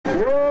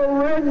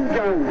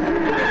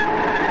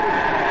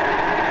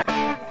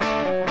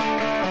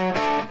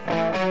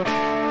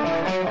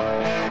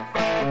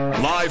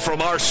Live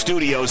from our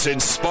studios in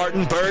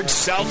Spartanburg,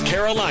 South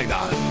Carolina,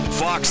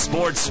 Fox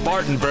Sports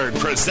Spartanburg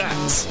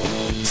presents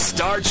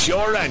Start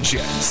Your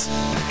Engines.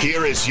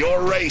 Here is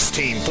your race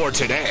team for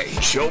today.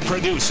 Show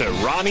producer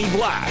Ronnie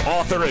Black,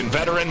 author and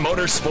veteran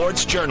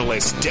motorsports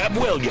journalist Deb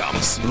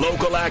Williams,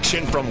 local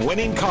action from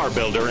winning car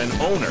builder and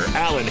owner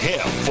Alan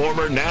Hill,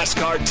 former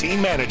NASCAR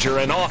team manager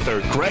and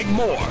author Greg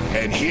Moore.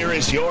 And here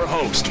is your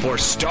host for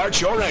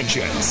Start Your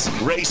Engines,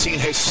 racing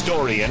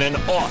historian and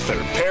author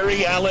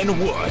Perry Allen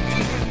Wood.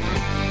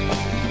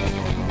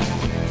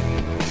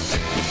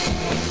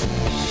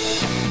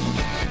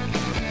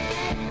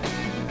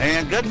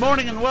 And good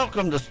morning and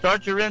welcome to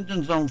Start Your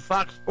Engines on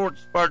Fox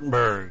Sports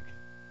Spartanburg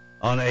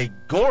on a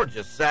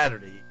gorgeous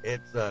Saturday.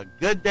 It's a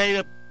good day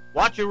to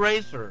watch a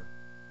race or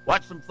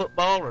watch some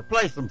football or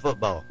play some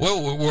football.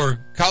 Well, we're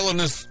calling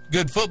this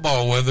good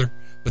football weather,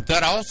 but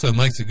that also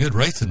makes it good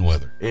racing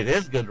weather. It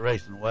is good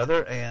racing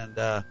weather, and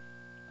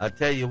I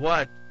tell you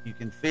what, you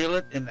can feel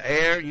it in the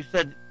air. You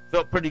said it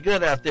felt pretty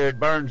good out there at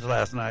Burns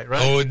last night,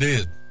 right? Oh, it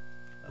did.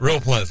 Real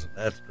pleasant.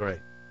 That's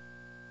great.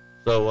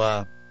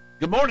 So,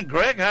 good morning,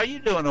 Greg. How you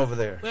doing over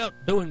there? Well,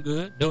 doing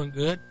good.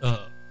 Can't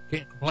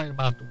complain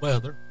about the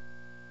weather.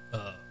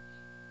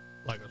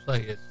 Like I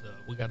say, it's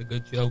we got a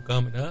good show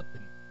coming up,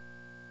 and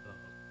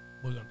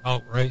we're going to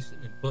talk racing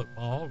and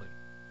football, and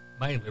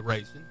mainly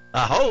racing.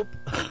 I hope.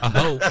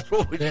 That's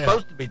what we're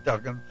supposed to be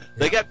talking.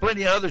 They got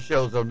plenty of other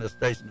shows on this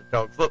station to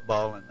talk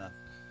football,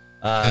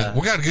 and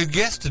we got a good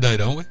guest today,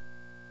 don't we?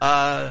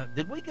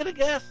 Did we get a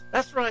guest?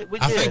 That's right, we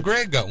did. I think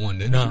Greg got one,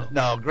 didn't he?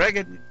 No, Greg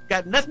had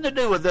got nothing to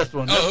do with this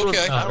one. Oh,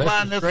 okay. I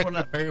lined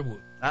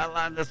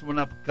this one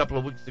up a couple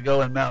of weeks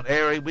ago in Mount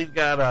Airy. We've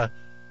got a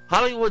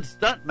Hollywood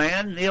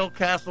stuntman, Neil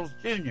Castles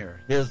Jr.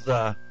 His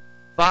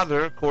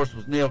father, of course,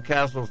 was Neil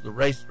Castles, the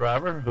race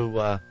driver, who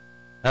had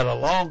a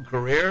long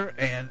career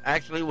and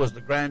actually was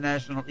the Grand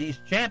National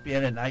East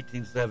champion in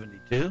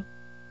 1972.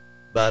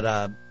 But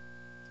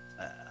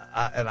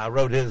I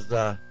wrote his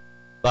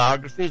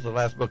biography, the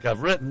last book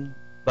I've written.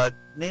 But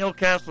Neil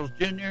Castles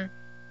Jr.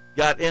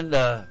 got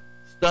into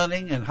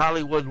stunting and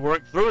Hollywood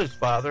work through his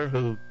father,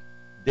 who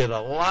did a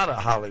lot of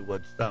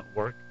Hollywood stunt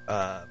work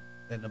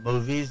in the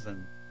movies,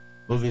 and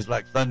movies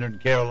like Thunder in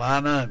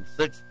Carolina and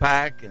Six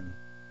Pack, and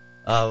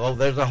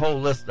there's a whole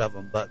list of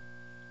them. But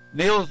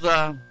Neil's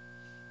going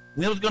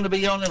to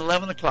be on at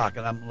 11 o'clock,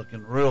 and I'm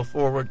looking real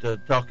forward to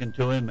talking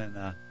to him,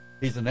 and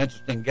he's an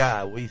interesting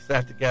guy. We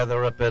sat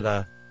together up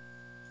at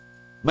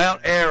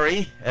Mount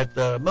Airy at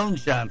the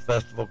Moonshine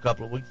Festival a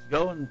couple of weeks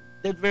ago and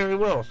did very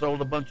well,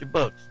 sold a bunch of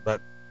books. But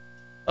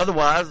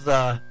otherwise,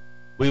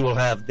 we will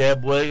have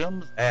Deb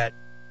Williams at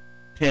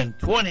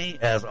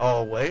 10:20 as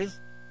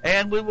always,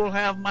 and we will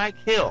have Mike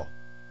Hill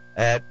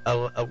at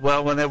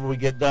whenever we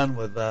get done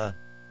with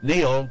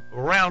Neil,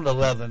 around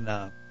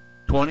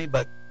 11:20.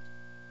 But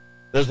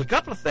there's a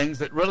couple of things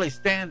that really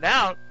stand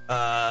out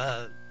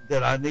that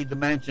I need to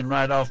mention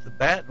right off the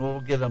bat, and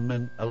we'll get them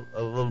in a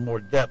little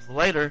more depth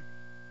later.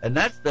 And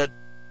that's that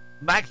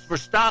Max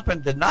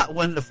Verstappen did not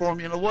win the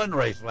Formula One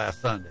race last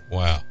Sunday.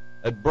 Wow.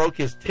 It broke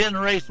his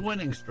 10-race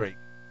winning streak.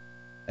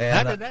 And,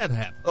 how did that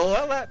happen? Oh,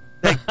 well,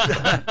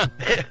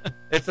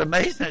 it's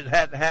amazing it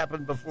hadn't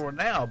happened before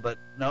now. But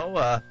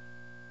no,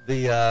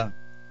 it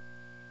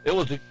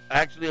was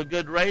actually a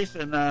good race,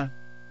 and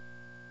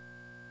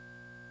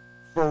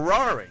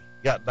Ferrari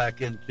got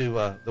back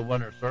into the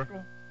winner's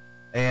circle.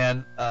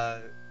 And,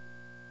 of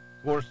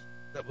course,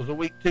 that was a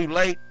week too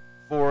late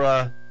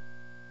for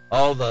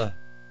all the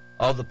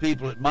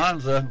people at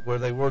Monza where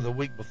they were the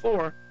week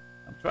before.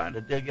 I'm trying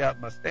to dig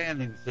out my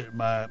standings,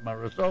 my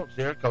results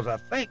here, because I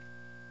think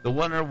the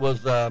winner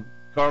was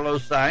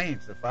Carlos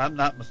Sainz, if I'm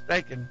not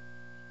mistaken.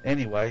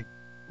 Anyway,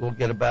 we'll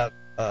get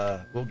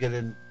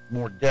in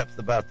more depth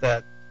about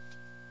that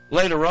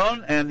later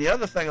on. And the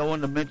other thing I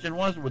wanted to mention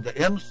was with the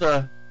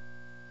IMSA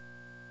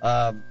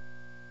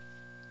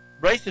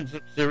racing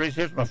series.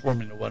 Here's my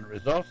Formula One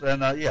results,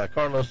 and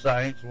Carlos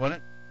Sainz won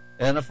it,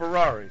 and a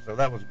Ferrari. So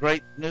that was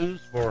great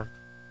news for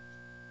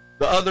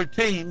the other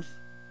teams.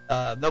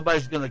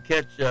 Nobody's going to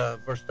catch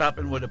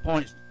Verstappen with the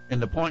points in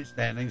the point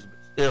standings, but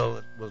still,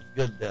 it was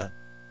good.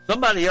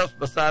 Somebody else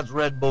besides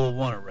Red Bull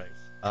won a race.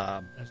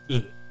 That's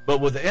good. But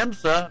with the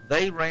IMSA,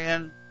 they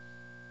ran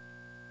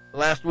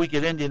last week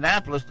at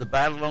Indianapolis, the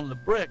Battle on the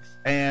Bricks,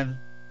 and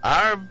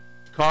our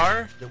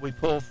car that we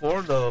pulled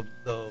for, the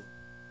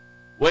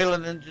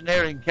Whalen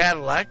Engineering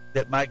Cadillac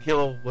that Mike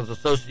Hill was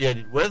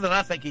associated with, and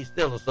I think he's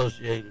still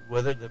associated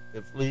with it,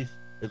 at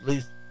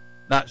least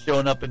not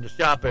showing up in the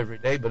shop every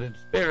day, but in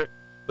spirit.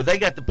 But they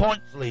got the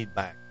points lead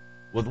back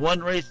with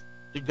one race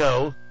to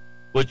go,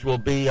 which will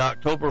be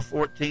October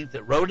 14th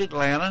at Road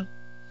Atlanta,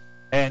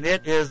 and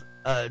it is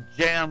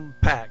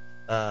jam-packed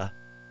at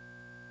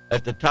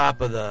the top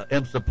of the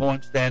IMSA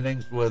point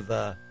standings with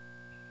the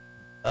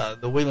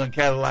Whelen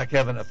Cadillac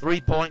having a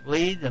 3-point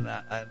lead and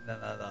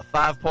a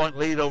 5-point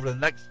lead over the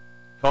next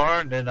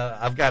car, and then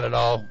I've got it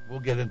all.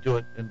 We'll get into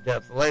it in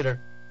depth later.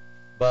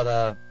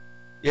 But,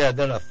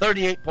 then a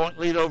 38-point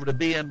lead over the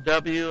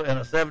BMW and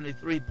a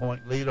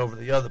 73-point lead over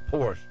the other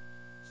Porsche.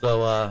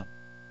 So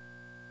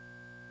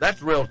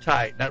that's real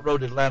tight. That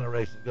Road Atlanta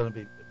race is going to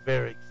be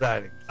very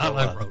exciting. So, I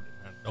love Road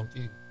Atlanta, don't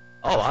you?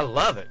 Oh, I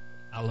love it.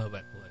 I love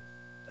that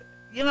place.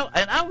 You know,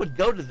 and I would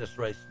go to this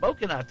race.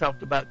 Smokey and I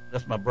talked about,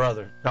 that's my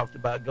brother, talked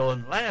about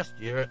going last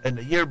year, and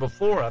the year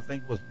before, I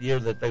think, was the year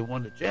that they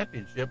won the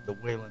championship, the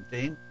Whelen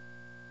team,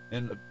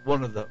 and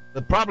one of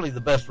the probably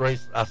the best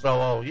race I saw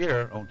all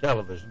year on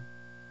television.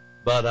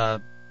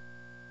 But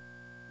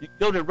you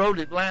go to Road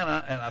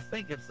Atlanta, and I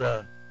think it's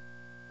I'll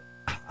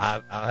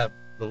have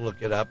to look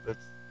it up.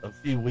 It's a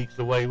few weeks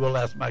away. We'll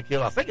ask Mike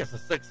Hill. I think it's a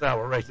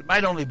 6-hour race. It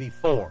might only be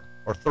 4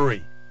 or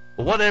 3,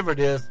 but whatever it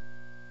is,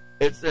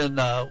 it's in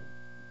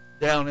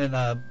down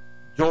in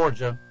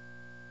Georgia,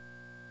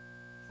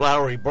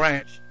 Flowery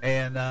Branch,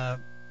 and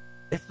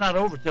it's not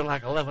over till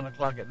like 11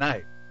 o'clock at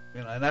night.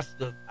 You know, and that's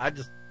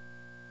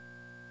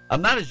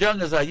I'm not as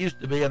young as I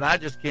used to be, and I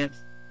just can't.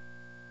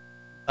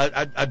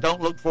 I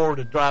don't look forward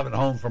to driving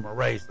home from a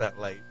race that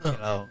late, you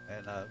know,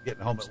 and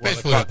getting home at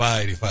especially 1 o'clock. up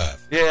I-85.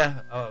 Yeah,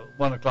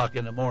 1 o'clock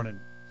in the morning.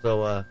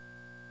 So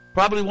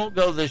probably won't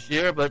go this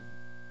year, but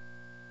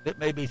it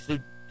may be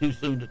too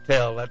soon to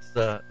tell. That's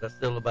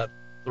still about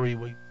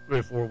 3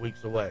 or 4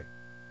 weeks away.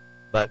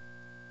 But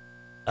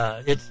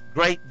it's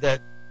great that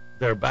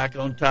they're back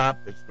on top.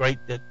 It's great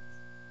that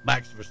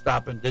Max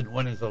Verstappen didn't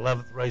win his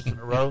 11th race in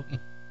a row.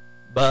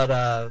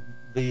 But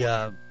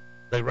they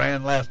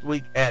ran last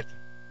week at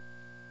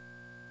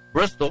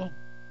Bristol.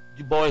 Did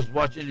you boys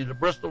watch any of the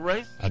Bristol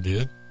race? I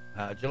did.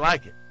 How'd you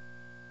like it?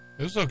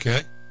 It was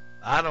okay.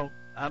 I'm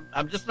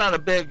just not a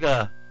big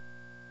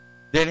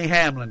Denny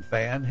Hamlin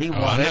fan. He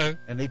won it,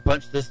 and he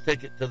punched his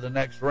ticket to the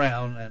next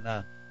round,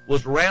 and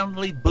was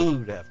roundly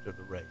booed after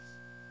the race.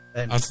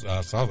 And I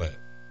saw that.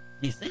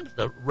 He seems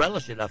to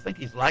relish it. I think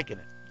he's liking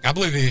it. I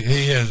believe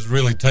he has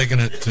really taken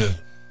it to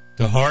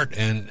heart,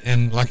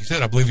 and like you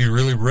said, I believe he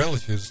really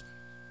relishes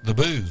the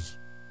boos.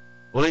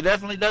 Well, he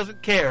definitely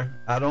doesn't care.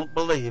 I don't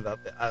believe.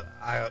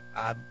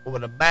 I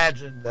would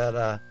imagine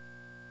that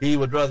he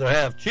would rather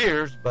have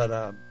cheers,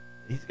 but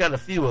he's got a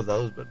few of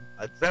those. But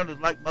it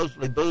sounded like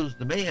mostly boos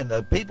to me. And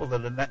the people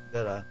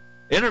that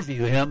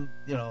interview him,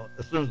 you know,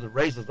 as soon as the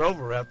race is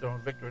over out there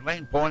on Victory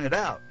Lane, point it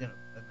out. You know,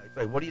 and they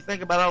say, "What do you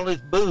think about all these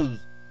boos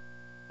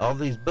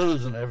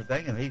and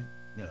everything?" And he,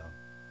 you know,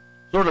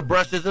 sort of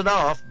brushes it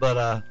off.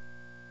 But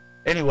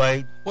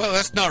anyway, well,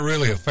 that's not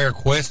really a fair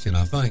question,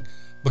 I think.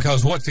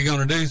 Because what's he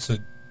going to do?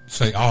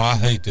 Say, "Oh, I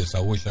hate this. I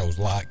wish I was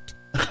liked."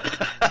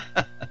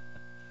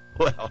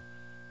 Well,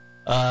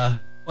 how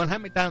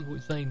many times have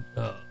we seen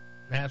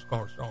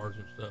NASCAR stars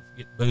and stuff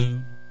get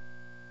booed,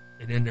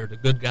 and then they're the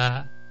good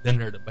guy, then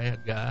they're the bad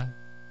guy,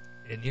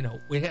 and you know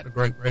we had a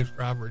great race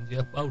driver in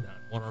Jeff Bodine,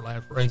 won our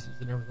last races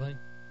and everything,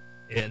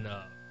 and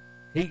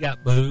he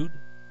got booed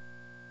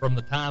from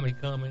the time he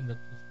come into the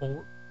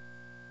sport.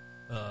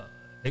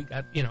 He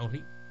got, you know,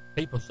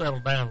 people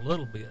settled down a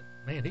little bit.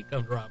 Man, he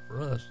come drive for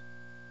us.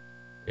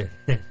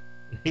 And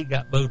he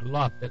got booed a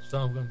lot. That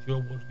son of a gun sure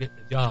was getting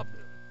the job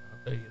done. I'll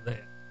tell you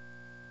that.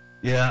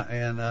 Yeah,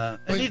 and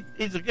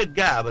he's a good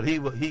guy, but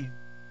he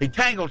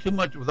tangled too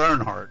much with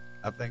Earnhardt,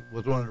 I think,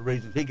 was one of the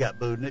reasons he got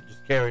booed, and it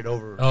just carried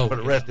over for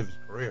the rest of his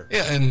career.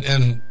 Yeah,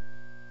 and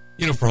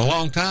you know, for a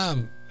long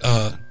time,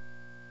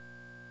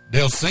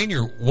 Dale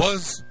Sr.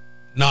 was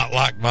not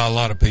liked by a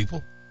lot of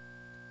people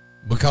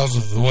because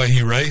of the way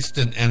he raced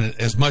and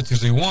as much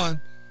as he won.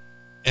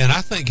 And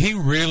I think he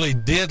really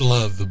did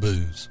love the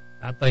boos.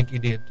 I think he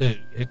did too.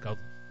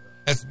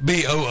 That's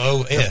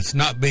BOOS,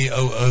 not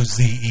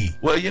BOOZE.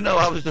 Well, you know,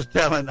 I was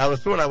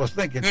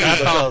thinking. I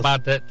thought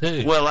about that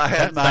too. Well, I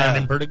had that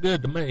sounded pretty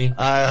good to me.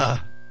 I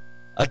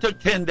took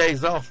 10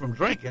 days off from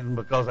drinking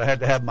because I had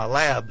to have my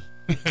labs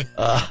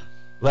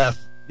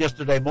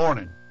yesterday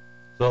morning.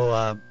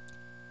 So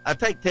I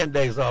take 10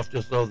 days off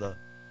just so the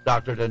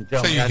doctor doesn't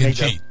tell me I need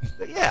cheat.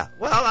 Yeah.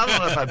 Well, I don't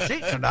know if I'm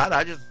cheating or not.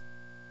 I just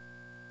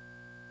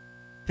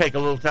take a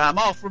little time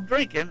off from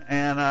drinking,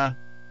 and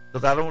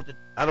because I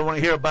don't want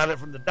to hear about it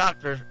from the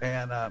doctor.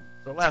 And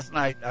so last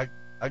night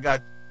I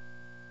got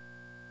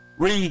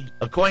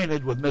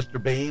reacquainted with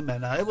Mr. Beam,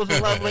 and it was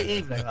a lovely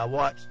evening. I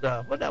watched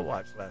what did I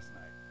watch last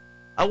night?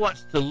 I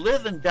watched To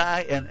Live and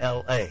Die in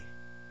L.A.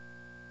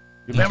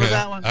 You remember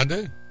that one? I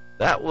do.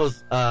 That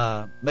was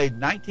made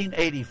in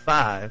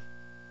 1985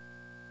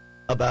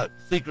 about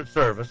Secret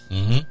Service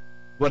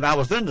when I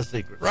was in the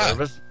Secret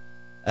Service,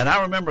 and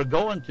I remember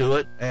going to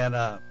it,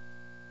 and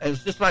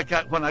it's just like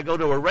when I go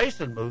to a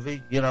racing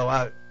movie, you know,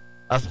 I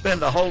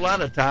spend a whole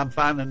lot of time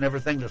finding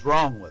everything that's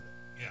wrong with it.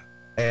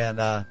 Yeah.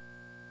 And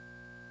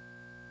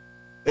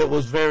it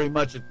was very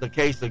much the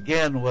case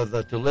again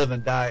with To Live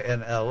and Die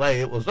in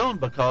L.A. It was on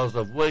because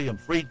of William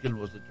Friedkin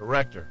was the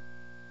director.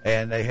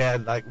 And they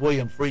had like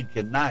William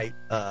Friedkin night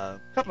a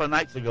couple of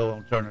nights ago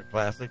on Turner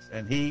Classics.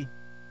 And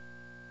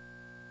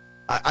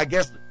I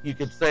guess you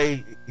could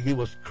say he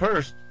was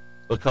cursed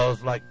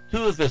because like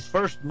 2 of his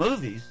first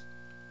movies,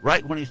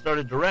 right when he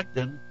started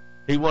directing,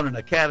 he won an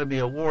Academy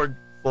Award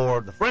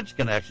for The French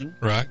Connection.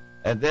 Right.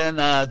 And then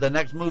the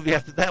next movie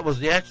after that was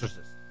The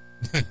Exorcist.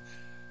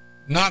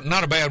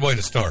 Not a bad way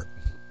to start.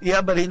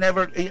 Yeah, but he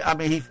never.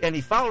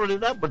 He followed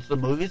it up with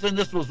some movies, and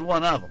this was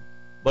one of them.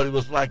 But it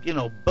was like,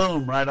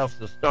 boom, right off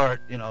the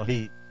start.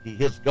 He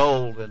hits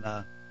gold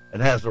and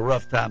has a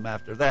rough time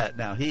after that.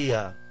 Now he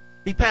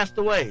passed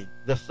away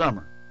this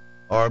summer,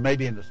 or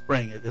maybe in the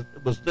spring. It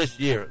was this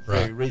year,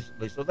 very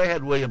recently. So they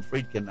had William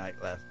Friedkin night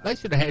last night. They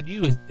should have had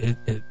you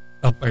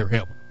up there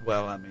helping.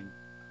 Well,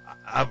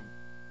 I've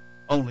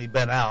only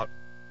been out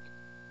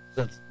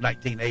since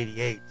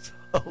 1988.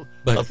 So,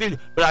 but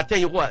I tell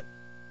you what,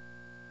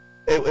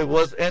 it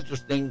was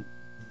interesting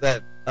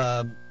that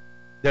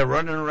they're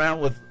running around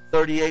with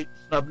 38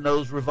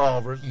 snub-nosed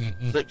revolvers,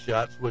 6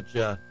 shots, which,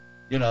 at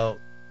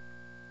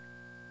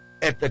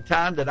the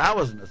time that I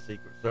was in the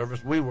Secret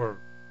Service,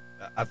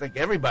 I think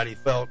everybody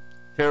felt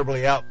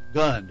terribly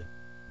outgunned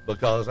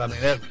because,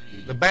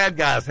 the bad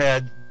guys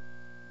had,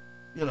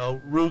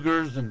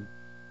 Rugers and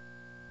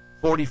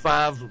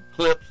 45s with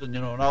clips and,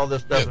 and all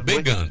this stuff. Yeah,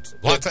 big guns,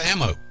 lots of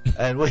ammo.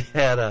 And we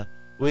had a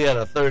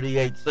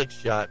 38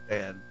 6-shot,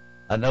 and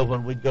I know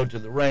when we'd go to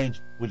the range,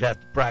 we'd have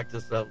to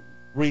practice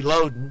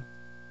reloading,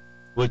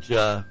 which,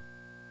 I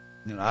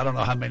don't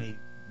know how many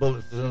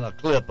bullets is in a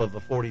clip of a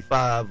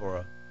 45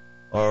 or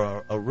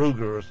a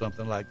Ruger or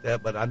something like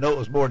that, but I know it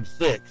was more than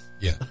 6.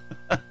 Yeah.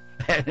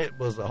 And it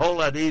was a whole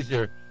lot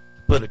easier to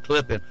put a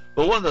clip in.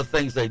 But one of the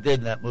things they did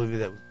in that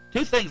movie,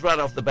 two things right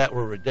off the bat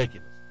were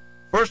ridiculous.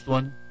 First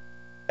one,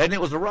 and it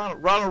was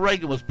Ronald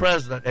Reagan was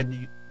president, and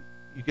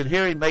you could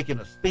hear him making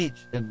a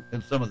speech in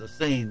some of the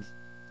scenes.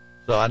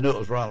 So I knew it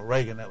was Ronald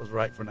Reagan. That was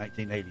right for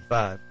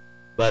 1985.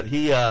 But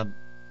the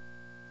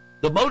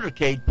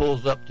motorcade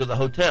pulls up to the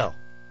hotel.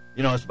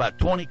 It's about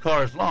 20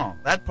 cars long.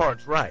 That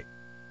part's right.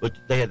 But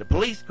they had a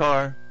police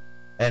car,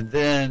 and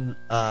then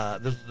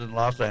this is in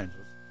Los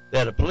Angeles. They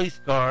had a police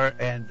car,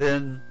 and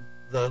then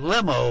the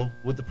limo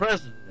with the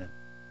president in it,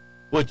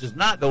 which is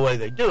not the way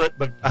they do it.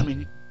 But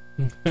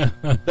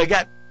they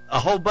got a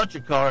whole bunch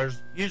of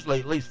cars, usually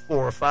at least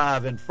 4 or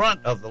 5 in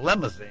front of the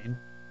limousine,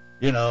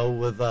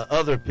 with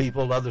other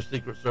people, other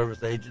Secret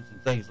Service agents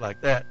and things like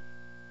that.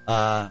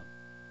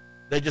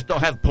 They just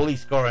don't have a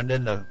police car and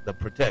then the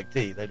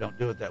protectee. They don't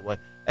do it that way.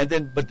 And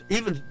then, but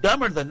even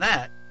dumber than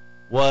that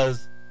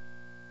was,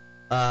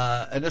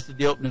 and this is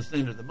the opening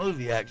scene of the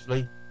movie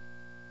actually,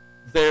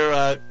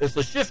 it's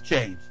a shift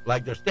change.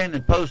 Like they're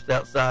standing post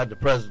outside the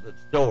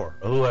president's door,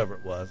 or whoever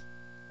it was.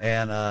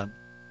 And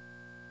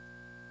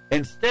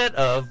instead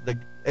of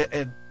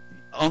and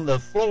on the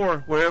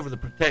floor, wherever the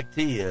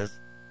protectee is,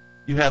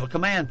 you have a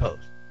command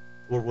post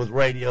with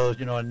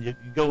radios, and you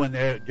go in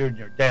there during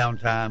your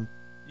downtime.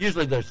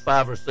 Usually there's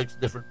 5 or 6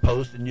 different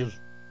posts, and you've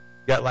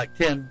got like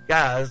 10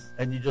 guys,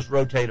 and you just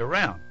rotate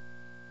around.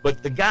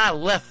 But the guy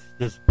left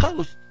his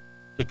post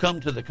to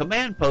come to the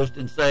command post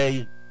and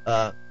say,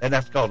 and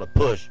that's called a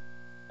push,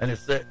 and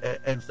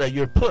say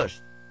you're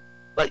pushed.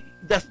 But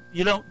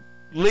you don't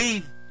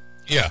leave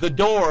the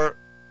door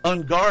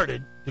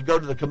unguarded to go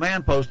to the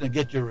command post and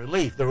get your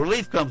relief. The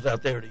relief comes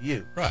out there to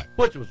you, right?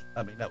 Which was,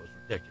 that was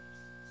ridiculous.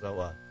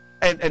 So,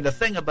 and the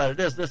thing about it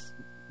is, this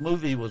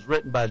movie was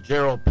written by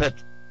Gerald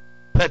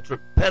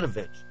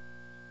Petrovich,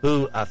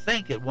 who I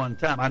think at one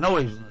time, I know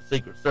he was in the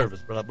Secret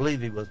Service, but I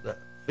believe he was the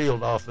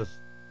field office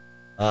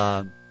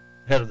head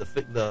of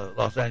the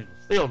Los Angeles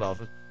field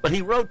office. But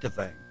he wrote the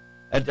thing,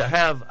 and to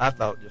have, I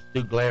thought, just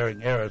 2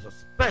 glaring errors,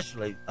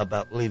 especially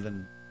about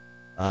leaving,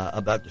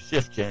 about the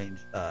shift change,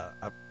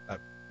 was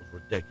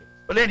ridiculous.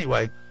 But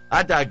anyway,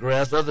 I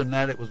digress. Other than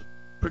that, it was a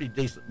pretty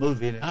decent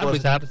movie. And I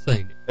wish I'd have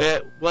seen it.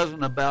 It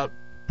wasn't about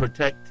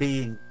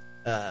protectees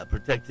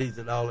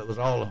at all. It was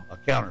all a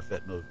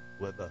counterfeit movie.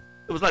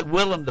 It was like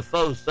Willem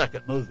Dafoe's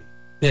second movie.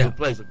 Yeah. Who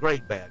plays a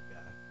great bad guy.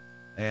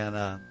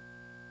 And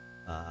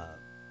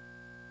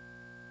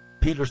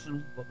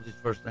Peterson, what was his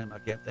first name? I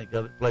can't think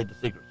of it. Played the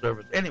Secret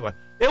Service. Anyway,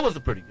 it was a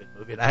pretty good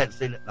movie, and I hadn't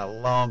seen it in a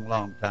long,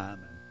 long time.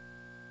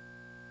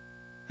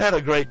 And had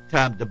a great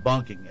time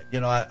debunking it.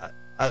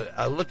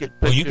 I look at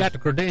pictures. Well, you got the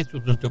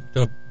credentials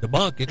to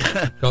debunk it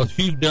because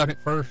you've done it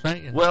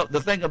firsthand. Well, the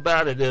thing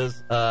about it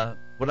is,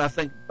 when I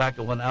think back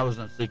of when I was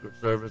in the Secret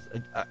Service,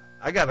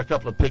 I got a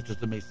couple of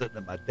pictures of me sitting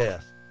at my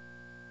desk.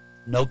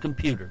 No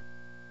computer.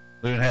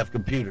 We didn't have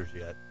computers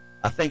yet.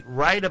 I think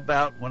right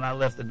about when I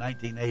left in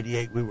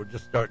 1988, we were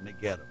just starting to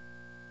get them.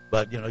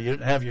 But, you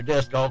didn't have your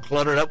desk all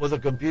cluttered up with a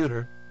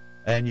computer,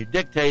 and you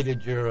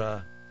dictated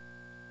your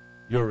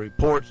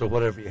reports or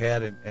whatever you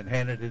had and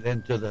handed it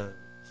into the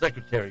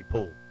secretary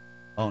pool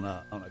on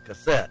a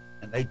cassette,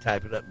 and they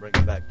type it up and bring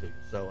it back to you.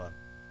 So,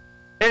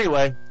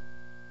 anyway,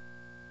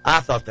 I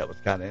thought that was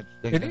kind of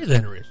interesting. It is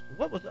interesting.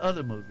 What was the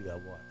other movie I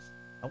watched?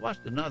 I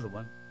watched another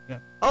one. Yeah.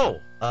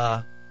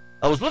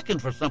 I was looking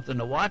for something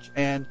to watch,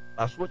 and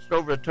I switched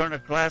over to Turner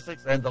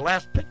Classics, and The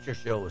Last Picture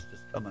Show was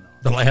just coming on.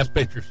 The Last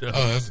Picture Show.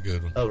 Oh, that's a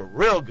good one. A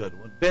real good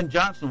one. Ben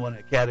Johnson won an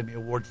Academy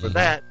Award for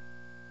that,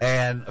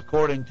 and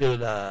according to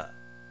the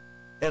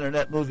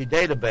Internet Movie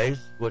Database,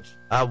 which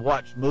I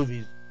watch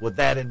movies with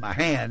that in my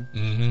hand,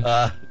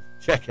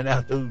 checking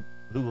out who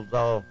was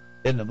all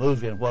in the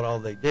movie and what all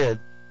they did,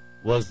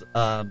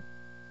 Ben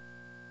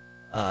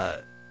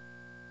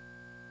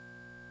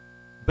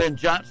Ben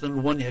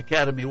Johnson won the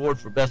Academy Award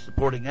for Best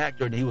Supporting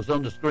Actor, and he was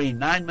on the screen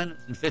 9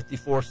 minutes and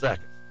 54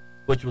 seconds,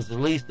 which was the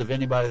least of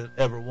anybody that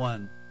ever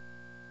won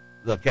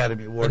the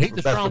Academy Award for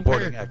Best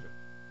Supporting Actor.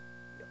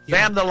 Yeah.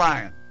 Sam the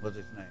Lion was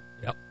his name.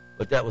 Yep.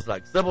 But that was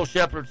like Sybil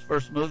Shepherd's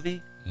first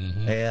movie,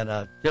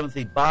 and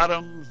Timothy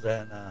Bottoms,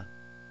 and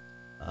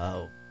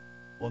one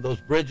of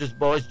those Bridges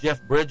boys,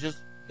 Jeff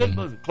Bridges. Good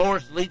movie.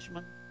 Cloris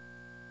Leachman.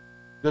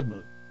 Good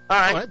movie. All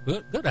right.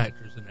 Good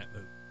actors in that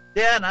movie.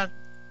 Yeah, and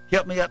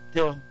kept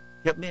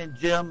me and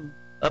Jim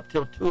up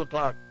till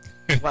 2:00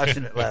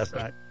 watching it last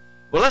night.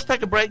 Well, let's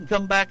take a break and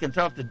come back and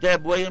talk to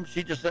Deb Williams.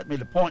 She just sent me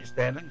the point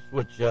standings,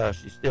 which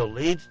she still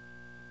leads.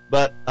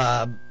 But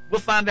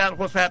we'll find out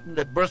what's happened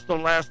at Bristol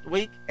last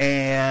week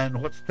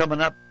and what's coming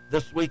up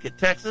this week at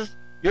Texas.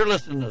 You're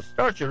listening to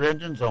Start Your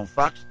Engines on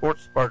Fox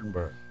Sports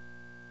Spartanburg.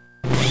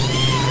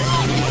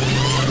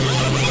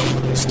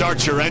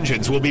 Start Your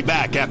Engines will be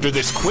back after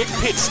this quick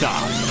pit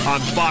stop on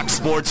Fox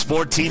Sports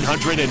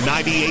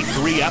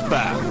 1498.3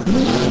 FM.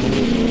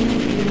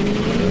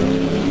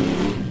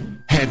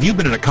 Have you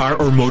been in a car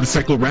or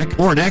motorcycle wreck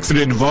or an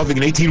accident involving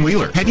an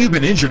 18-wheeler? Have you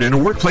been injured in a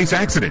workplace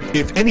accident?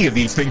 If any of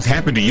these things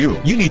happen to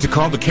you, you need to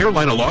call the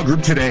Carolina Law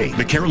Group today.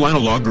 The Carolina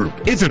Law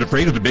Group isn't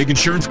afraid of the big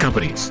insurance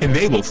companies, and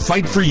they will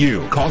fight for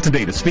you. Call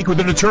today to speak with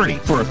an attorney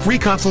for a free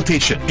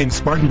consultation. In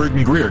Spartanburg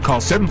and Greer,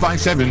 call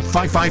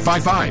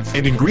 757-5555.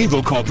 And in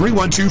Greenville, call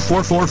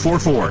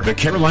 312-4444. The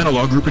Carolina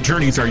Law Group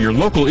attorneys are your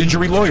local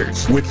injury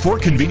lawyers with 4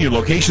 convenient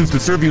locations to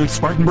serve you in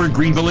Spartanburg,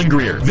 Greenville, and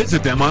Greer.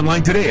 Visit them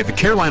online today at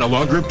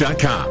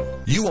thecarolinalawgroup.com.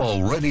 You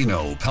already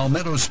know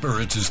Palmetto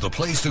Spirits is the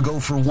place to go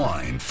for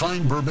wine,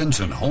 fine bourbons,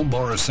 and home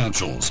bar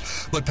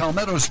essentials. But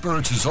Palmetto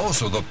Spirits is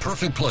also the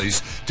perfect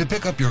place to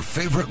pick up your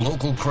favorite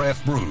local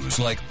craft brews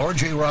like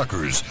RJ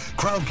Rockers,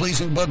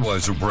 crowd-pleasing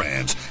Budweiser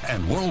brands,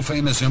 and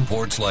world-famous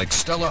imports like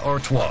Stella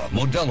Artois,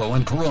 Modelo,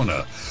 and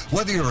Corona.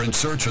 Whether you're in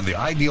search of the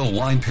ideal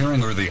wine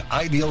pairing or the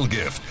ideal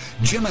gift,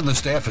 Jim and the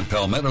staff at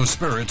Palmetto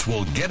Spirits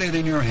will get it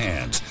in your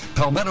hands.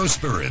 Palmetto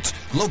Spirits,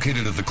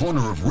 located at the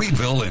corner of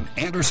Reedville and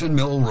Anderson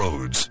Mill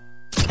Roads.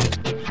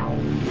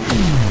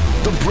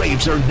 The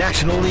Braves are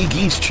National League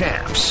East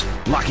champs,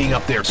 locking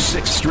up their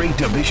 6th straight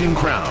division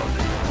crown.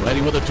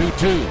 Ready with a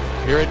 2-2.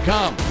 Here it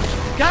comes.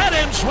 Got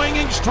him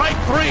swinging, strike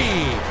 3.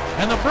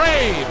 And the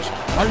Braves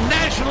are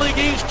National League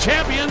East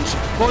champions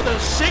for the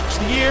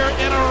 6th year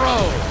in a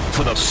row.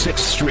 For the 6th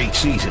straight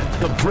season,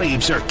 the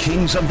Braves are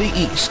kings of the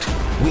East.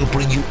 We'll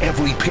bring you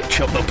every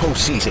pitch of the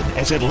postseason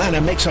as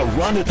Atlanta makes a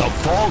run at the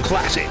Fall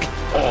Classic.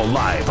 All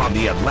live on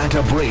the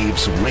Atlanta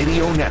Braves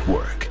Radio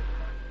Network.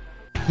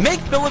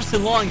 Make Phillips &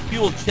 Long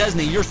Fuel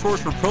Chesney your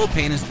source for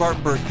propane in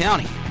Spartanburg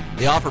County.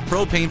 They offer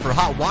propane for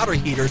hot water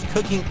heaters,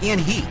 cooking,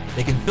 and heat.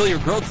 They can fill your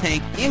grill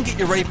tank and get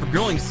you ready for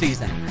grilling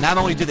season. Not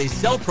only do they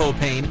sell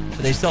propane,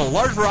 but they sell a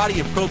large variety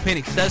of propane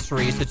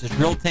accessories such as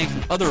grill tanks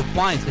and other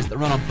appliances that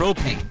run on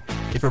propane.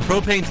 If your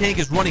propane tank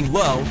is running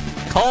low,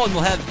 call and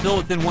we'll have it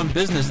filled within 1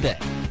 business day.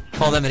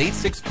 Call them at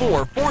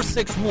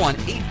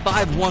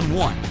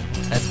 864-461-8511.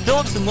 That's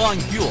Phillips & Long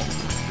Fuel,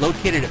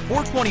 located at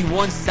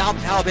 421 South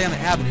Alabama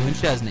Avenue in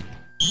Chesney.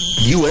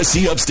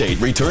 USC Upstate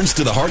returns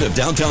to the heart of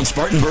downtown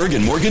Spartanburg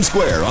and Morgan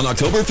Square on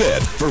October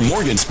 5th for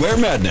Morgan Square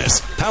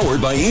Madness,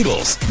 powered by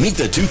Ingles. Meet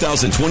the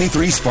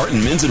 2023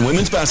 Spartan men's and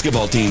women's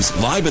basketball teams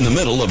live in the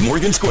middle of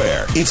Morgan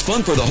Square. It's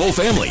fun for the whole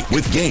family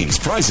with games,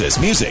 prizes,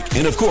 music,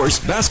 and of course,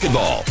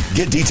 basketball.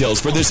 Get details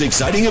for this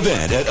exciting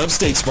event at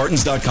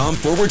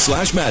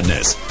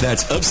upstatespartans.com/madness.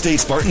 That's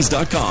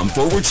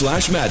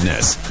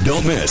upstatespartans.com/madness.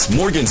 Don't miss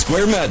Morgan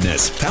Square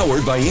Madness,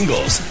 powered by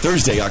Ingles,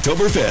 Thursday,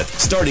 October 5th,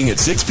 starting at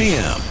 6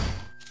 p.m.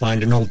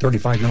 Find an old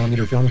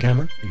 35mm film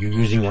camera? Are you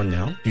using one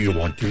now? Do you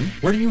want to?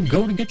 Where do you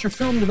go to get your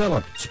film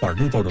developed?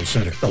 Spartan Photo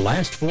Center, the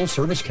last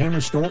full-service camera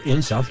store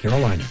in South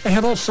Carolina. They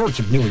have all sorts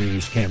of new and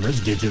used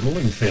cameras, digital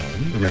and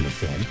film. Remember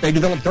film? They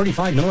develop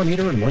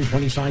 35mm and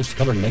 120 size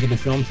color negative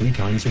film 3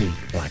 times a week.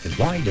 Black and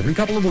white every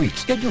couple of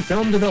weeks. Get your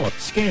film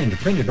developed, scanned,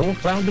 printed, or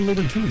cloud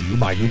delivered to you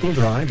by Google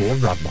Drive or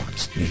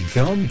Dropbox. Need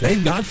film?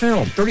 They've got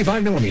film.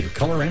 35mm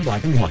color and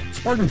black and white.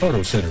 Spartan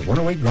Photo Center,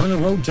 108 Garner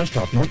Road, just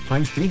off North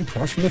Pine Street,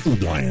 across from the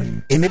Food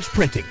Lion. Image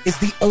Printing is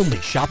the only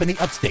shop in the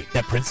upstate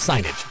that prints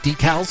signage,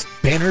 decals,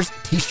 banners,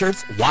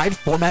 t-shirts, wide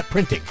format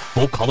printing,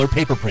 full color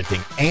paper printing,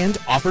 and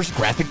offers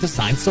graphic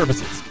design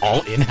services,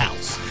 all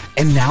in-house.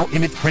 And now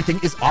Image Printing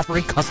is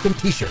offering custom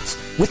t-shirts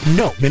with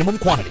no minimum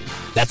quantity.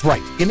 That's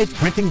right, Image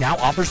Printing now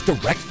offers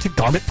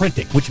direct-to-garment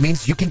printing, which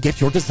means you can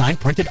get your design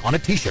printed on a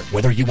t-shirt,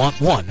 whether you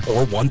want 1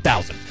 or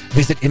 1,000.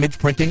 Visit Image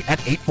Printing at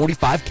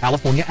 845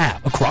 California Ave,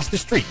 across the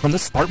street from the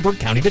Spartanburg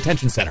County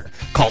Detention Center.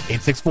 Call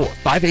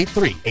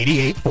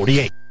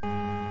 864-583-8848.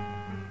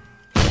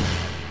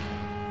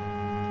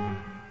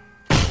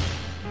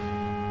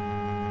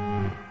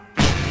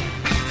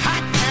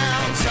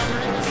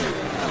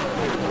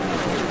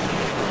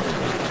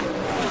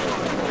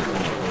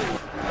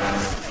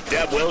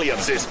 Deb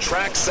Williams is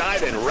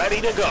trackside and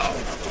ready to go.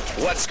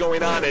 What's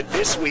going on at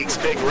this week's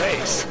big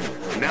race?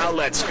 Now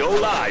let's go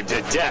live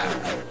to Deb.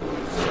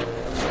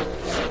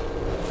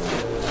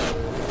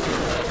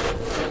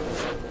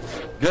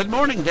 Good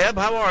morning, Deb.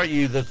 How are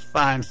you this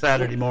fine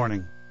Saturday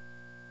morning?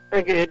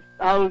 Very good.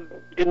 Oh,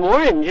 good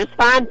morning. Just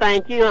fine,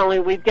 thank you. Only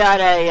we've got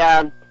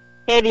a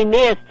heavy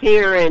mist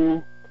here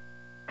in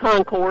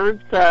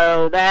Concord,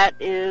 so that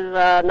is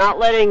not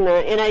letting the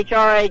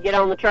NHRA get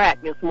on the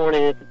track this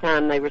morning at the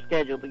time they were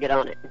scheduled to get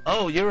on it.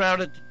 Oh, you're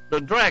out at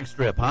the drag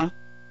strip, huh?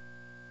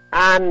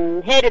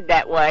 I'm headed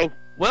that way.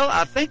 Well,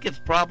 I think it's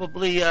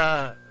probably,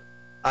 I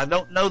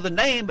don't know the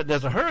name, but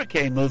there's a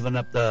hurricane moving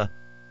up the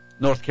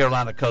North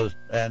Carolina coast,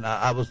 and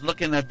I was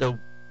looking at the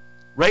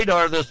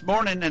radar this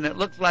morning, and it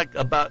looks like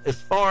about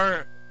as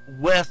far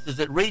west as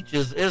it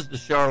reaches is the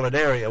Charlotte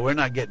area. We're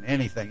not getting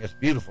anything. It's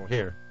beautiful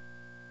here.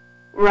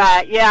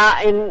 Right, yeah,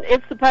 and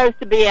it's supposed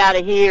to be out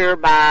of here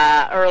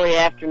by early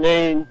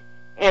afternoon,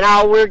 and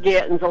all we're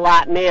getting is a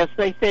light mist.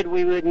 They said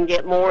we wouldn't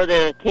get more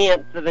than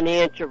 1/10 of an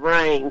inch of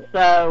rain,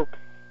 so,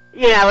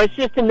 it's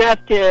just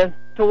enough to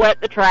wet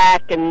the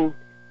track and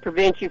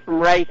prevent you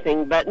from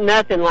racing, but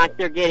nothing like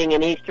they're getting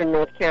in eastern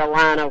North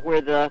Carolina where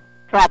the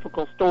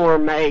tropical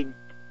storm made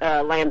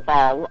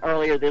landfall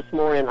earlier this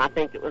morning. I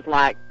think it was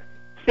like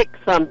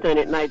 6-something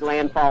it made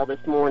landfall this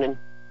morning.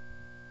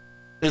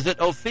 Is it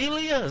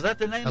Ophelia? Is that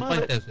the name of it? I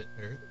think that's it,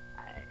 Terry.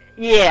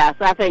 Yes,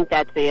 I think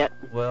that's it.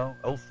 Well,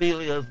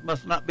 Ophelia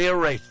must not be a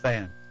race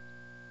fan.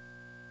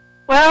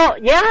 Well,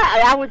 yeah,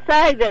 I would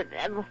say that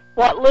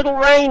what little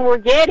rain we're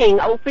getting,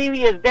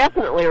 Ophelia is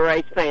definitely a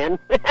race fan.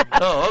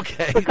 Oh,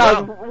 okay.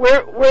 Because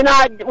we're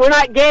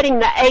not getting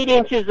the 8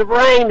 inches of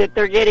rain that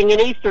they're getting in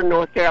eastern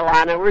North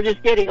Carolina. We're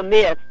just getting a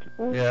mist.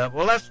 Yeah,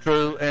 well, that's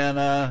true, and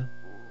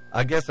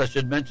I guess I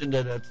should mention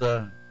that it's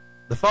the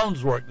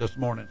phones worked this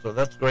morning, so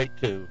that's great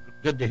too.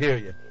 Good to hear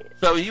you.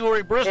 So you were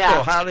at Bristol.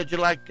 Yeah. How'd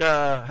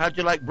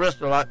you like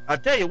Bristol? I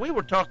tell you, we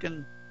were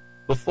talking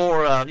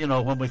before,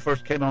 when we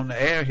first came on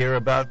the air here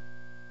about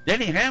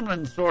Denny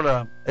Hamlin. Sort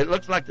of, it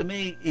looks like to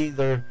me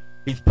either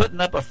he's putting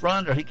up a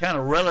front or he kind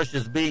of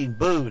relishes being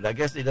booed. I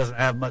guess he doesn't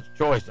have much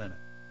choice in it.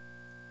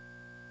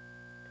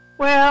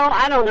 Well,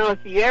 I don't know if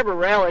you ever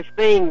relish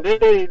being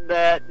booed,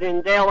 but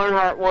then Dale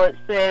Earnhardt once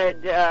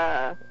said,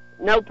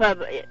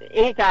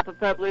 any type of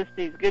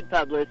publicity is good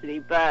publicity.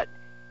 But,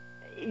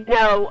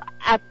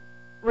 I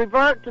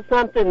revert to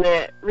something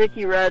that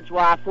Ricky Rudd's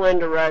wife,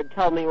 Linda Rudd,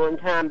 told me one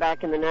time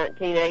back in the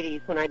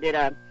 1980s when I did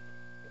a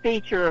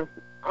feature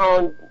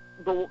on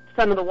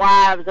some of the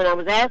wives, and I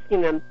was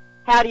asking them,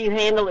 how do you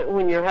handle it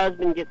when your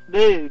husband gets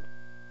booed?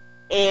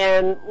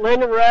 And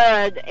Linda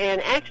Rudd,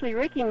 and actually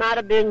Ricky might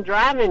have been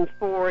driving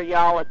for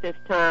y'all at this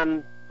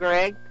time,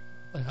 Greg.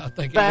 I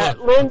think but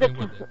it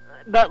was.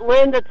 But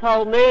Linda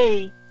told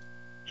me,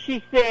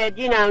 she said,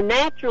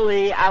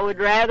 naturally I would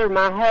rather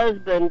my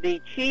husband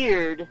be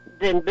cheered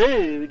than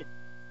booed,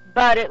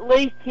 but at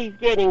least he's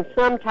getting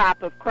some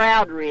type of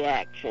crowd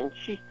reaction.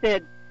 She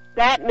said,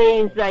 that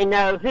means they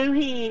know who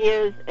he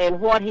is and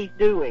what he's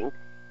doing.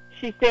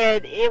 She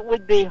said it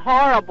would be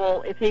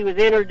horrible if he was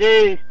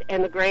introduced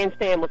and the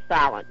grandstand was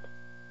silent.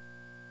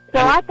 So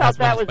I thought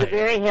that was a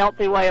very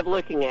healthy way of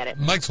looking at it.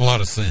 Makes a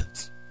lot of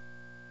sense.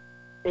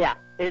 Yeah,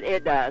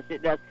 it does.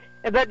 It does.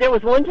 But there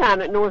was one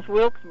time at North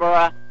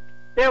Wilkesboro,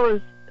 there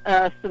was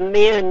some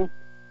men,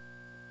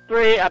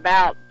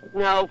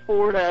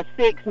 4 to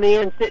 6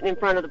 men sitting in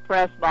front of the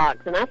press box,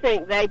 and I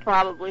think they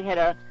probably had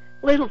a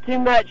little too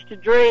much to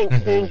drink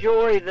to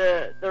enjoy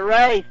the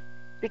race,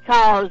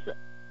 because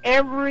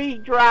every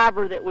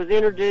driver that was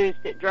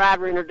introduced at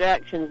driver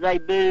introductions, they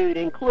booed,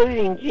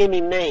 including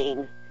Jimmy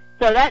Means.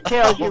 So that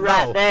tells you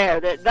right there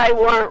that they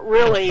weren't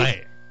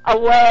really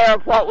aware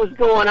of what was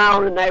going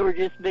on, and they were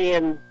just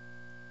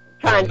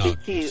trying to be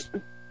cute.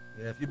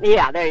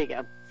 Yeah, there you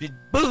go. If you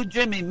boo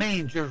Jimmy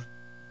Means, you're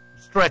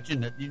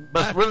stretching it. You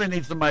must really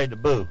need somebody to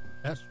boo.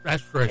 That's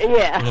stretching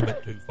a little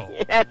bit too far.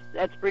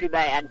 That's pretty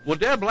bad. Well,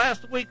 Deb,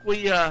 last week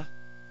we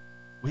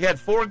had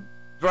 4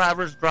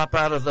 drivers drop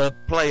out of the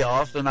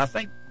playoffs, and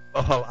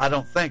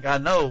I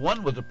know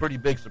one was a pretty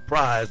big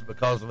surprise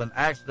because of an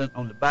accident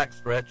on the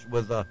backstretch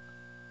with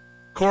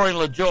Corey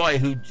LaJoie,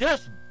 who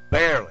just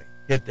barely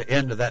hit the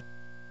end of that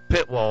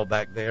pit wall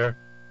back there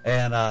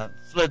and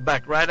slid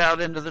back right out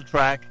into the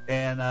track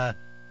and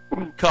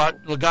caught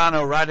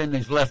Logano right in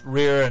his left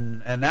rear,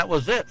 and that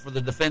was it for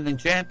the defending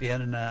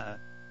champion. And of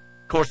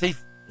course,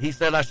 he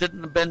said, I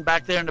shouldn't have been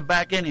back there in the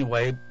back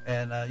anyway,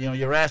 and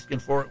you're asking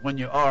for it when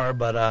you are,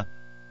 but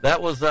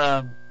that was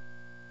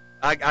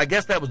I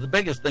guess that was the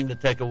biggest thing to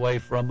take away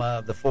from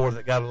the 4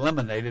 that got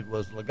eliminated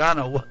was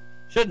Logano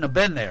shouldn't have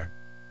been there.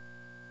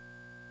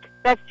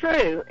 That's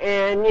true,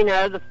 and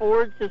the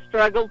Fords have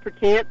struggled,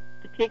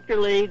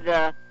 particularly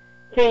the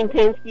Team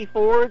Penske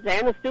Fords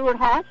and the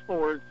Stewart-Haas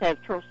Fords have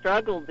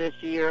struggled this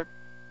year.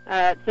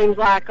 It seems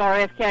like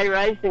RFK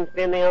Racing's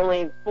been the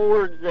only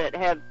Fords that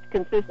have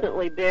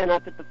consistently been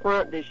up at the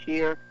front this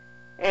year,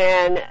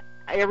 and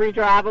every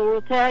driver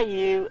will tell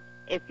you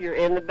if you're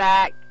in the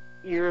back,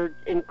 you're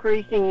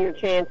increasing your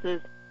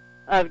chances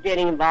of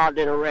getting involved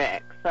in a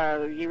wreck.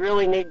 So you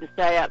really need to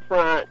stay up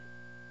front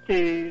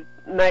to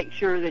make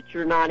sure that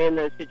you're not in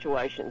those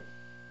situations.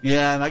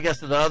 Yeah, and I guess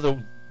the other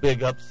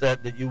big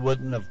upset that you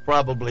wouldn't have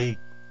probably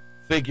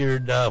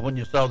figured when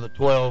you saw the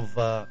 12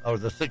 or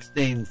the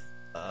 16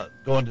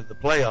 going to the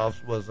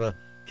playoffs was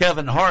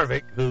Kevin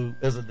Harvick, who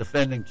is a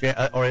defending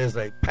or is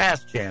a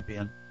past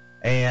champion,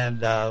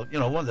 and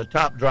one of the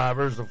top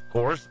drivers, of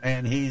course,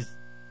 and he's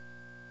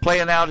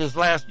playing out his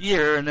last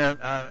year, and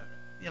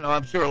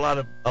I'm sure a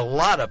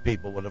lot of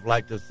people would have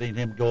liked to have seen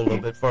him go a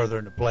little bit further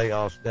in the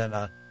playoffs than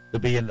to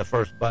be in the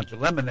first bunch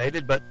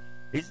eliminated, but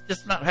he's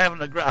just not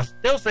having I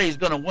still say he's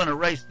going to win a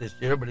race this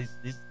year, but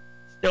he's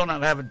still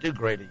not having too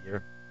great a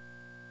year.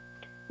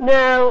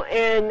 No,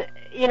 and,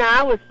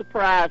 I was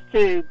surprised,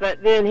 too,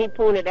 but then he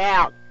pointed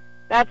out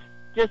that's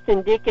just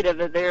indicative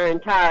of their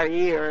entire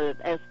year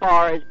as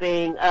far as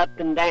being up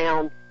and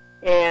down.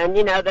 And,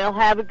 they'll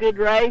have a good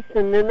race,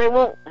 and then they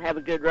won't have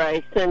a good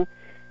race. And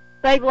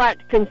they've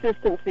lacked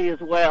consistency as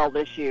well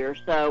this year.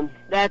 So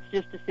that's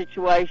just a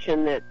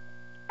situation that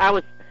I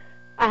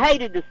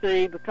hated to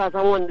see because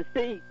I wanted to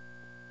see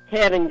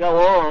Kevin go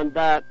on.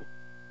 But,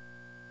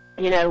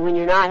 when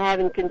you're not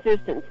having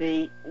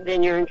consistency,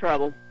 then you're in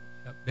trouble.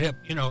 Deb,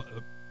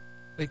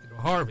 speaking of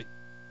Harvey,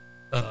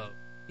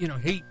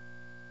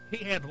 he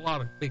had a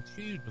lot of big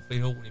shoes to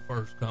fill when he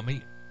first come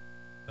in,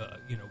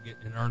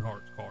 getting in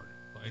Earnhardt's car.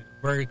 It's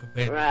a very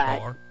competitive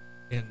car,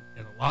 and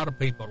a lot of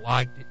people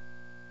liked it.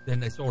 Then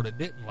they sort of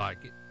didn't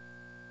like it.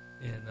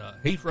 And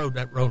he's rode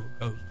that roller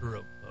coaster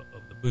of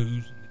the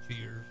boos and the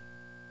cheers.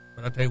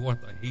 But I tell you one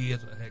thing, he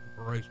is a heck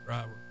of a race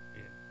driver,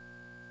 and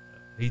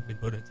he's been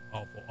put in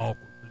some awkward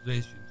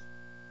positions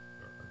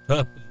or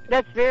tough positions.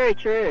 That's very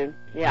true.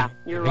 Yeah,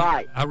 you're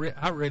right. I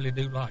really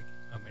do like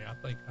it. I mean, I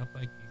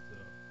think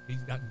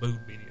he's gotten booed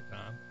many a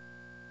time.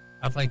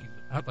 I think he's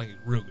a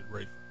real good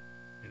racer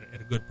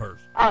and a good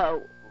person.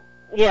 Oh,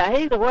 yeah,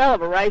 he's a well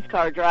of a race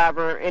car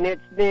driver, and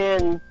it's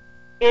been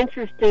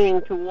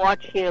interesting to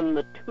watch him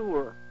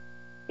mature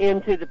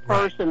into the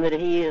person that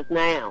he is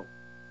now.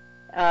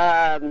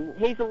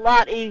 He's a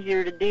lot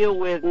easier to deal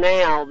with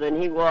now than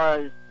he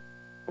was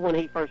when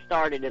he first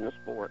started in the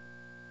sport.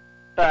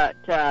 But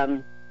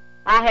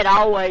I had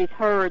always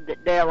heard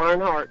that Dale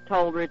Earnhardt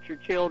told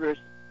Richard Childress,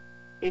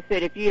 he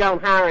said, if you don't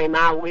hire him,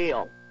 I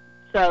will.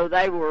 So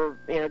they were,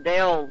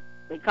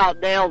 he caught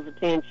Dale's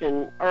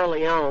attention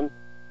early on.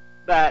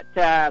 But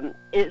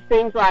it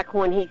seems like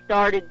when he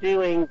started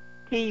doing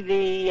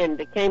TV and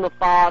became a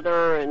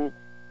father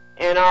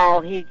and all,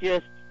 he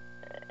just,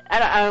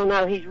 I don't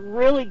know, he's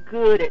really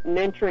good at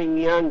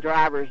mentoring young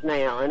drivers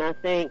now. And I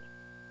think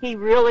he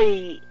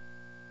really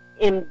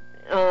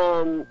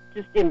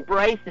just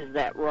embraces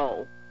that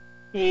role.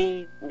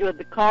 With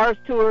the Cars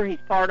Tour,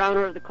 he's part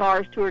owner of the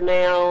Cars Tour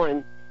now,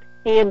 and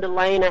he and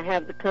Delana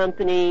have the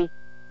company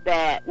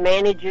that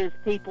manages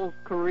people's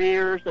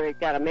careers. They've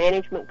got a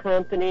management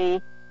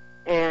company,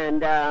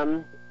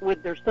 and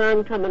with their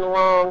son coming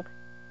along,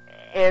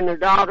 and their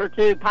daughter,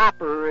 too,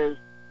 Piper is...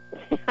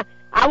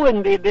 I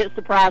wouldn't be a bit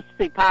surprised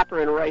to see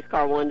Piper in a race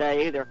car one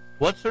day, either.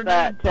 What's her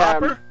name,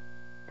 Piper?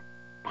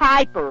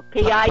 Piper,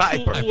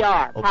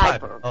 P-I-P-E-R,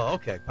 Piper. Oh,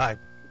 okay, Piper.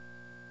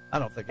 I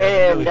don't think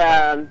I knew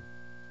it.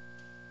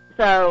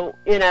 So,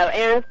 and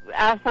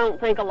I don't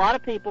think a lot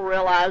of people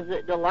realize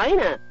that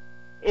Delana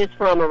is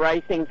from a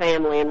racing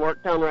family and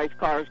worked on race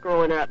cars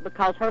growing up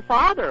because her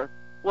father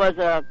was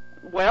a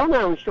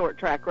well-known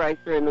short-track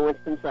racer in the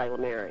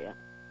Winston-Salem area.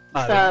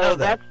 I didn't know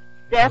that.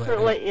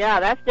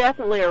 That's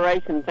definitely a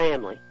racing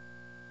family.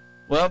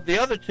 Well, the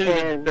other two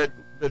that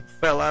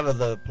fell out of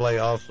the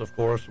playoffs, of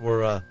course,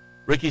 were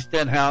Ricky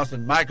Stenhouse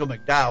and Michael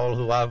McDowell,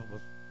 who I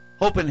was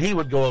hoping he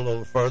would go a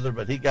little further,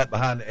 but he got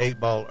behind the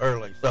 8-ball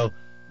early. So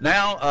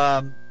now,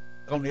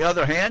 on the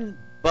other hand,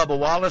 Bubba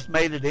Wallace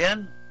made it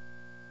in,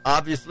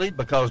 obviously,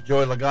 because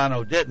Joey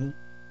Logano didn't.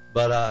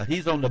 But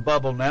he's on the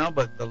bubble now.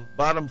 But the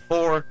bottom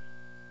four,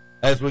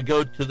 as we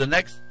go to the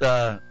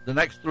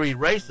next three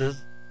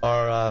races,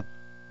 are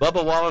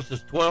Bubba Wallace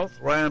is 12th,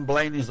 Ryan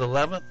Blaney's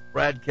 11th,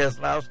 Brad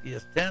Keselowski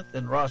is 10th,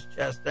 and Ross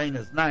Chastain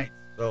is 9th.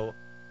 So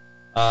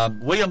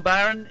William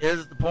Byron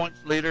is the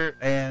points leader,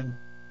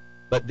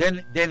 but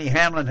Denny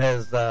Hamlin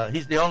he's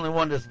the only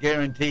one that's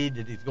guaranteed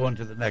that he's going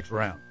to the next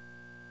round.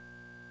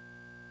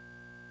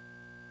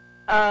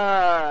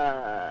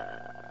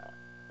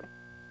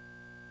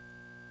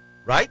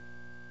 Right?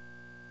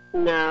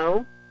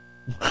 No.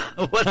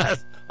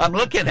 I'm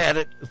looking at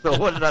it, so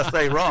what did I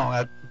say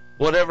wrong?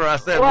 Whatever I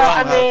said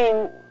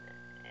wrong.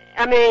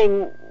 I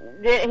mean,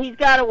 he's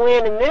got to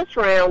win in this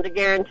round to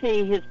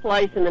guarantee his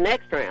place in the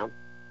next round.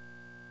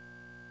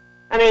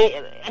 I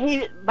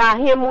mean, by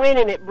him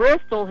winning at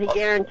Bristol, he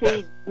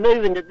guaranteed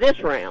moving to this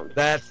round.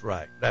 That's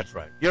right.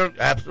 You're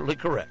absolutely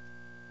correct.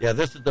 Yeah,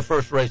 this is the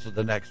first race of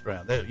the next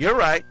round. You're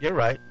right.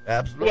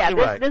 Absolutely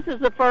right. This is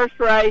the first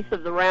race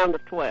of the round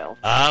of 12.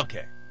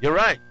 Okay, you're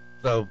right.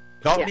 So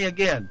call me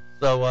again.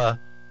 So,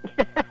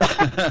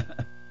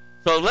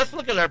 so let's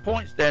look at our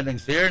point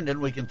standings here, and then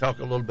we can talk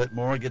a little bit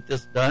more and get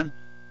this done.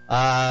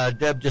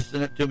 Deb just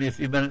sent it to me a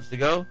few minutes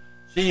ago.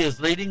 She is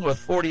leading with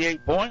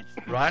 48 points.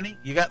 Ronnie,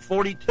 you got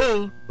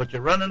 42, but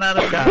you're running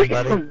out of time,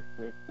 buddy.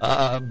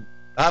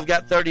 I've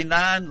got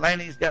 39.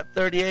 Laney's got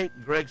 38.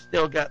 And Greg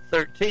still got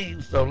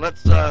 13. So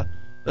let's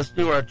let's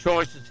do our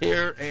choices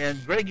here.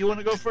 And Greg, you want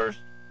to go first?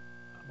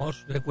 I'm going to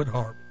stick with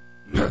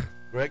Harvick.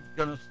 Greg's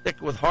going to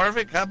stick with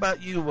Harvick. How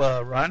about you,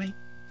 Ronnie?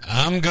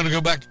 I'm going to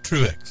go back to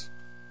Truex.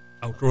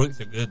 Oh, Truex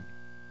a good.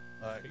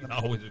 All right. He's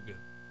always a good.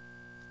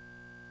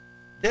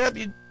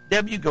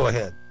 Deb, you go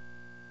ahead.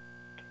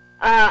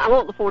 I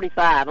want the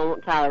 45. I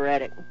want Tyler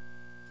Reddick.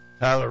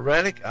 Tyler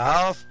Reddick.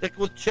 I'll stick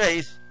with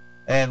Chase.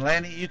 And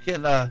Lanny, you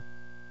can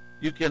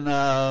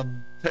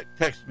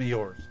text me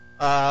yours.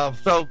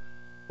 So,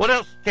 what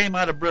else came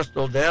out of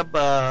Bristol, Deb?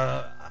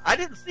 I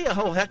didn't see a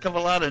whole heck of a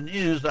lot of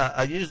news.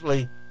 I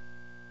usually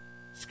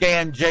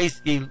scan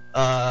J-Ski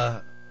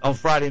on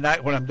Friday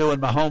night when I'm doing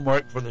my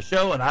homework for the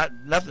show, and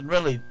nothing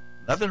really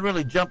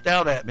jumped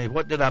out at me.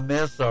 What did I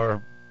miss,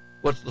 or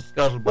what's the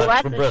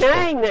scuttlebutt from Bristol?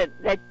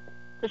 That's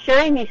a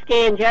shame you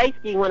scan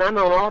J-Ski when I'm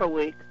on Auto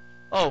Week.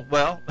 Oh,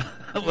 well,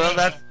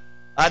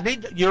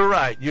 you're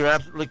right. You're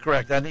absolutely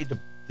correct. I need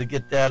to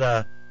get that.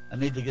 I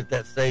need to get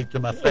that saved to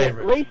my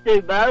favorite. At least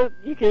do both.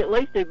 You can at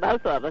least do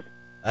both of us.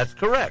 That's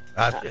correct,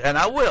 and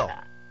I will.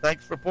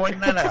 Thanks for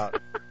pointing that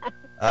out.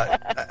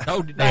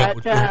 Dale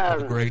was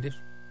the greatest.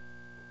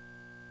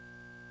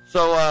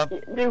 So,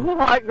 do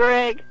what,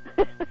 Greg?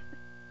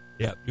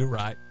 Yeah, you're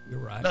right. You're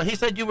right. No, he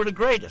said you were the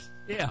greatest.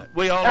 Yeah,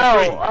 we all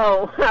agree.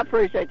 Oh, I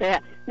appreciate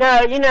that.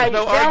 No, Dale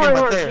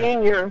Earnhardt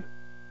Jr.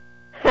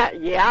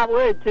 Yeah, I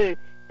would too.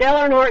 Dale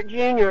Earnhardt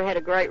Jr. had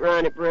a great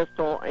run at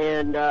Bristol,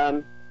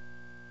 and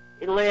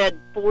he led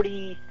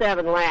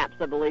 47 laps,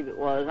 I believe it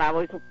was.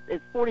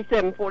 It's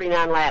 47,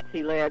 49 laps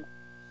he led.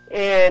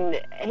 And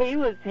he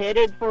was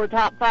headed for a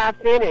top 5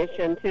 finish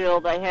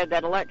until they had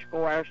that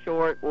electrical wire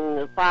short and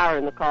the fire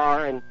in the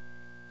car, and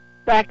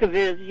back of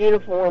his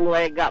uniform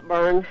leg got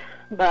burned.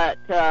 But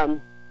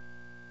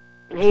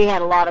he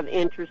had a lot of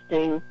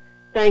interesting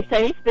things.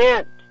 So he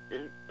spent,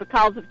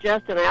 because of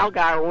Justin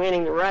Allgaier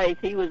winning the race,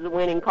 he was the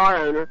winning car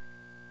owner.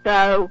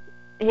 So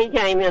he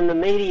came in the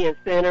media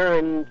center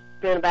and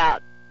spent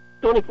about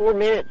 24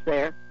 minutes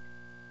there.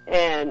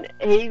 And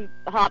he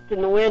hopped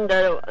in the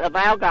window of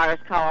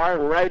Allgaier's car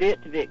and rode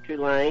it to victory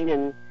lane.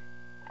 And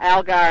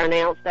Allgaier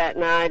announced that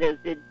night, as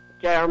did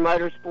JR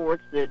Motorsports,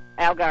 that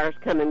Allgaier's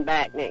coming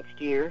back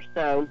next year.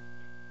 So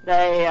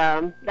they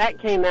that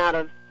came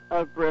out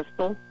of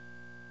Bristol.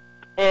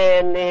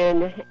 And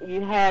then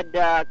you had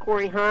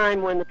Corey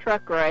Heim win the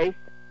truck race.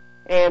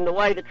 And the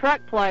way the truck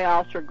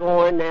playoffs are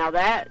going now,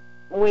 that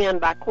win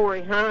by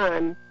Corey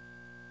Heim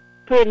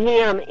put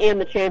him in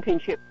the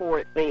championship 4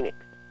 at Phoenix.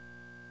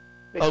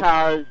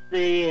 Because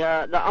the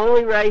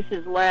only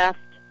races left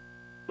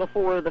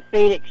before the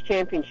Phoenix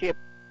championship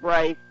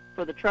race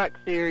for the truck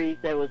series,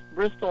 there was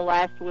Bristol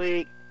last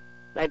week,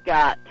 they've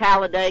got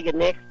Talladega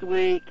next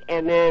week,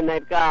 and then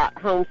they've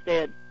got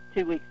Homestead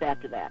 2 weeks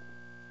after that.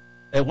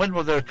 And when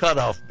will their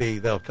cutoff be?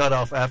 They'll cut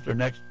off after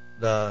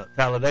the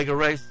Talladega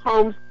race?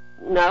 No,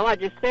 I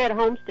just said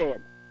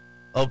Homestead.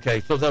 Okay,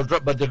 so they'll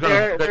drop, but they're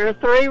going to... There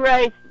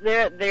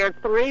are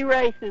 3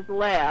 races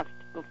left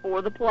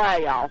before the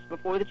playoffs,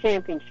 before the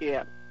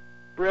championship.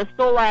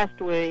 Bristol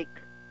last week,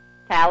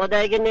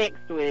 Talladega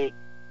next week,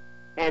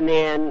 and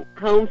then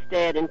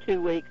Homestead in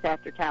 2 weeks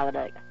after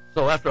Talladega.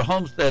 So after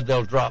Homestead,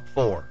 they'll drop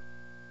 4.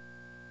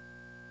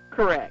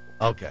 Correct.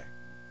 Okay.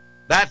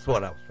 That's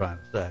what I was trying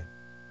to say.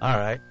 All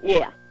right.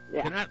 Yeah.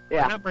 Can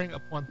I bring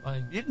up one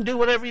thing? You can do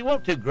whatever you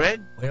want to,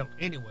 Greg. Well,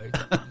 anyway,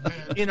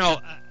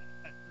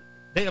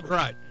 Deb's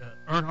right.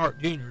 Earnhardt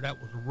Jr.,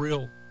 that was a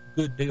real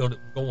good deal that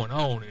was going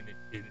on, and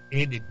it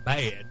ended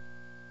bad.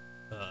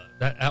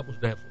 That was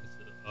definitely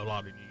a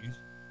lot of news.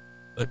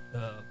 But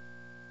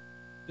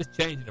just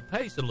changing the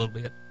pace a little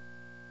bit,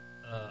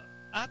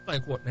 I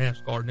think what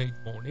NASCAR needs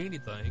more than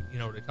anything,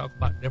 they talk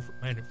about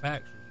different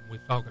manufacturers, and we're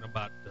talking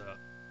about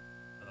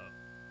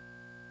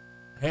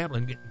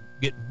Hamlin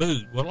getting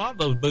booed. Well, a lot of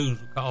those boos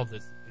are because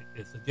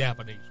it's a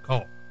Japanese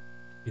car.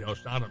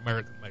 It's not an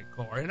American-made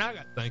car. And I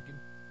got thinking,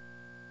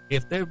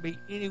 if there be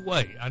any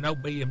way, I know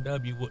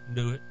BMW wouldn't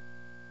do it,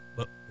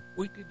 but if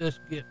we could just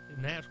get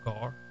in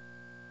NASCAR,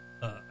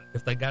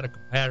 if they got a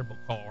compatible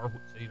car,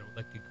 which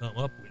they could come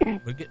up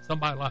with, but get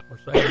somebody like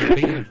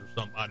Mercedes-Benz or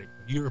somebody,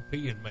 a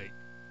European make,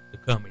 to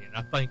come in.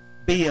 I think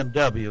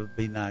BMW would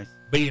be nice.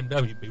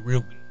 BMW would be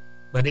real good.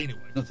 But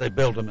anyway, since they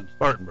built them in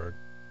Spartanburg,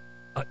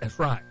 that's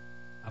right.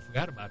 I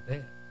forgot about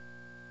that.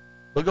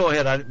 Well, go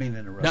ahead. I didn't mean to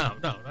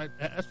interrupt. No,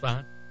 that's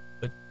fine.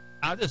 But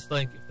I just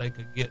think if they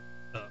could get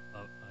a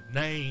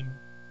name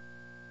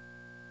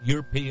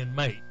European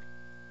make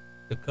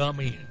to come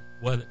in,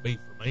 whether it be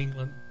from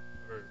England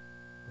or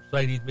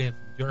Mercedes-Benz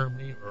from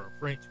Germany or a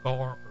French car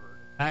or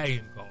an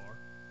Italian car,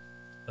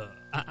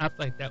 I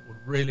think that would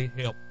really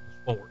help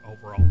the sport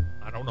overall.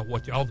 I don't know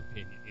what y'all's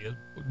opinion is.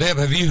 Deb,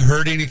 have you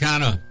heard any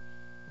kind of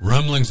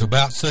rumblings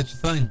about such a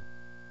thing?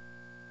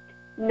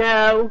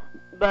 No,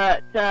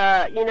 but,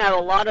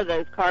 a lot of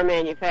those car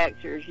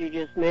manufacturers you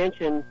just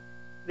mentioned,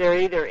 they're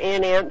either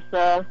in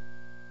IMSA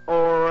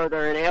or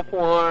they're in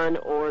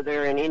F1 or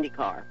they're in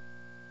IndyCar.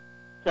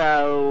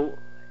 So,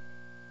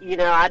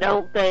 I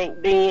don't think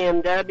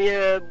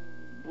BMW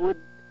would,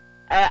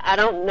 I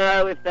don't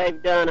know if they've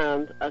done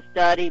a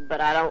study, but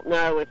I don't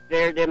know if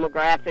their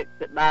demographics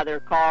that buy their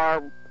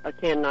car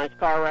attend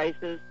NASCAR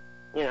races.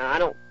 I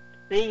don't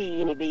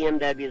see any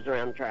BMWs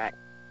around the track.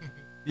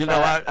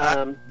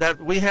 That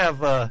we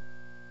have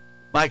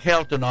Mike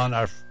Helton on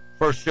our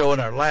first show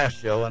and our last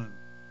show, and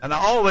I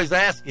always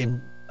ask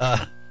him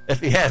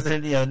if he has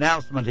any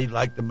announcement he'd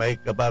like to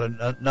make about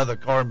another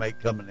car make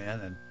coming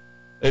in, and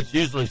it's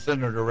usually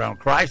centered around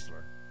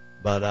Chrysler.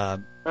 But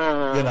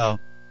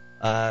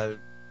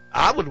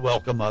I would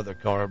welcome other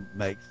car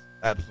makes,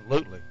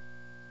 absolutely.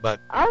 But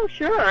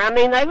sure. I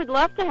mean, they would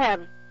love to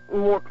have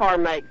more car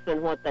makes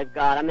than what they've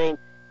got. I mean,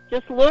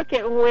 just look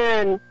at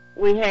when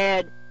we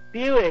had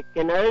Buick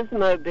and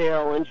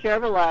Oldsmobile and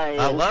Chevrolet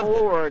and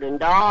Ford and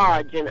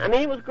Dodge, and I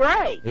mean, it was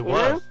great. It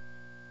was.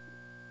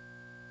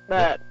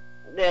 But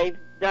they've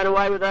done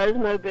away with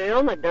Oldsmobile,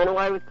 and they've done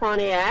away with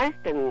Pontiac,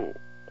 and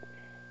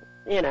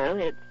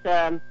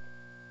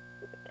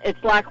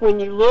it's like when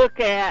you look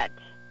at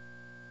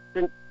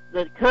the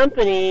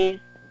companies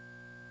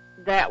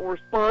that were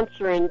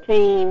sponsoring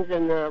teams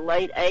in the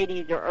late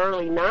 80s or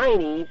early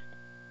 90s,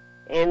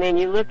 and then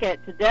you look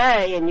at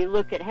today and you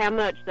look at how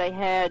much they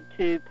had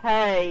to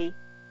pay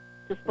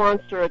to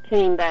sponsor a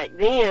team back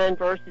then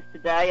versus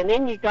today, and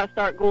then you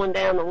start going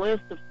down the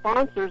list of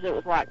sponsors, it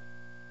was like,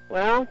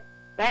 well,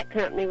 that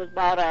company was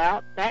bought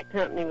out, that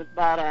company was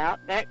bought out,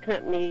 that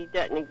company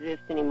doesn't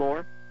exist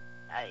anymore.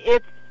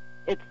 It's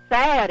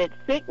sad, it's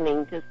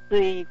sickening to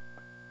see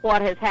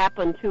what has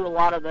happened to a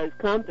lot of those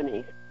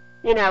companies.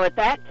 At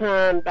that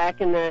time,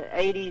 back in the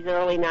 80s,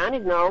 early 90s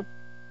and all,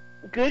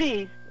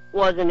 Goody's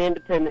was an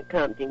independent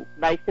company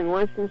based in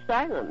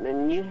Winston-Salem,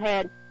 and you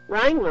had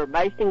Wrangler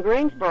based in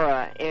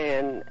Greensboro,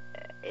 and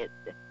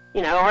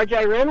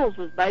R.J. Reynolds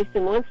was based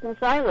in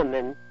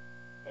Winston-Salem,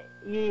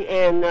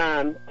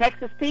 and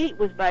Texas Pete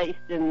was based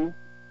in,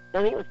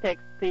 I think it was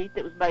Texas Pete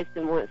that was based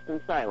in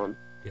Winston-Salem.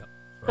 Yep.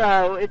 Right.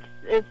 So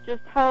it's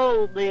just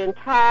the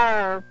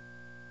entire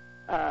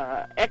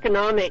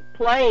economic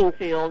playing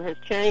field has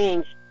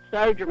changed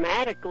so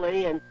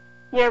dramatically, and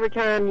every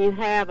time you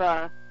have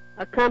a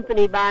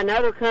company buy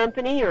another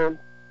company or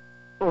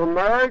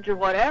merge or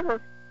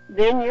whatever,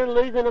 then you're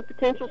losing a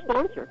potential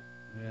sponsor.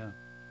 Yeah.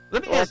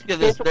 Let me ask you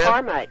this, Deb.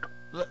 Car make.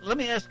 Let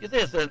me ask you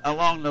this,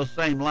 along those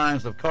same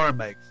lines of car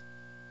makes.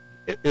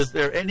 Is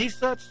there any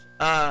such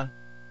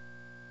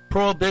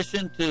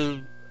prohibition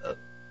to,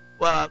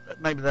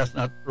 maybe that's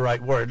not the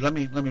right word. Let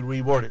me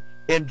reword it.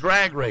 In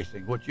drag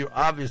racing, which you're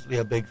obviously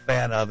a big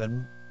fan of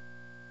and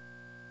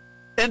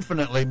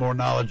infinitely more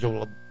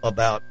knowledgeable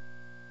about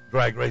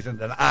drag racing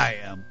than I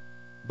am,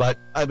 but,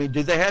 I mean,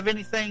 do they have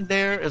anything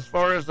there as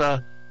far as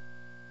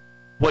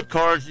what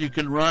cars you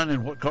can run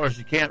and what cars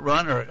you can't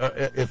run? Or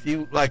if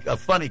you, like a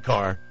funny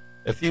car,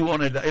 if you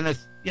wanted, and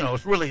it's,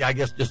 it's really, I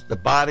guess, just the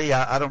body.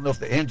 I don't know if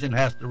the engine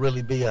has to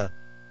really be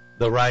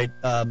the right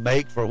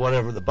make for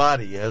whatever the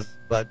body is,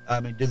 but, I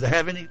mean, do they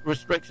have any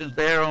restrictions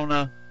there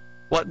on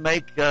what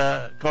make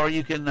car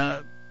you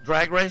can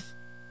drag race?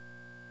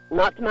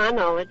 Not to my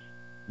knowledge.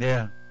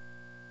 Yeah.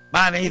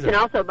 Mine either. You can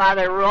also buy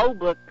their rule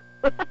book.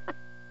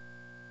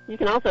 You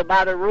can also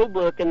buy their rule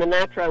book in the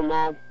Nitro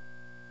Mall.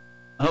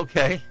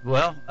 Okay.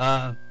 Well,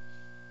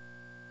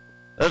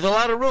 there's a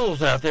lot of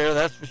rules out there,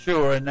 that's for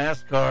sure, and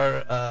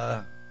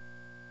NASCAR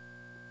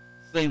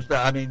seems to,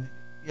 I mean,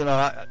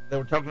 they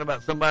were talking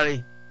about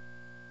somebody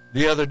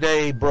the other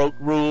day broke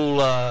rule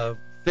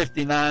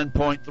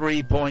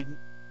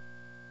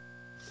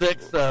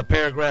 59.3.6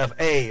 paragraph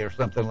A or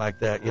something like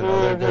that.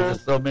 There's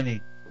just so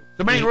many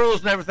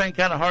rules and everything,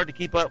 kind of hard to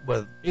keep up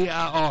with.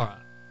 EIR,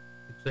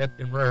 except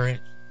in rare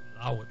instances.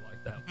 I would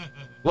like that one.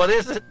 What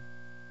is it?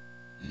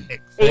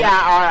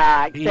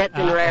 EIRI, except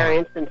in rare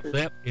instances.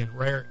 Except in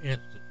rare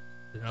instances,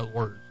 in other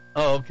words.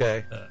 Oh,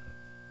 okay.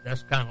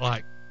 That's kind of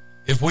like,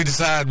 if we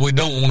decide we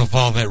don't want to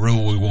follow that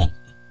rule, we won't.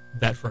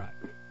 That's right.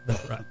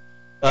 That's right.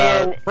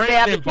 And we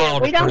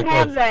don't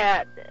have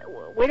that.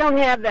 We don't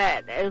have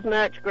that as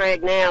much,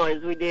 Greg, now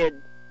as we did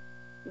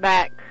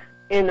back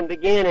in the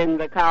beginning,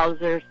 because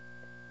there's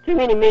too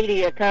many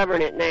media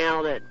covering it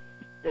now that's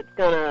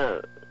going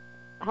to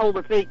hold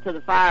their feet to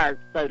the fire,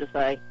 so to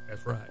say.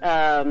 That's right.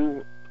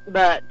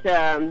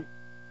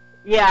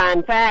 Yeah,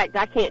 in fact,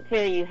 I can't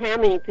tell you how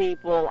many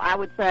people I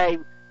would say,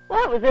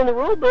 well, it was in the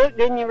rule book,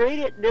 didn't you read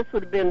it? This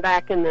would have been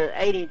back in the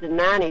 80s and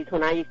 90s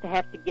when I used to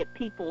have to get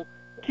people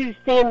to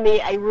send me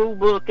a rule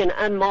book in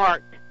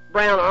unmarked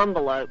brown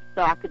envelopes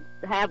so I could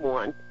have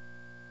one.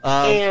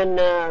 And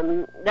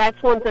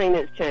that's one thing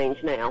that's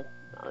changed now.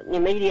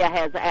 The media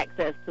has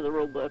access to the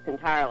rule book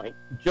entirely.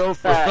 Joe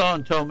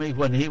Fasson told me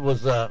when he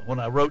was when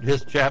I wrote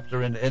his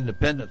chapter in the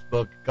Independence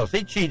book, because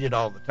he cheated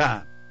all the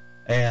time,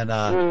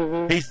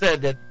 and he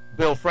said that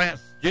Bill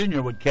France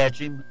Jr. would catch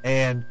him,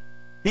 and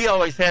he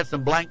always had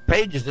some blank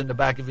pages in the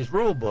back of his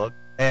rule book,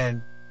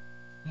 and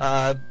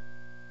Joe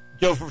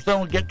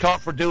Fasson would get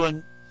caught for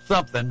doing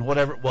something,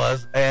 whatever it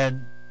was,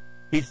 and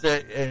he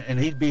said, and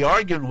he'd be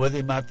arguing with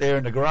him out there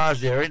in the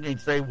garage area, and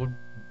he'd say, well,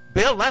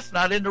 Bill, that's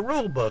not in the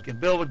rule book.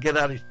 And Bill would get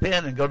out his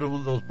pen and go to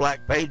one of those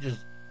black pages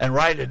and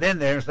write it in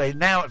there and say,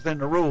 now it's in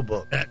the rule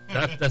book.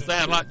 That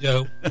sounds like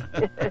Joe.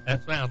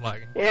 That sounds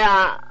like it.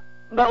 Yeah,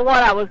 but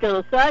what I was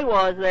going to say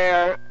was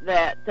there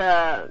that,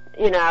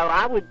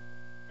 I would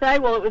say,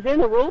 well, it was in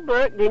the rule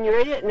book, didn't you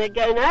read it? And they'd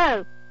go,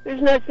 no,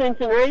 there's no sense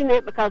in reading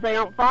it because they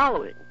don't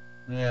follow it.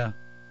 Yeah.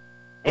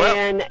 Well,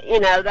 and,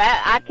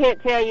 that I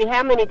can't tell you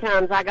how many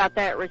times I got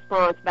that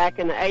response back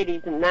in the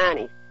 80s and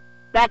 90s.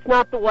 That's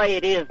not the way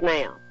it is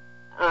now.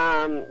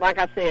 Like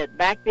I said,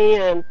 back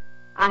then,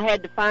 I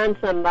had to find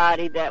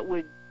somebody that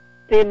would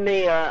send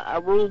me a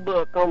rule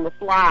book on the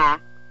fly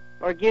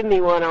or give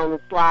me one on the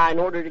fly in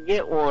order to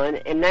get one.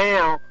 And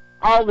now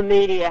all the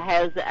media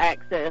has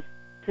access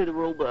to the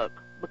rule book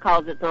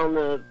because it's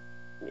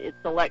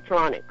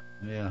electronic.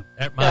 Yeah.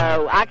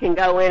 So I can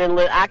go in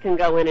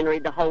and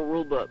read the whole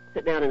rule book.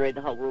 Sit down and read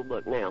the whole rule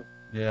book now.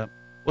 Yeah.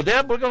 Well,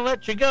 Deb, we're going to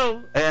let you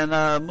go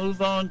and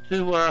move on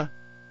to.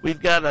 We've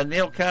got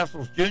Neil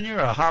Castles Jr.,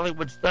 a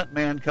Hollywood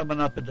stuntman,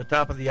 coming up at the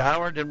top of the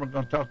hour. Then we're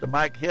going to talk to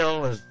Mike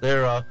Hill as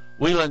their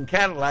Wheeling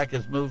Cadillac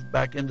has moved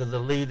back into the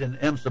lead in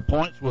IMSA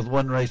points with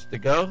one race to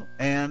go.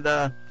 And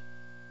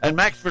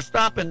Max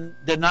Verstappen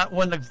did not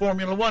win the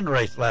Formula One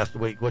race last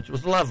week, which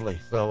was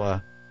lovely.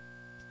 So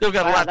still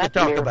got a lot to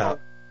talk about.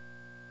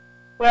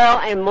 Well,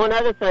 and one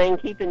other thing,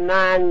 keep in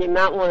mind, you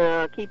might want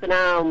to keep an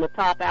eye on the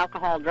top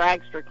alcohol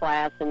dragster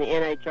class in the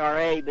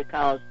NHRA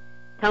because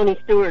Tony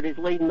Stewart is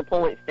leading the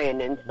point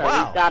standing, so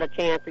he's got a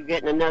chance of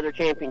getting another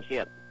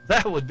championship.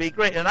 That would be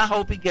great, and I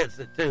hope he gets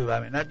it too.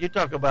 I mean, you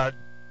talk about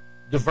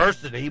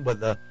diversity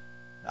with I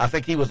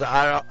think he was.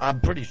 I'm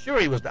pretty sure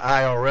he was the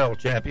IRL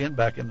champion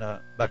back in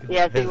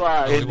yes, his he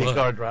was.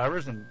 IndyCar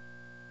drivers and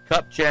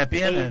Cup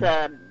champion. He's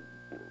a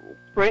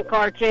sprint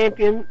car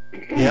champion.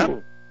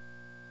 Yep.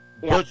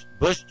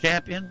 Bush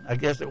champion, I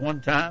guess, at one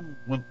time,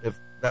 if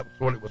that was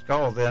what it was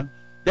called then.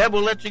 Deb,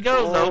 we'll let you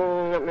go, though. I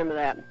don't remember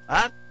that.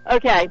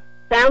 Okay.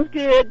 Sounds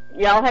good.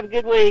 Y'all have a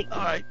good week. All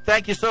right.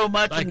 Thank you so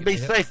much, and be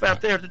safe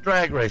out there at the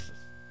drag races.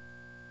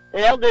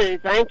 They'll do.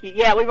 Thank you.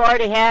 Yeah, we've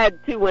already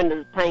had 2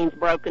 window panes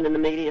broken in the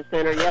media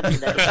center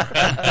yesterday.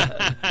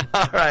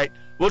 All right.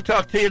 We'll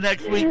talk to you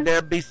next week,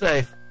 Deb. Be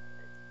safe.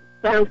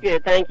 Sounds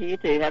good. Thank you. You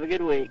too. Have a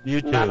good week.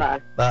 You too.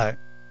 Bye-bye. Bye.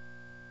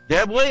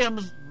 Deb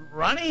Williams.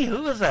 Ronnie,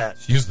 who is that?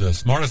 She's the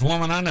smartest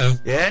woman I know.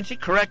 Yeah, and she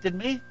corrected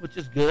me, which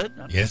is good.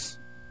 Yes.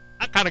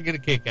 I kind of get a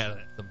kick out of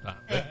that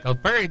sometimes. Because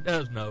Perry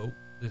does know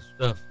this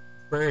stuff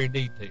very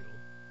detailed.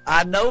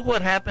 I know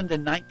what happened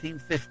in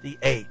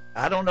 1958.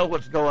 I don't know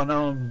what's going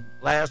on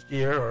last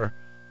year. Or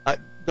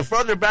the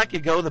further back you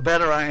go, the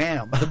better I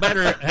am. The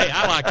better. Hey,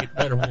 I like it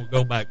better when we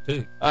go back,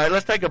 too. All right,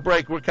 let's take a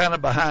break. We're kind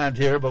of behind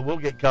here, but we'll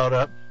get caught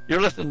up.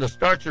 You're listening to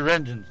Start Your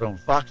Engines on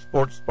Fox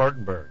Sports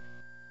Spartanburg.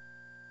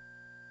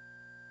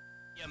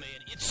 Yeah, man,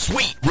 it's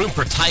sweet. Room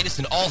for Titus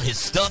and all his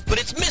stuff,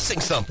 but it's missing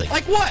something.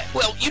 Like what?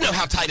 Well, you know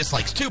how Titus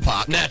likes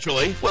Tupac.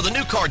 Naturally. Well, the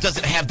new car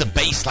doesn't have the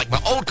bass like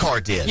my old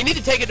car did. You need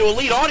to take it to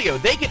Elite Audio.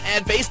 They can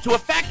add bass to a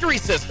factory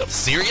system.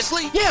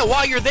 Seriously? Yeah,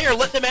 while you're there,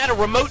 let them add a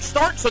remote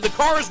start so the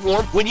car is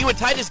warm when you and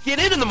Titus get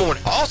in the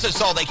morning. I also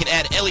saw they can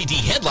add LED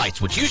headlights,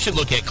 which you should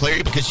look at,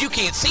 Clary, because you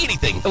can't see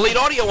anything. Elite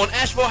Audio on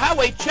Asheville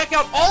Highway. Check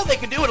out all they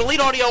can do at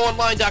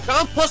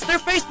EliteAudioOnline.com, plus their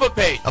Facebook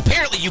page.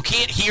 Apparently you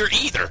can't hear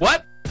either.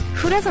 What?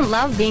 Who doesn't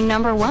love being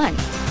number one?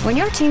 When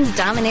your team's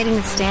dominating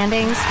the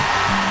standings,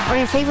 or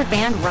your favorite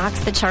band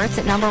rocks the charts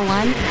at number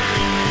one,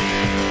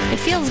 it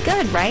feels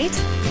good, right?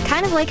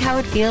 Kind of like how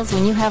it feels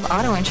when you have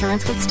auto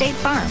insurance with State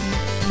Farm.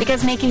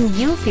 Because making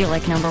you feel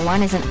like number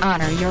one is an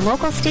honor your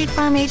local State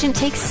Farm agent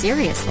takes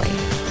seriously.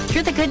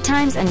 Through the good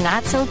times and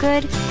not so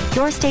good,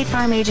 your State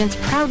Farm agent's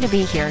proud to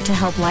be here to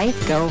help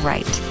life go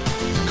right.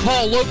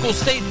 Call local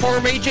State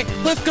Farm agent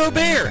Cliff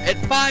Gobert at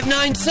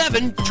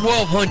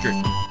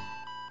 597-1200.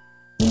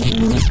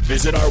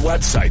 Visit our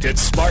website at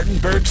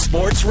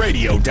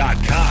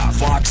SpartanburgSportsRadio.com.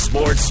 Fox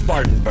Sports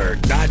Spartanburg,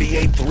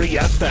 98.3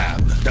 FM,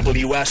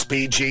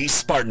 WSPG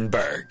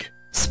Spartanburg.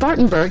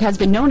 Spartanburg has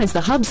been known as the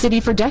hub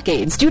city for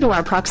decades due to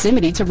our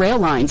proximity to rail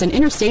lines and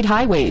interstate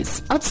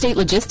highways. Upstate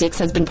Logistics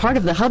has been part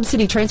of the hub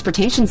city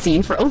transportation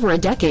scene for over a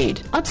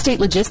decade.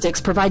 Upstate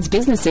Logistics provides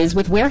businesses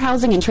with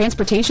warehousing and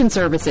transportation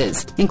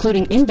services,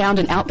 including inbound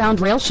and outbound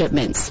rail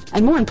shipments.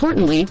 And more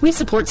importantly, we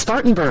support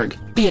Spartanburg.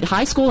 Be it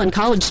high school and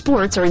college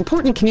sports or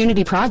important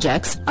community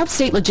projects,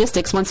 Upstate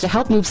Logistics wants to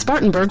help move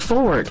Spartanburg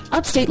forward.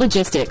 Upstate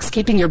Logistics,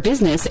 keeping your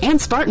business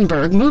and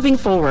Spartanburg moving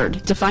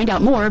forward. To find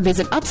out more,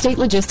 visit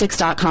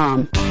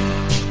upstatelogistics.com.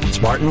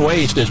 Spartan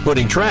Waste is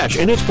putting trash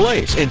in its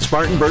place in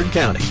Spartanburg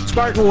County.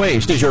 Spartan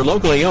Waste is your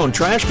locally owned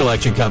trash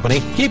collection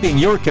company, keeping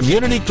your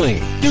community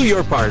clean. Do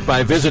your part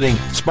by visiting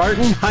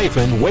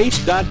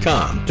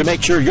Spartan-waste.com to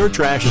make sure your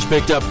trash is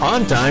picked up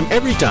on time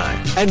every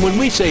time. And when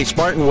we say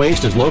Spartan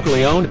Waste is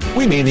locally owned,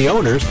 we mean the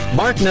owners,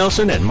 Mark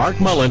Nelson and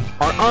Mark Mullen,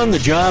 are on the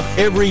job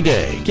every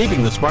day,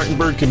 keeping the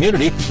Spartanburg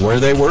community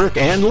where they work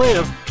and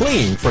live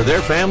clean for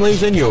their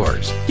families and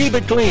yours. Keep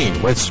it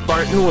clean with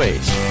Spartan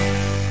Waste.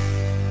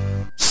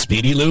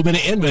 Speedy Lube in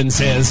Inman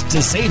says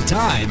to save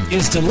time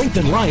is to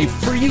lengthen life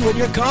for you and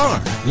your car.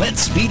 Let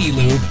Speedy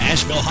Lube,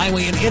 Asheville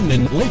Highway in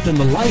Inman, lengthen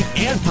the life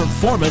and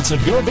performance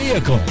of your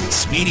vehicle.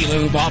 Speedy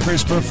Lube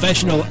offers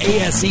professional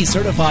ASC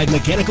certified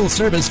mechanical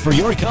service for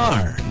your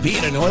car. Be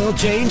it an oil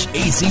change,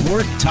 AC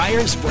work,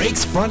 tires,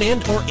 brakes, front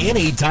end, or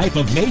any type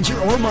of major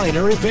or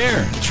minor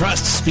repair.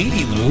 Trust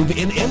Speedy Lube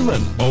in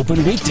Inman.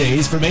 Open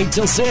weekdays from 8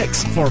 till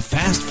 6. For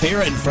fast,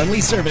 fair, and friendly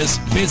service,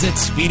 visit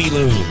Speedy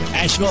Lube,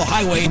 Asheville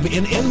Highway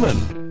in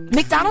Inman.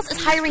 McDonald's is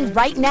hiring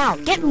right now.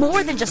 Get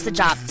more than just a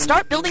job.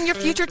 Start building your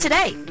future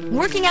today.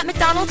 Working at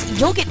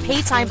McDonald's, you'll get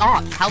paid time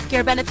off,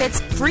 healthcare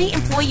benefits, free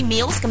employee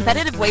meals,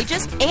 competitive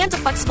wages, and a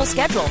flexible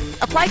schedule.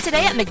 Apply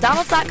today at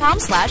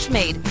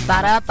mcdonalds.com/made.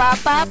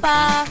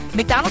 Ba-da-ba-ba-ba.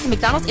 McDonald's and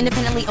McDonald's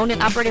independently owned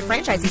and operated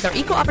franchisees are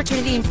equal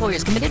opportunity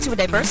employers committed to a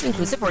diverse and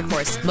inclusive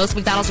workforce. Most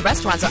McDonald's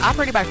restaurants are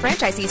operated by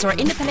franchisees who are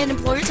independent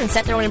employers and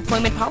set their own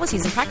employment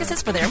policies and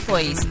practices for their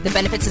employees. The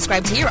benefits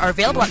described here are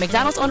available at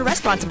McDonald's owned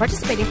restaurants and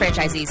participating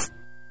franchisees.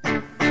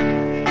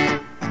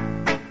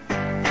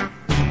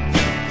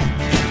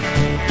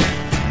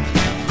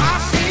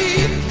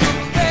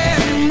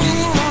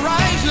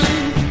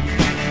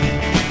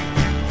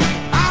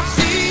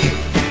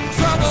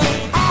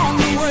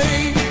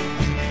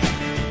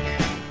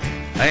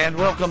 And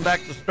welcome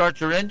back to Start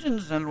Your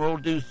Engines, and we'll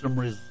do some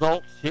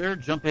results here.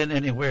 Jump in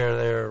anywhere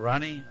there,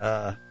 Ronnie.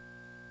 Up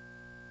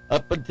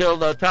until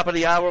the top of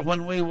the hour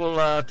when we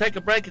will take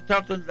a break and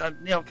talk to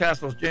Neil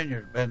Castles Jr.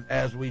 And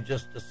as we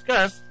just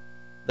discussed,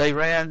 they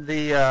ran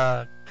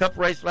the Cup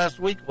race last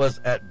week,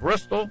 was at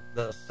Bristol,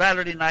 the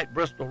Saturday night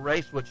Bristol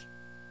race, which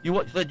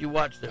you said you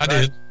watched it, I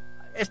right? did.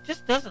 It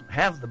just doesn't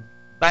have the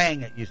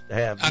bang it used to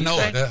have. I know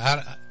it.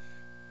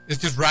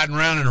 It's just riding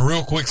around in a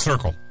real quick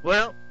circle.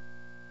 Well,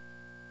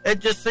 it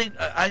just seemed,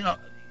 I know,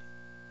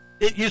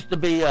 it used to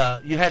be,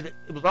 it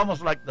was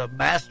almost like the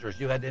Masters.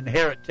 You had to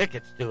inherit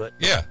tickets to it.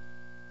 Yeah.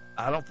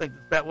 I don't think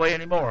it's that way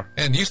anymore.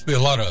 And used to be a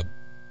lot of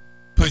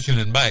pushing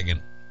and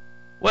bagging.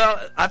 Well,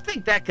 I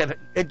think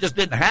it just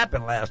didn't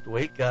happen last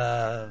week,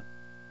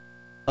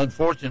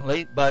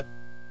 unfortunately. But,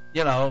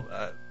 it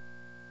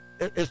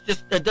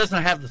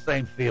doesn't have the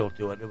same feel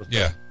to it. It was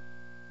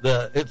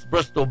it's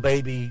Bristol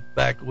baby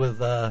back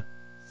with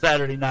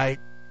Saturday night,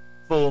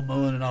 full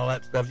moon and all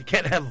that stuff. You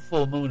can't have a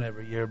full moon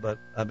every year, but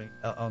I mean,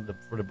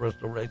 for the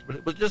Bristol race. But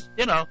it was just,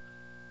 it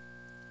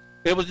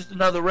was just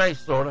another race,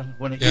 sort of,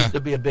 when it used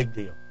to be a big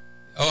deal.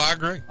 Oh, I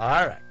agree.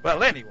 All right.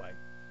 Well, anyway,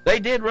 they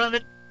did run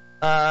it,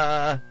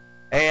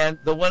 and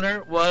the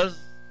winner was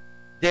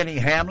Denny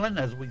Hamlin,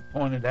 as we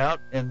pointed out,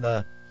 in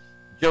the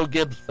Joe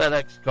Gibbs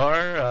FedEx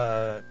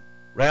car,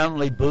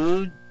 roundly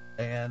booed,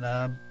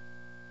 and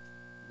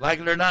like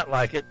it or not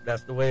like it,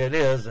 that's the way it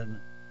is, and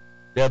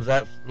Deb's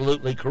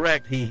absolutely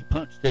correct. He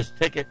punched his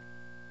ticket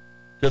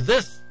to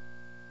this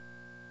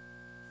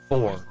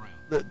round.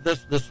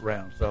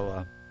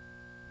 So,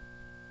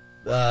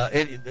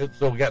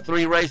 so we got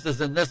 3 races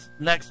in this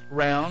next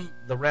round,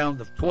 the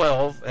round of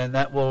 12, and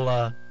that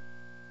will,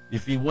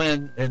 if you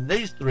win in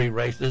these 3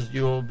 races,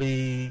 you'll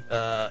be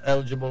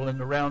eligible in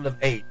the round of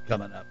 8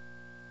 coming up.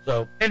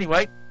 So,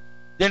 anyway,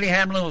 Denny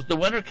Hamlin was the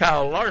winner.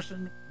 Kyle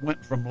Larson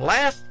went from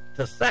last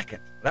to second.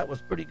 That was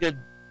pretty good.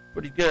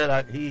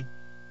 He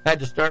had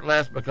to start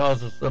last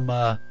because of some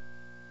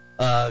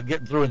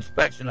getting through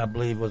inspection, I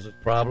believe, was his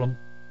problem.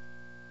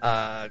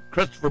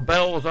 Christopher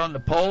Bell was on the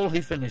pole. He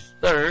finished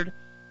 3rd.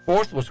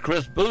 4th was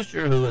Chris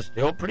Buescher, who is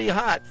still pretty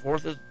hot.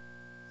 4th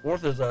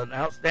is an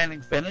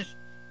outstanding finish.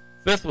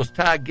 5th was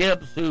Ty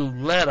Gibbs, who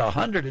led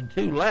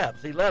 102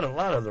 laps. He led a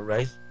lot of the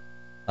race.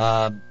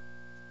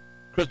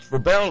 Christopher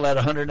Bell led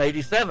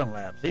 187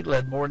 laps. He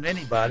led more than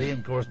anybody. And,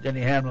 of course,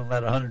 Denny Hamlin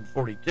led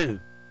 142.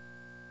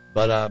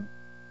 But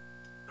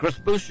Chris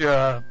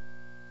Buescher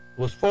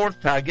was 4th.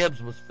 Ty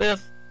Gibbs was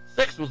 5th.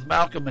 6th was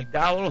Malcolm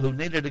McDowell, who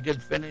needed a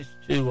good finish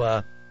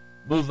to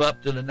move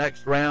up to the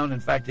next round. In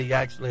fact, he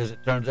actually, as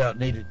it turns out,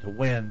 needed to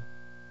win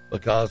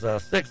because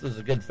 6th is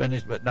a good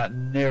finish, but not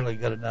nearly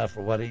good enough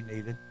for what he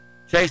needed.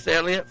 Chase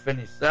Elliott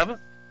finished 7th.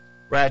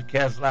 Brad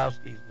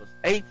Keselowski was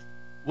 8th.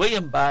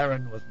 William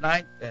Byron was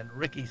 9th, and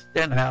Ricky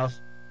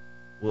Stenhouse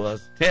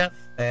was 10th.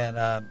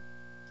 And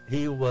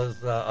he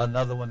was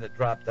another one that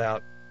dropped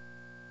out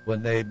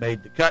when they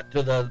made the cut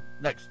to the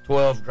next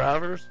 12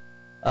 drivers.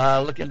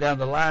 Looking down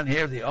the line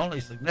here, the only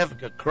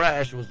significant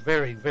crash was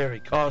very, very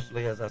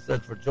costly, as I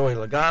said, for Joey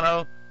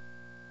Logano.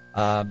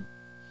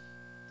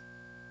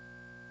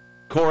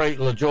 Corey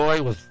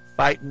LaJoie was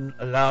fighting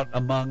it out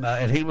among,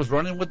 and he was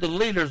running with the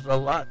leaders a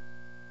lot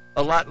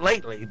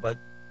lately, but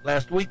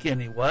last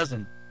weekend he was,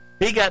 and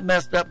he got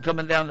messed up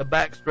coming down the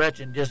back stretch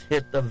and just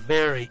hit the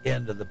very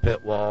end of the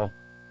pit wall.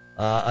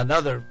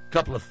 Another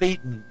couple of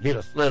feet, and he'd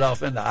have slid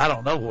off into, I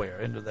don't know where,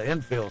 into the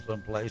infield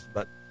someplace,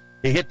 but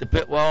he hit the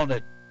pit wall, and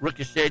it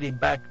ricocheted him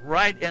back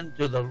right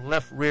into the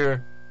left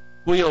rear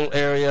wheel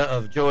area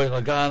of Joey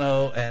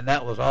Logano, and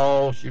that was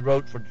all she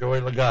wrote for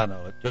Joey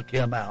Logano. It took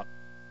him out.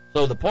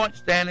 So the point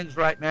standings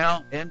right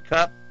now in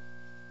Cup,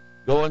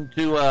 going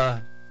to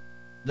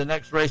the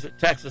next race at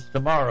Texas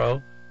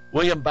tomorrow.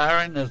 William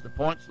Byron is the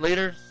points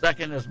leader.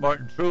 Second is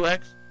Martin Truex.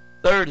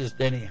 Third is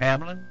Denny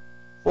Hamlin.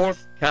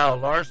 Fourth, Kyle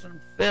Larson.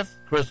 Fifth,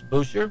 Chris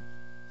Buescher.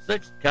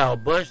 Sixth, Kyle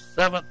Busch.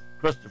 Seventh,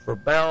 Christopher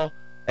Bell.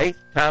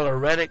 Eighth, Tyler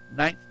Reddick.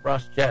 Ninth,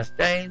 Ross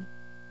Chastain.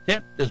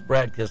 10th is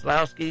Brad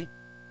Keselowski.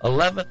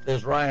 11th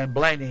is Ryan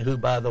Blaney, who,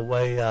 by the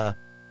way,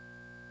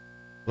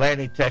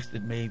 Blaney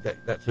texted me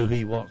that's who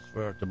he wants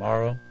for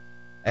tomorrow.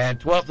 And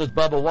 12th is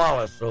Bubba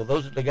Wallace. So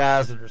those are the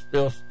guys that are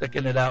still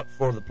sticking it out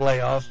for the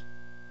playoffs.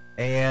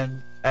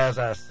 And as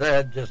I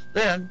said just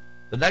then,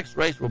 the next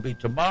race will be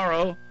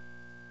tomorrow.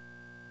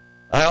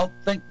 I don't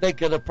think they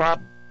could have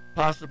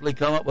possibly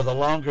come up with a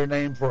longer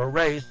name for a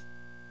race,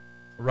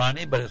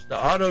 Ronnie, but it's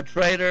the Auto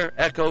Trader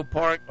Echo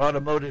Park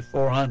Automotive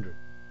 400.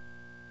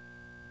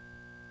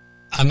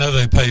 I know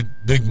they pay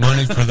big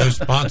money for those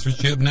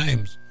sponsorship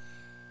names,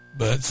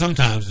 but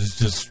sometimes it's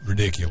just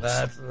ridiculous.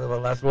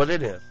 That's what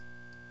it is.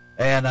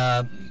 And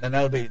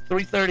that'll be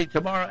 3:30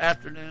 tomorrow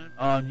afternoon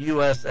on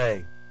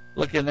USA.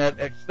 Looking at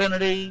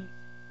Xfinity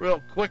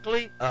real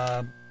quickly,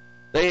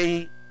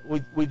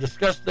 we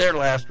discussed their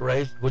last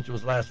race, which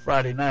was last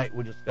Friday night.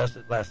 We discussed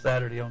it last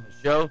Saturday on the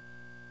show.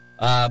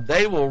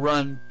 They will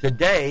run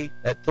today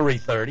at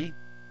 3:30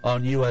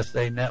 on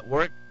USA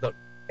Network. The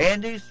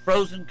Andy's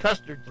Frozen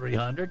Custard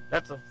 300.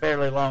 That's a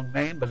fairly long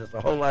name, but it's a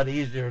whole lot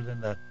easier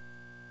than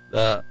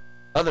the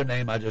other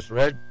name I just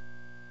read.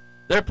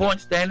 Their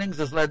point standings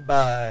is led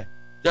by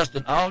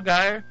Justin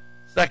Allgaier.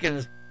 Second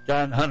is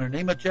John Hunter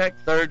Nemechek.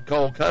 Third,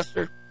 Cole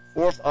Custer.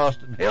 Fourth,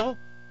 Austin Hill.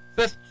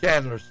 Fifth,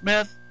 Chandler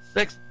Smith.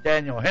 Sixth,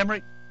 Daniel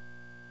Hemrick.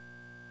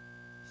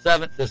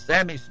 Seventh is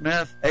Sammy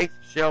Smith. Eighth,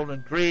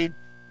 Sheldon Creed.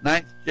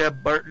 Ninth,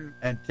 Jeb Burton.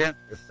 And 10th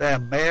is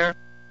Sam Mayer.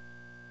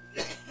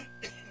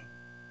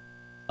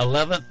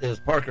 11th is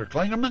Parker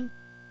Klingerman.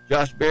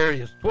 Josh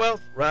Berry is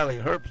 12th. Riley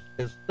Herbst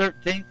is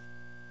 13th.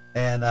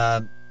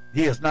 And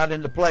he is not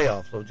in the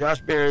playoffs. So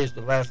Josh Berry is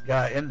the last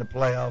guy in the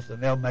playoffs,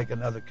 and they'll make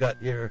another cut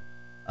here.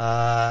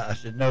 I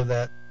should know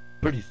that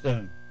pretty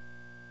soon.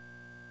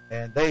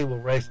 And they will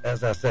race,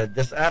 as I said,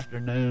 this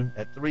afternoon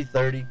at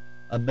 3:30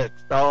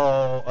 amidst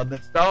all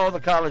the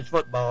college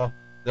football.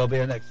 There'll be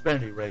an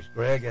Xfinity race,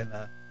 Greg, and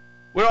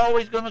we're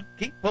always going to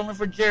keep pulling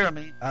for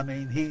Jeremy. I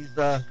mean, he's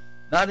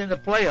not in the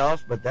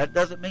playoffs, but that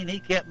doesn't mean he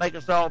can't make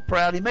us all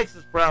proud. He makes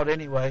us proud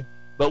anyway.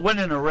 But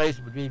winning a race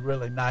would be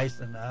really nice,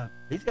 and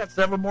he's got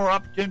several more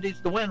opportunities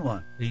to win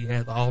one. He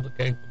has all the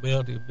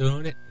capability of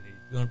doing it, and he's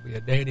going to be a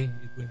daddy.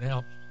 He's been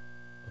announced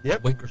a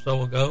week or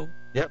so ago.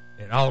 Yep.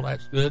 And all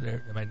that's good.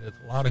 I mean, there's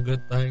a lot of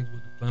good things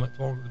with the Clements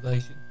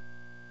organization,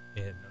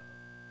 and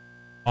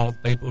all the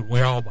people,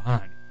 we're all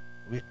behind him.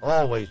 We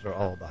always are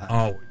all behind.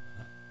 Always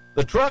behind.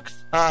 The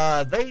trucks,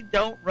 they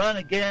don't run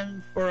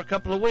again for a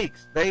couple of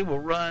weeks. They will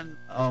run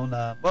on,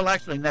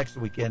 actually next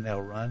weekend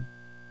they'll run.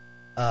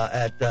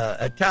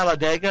 At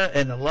Talladega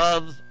in the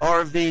Love's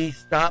RV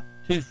Stop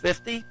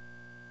 250,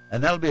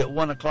 and that'll be at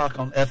 1 o'clock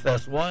on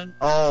FS1.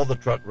 All the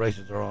truck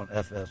races are on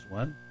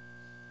FS1.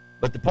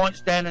 But the point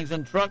standings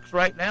in trucks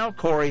right now,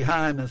 Corey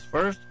Heim is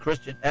first,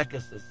 Christian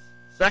Eckes is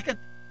second,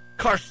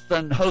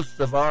 Karsten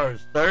Hocevar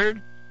is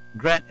third,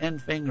 Grant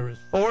Enfinger is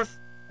fourth,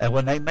 and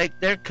when they make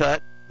their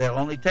cut, they'll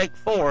only take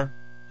 4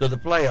 to the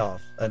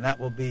playoffs, and that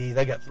will be,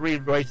 they got 3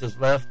 races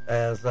left,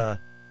 as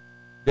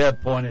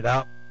Deb pointed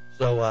out.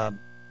 So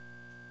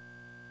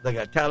they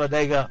got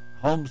Talladega,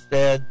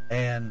 Homestead,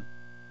 and,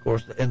 of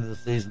course, the end of the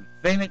season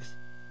at Phoenix.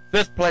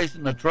 5th place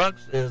in the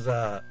trucks is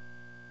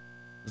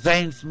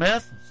Zane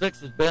Smith.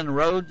 6th is Ben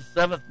Rhodes.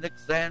 7th, Nick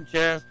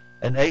Sanchez.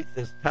 And 8th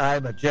is Ty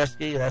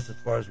Majeski. That's as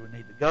far as we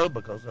need to go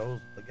because those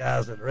are the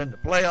guys that are in the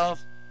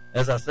playoffs.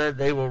 As I said,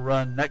 they will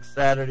run next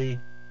Saturday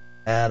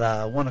at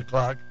 1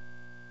 o'clock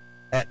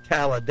at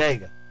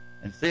Talladega.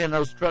 And seeing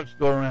those trucks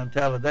go around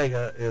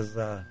Talladega is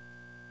a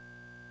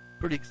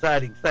pretty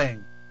exciting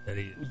thing. That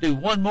is. We'll do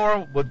one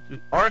more with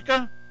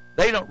ARCA.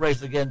 They don't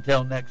race again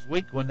until next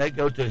week when they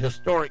go to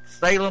historic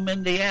Salem,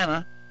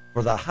 Indiana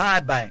for the High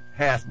Bank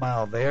half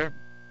mile there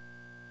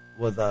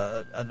with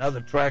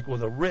another track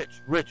with a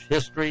rich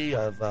history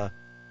of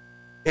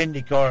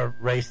IndyCar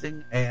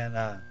racing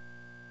and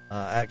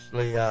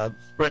actually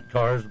sprint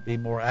cars would be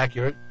more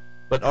accurate.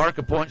 But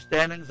ARCA point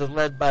standings is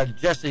led by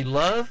Jesse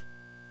Love,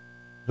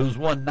 who's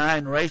won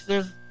 9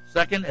 races.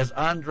 Second is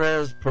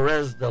Andres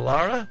Perez de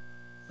Lara.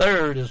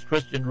 Third is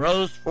Christian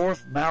Rose.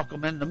 Fourth,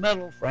 Malcolm in the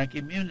middle,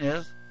 Frankie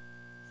Muniz.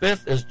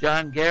 Fifth is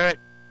John Garrett.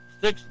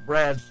 Sixth,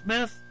 Brad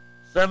Smith.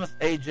 Seventh,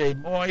 A.J.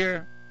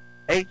 Moyer.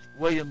 Eighth,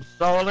 William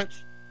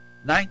Solich.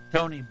 Ninth,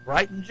 Tony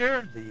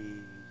Breitinger, the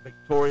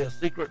Victoria's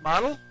Secret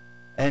model.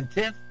 And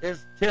 10th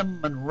is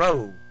Tim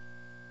Monroe.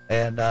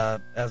 And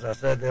as I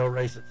said, they'll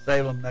race at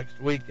Salem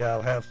next week.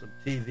 I'll have some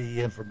TV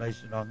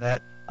information on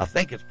that. I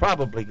think it's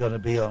probably going to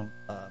be on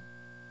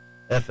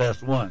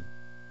FS1.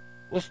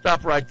 We'll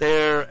stop right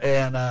there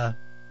and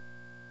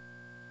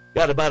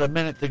got about a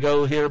minute to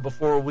go here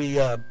before we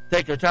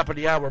take our top of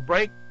the hour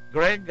break.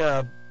 Greg,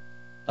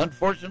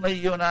 unfortunately,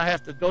 you and I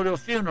have to go to a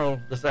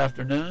funeral this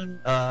afternoon,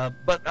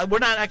 but we're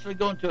not actually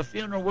going to a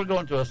funeral. We're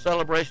going to a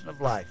celebration of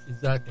life.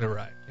 Exactly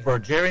right. For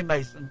Jerry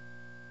Mason,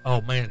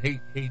 Oh, man,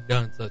 he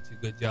done such a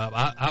good job.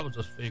 I was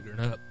just figuring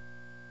up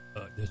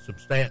just some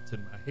stats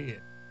in my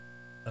head.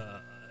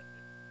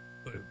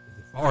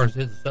 As far as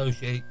his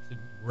association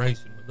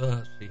racing with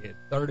us, he had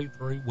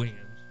 33 wins.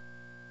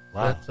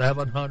 Wow.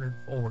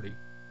 740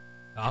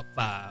 top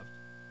 10s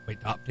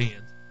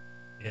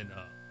in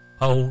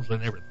polls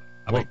and everything.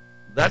 I mean,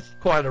 that's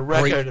quite a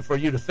record for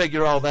you to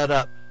figure all that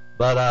up.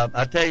 But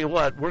I tell you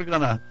what, we're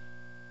going to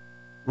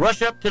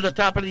rush up to the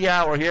top of the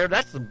hour here.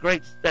 That's some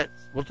great stats.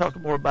 We'll talk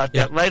more about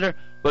that later.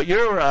 But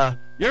you're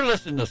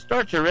listening to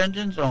Start Your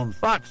Engines on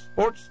Fox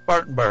Sports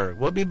Spartanburg.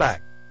 We'll be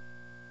back.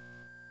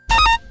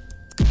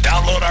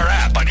 Download our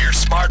app on your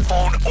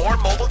smartphone or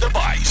mobile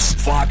device.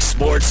 Fox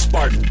Sports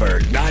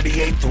Spartanburg,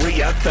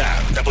 98.3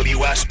 FM,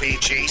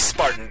 WSPG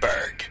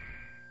Spartanburg.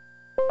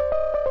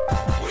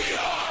 We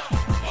are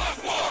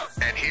Fox.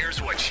 And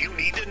here's what you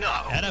need to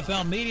know.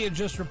 NFL media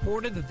just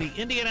reported that the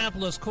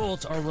Indianapolis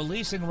Colts are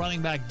releasing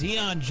running back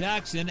Deion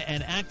Jackson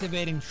and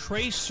activating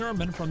Trey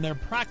Sermon from their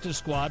practice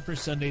squad for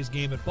Sunday's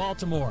game at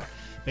Baltimore.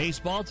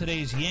 Baseball,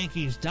 today's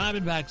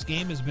Yankees-Diamondbacks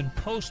game has been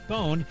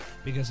postponed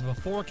because of a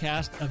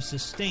forecast of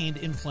sustained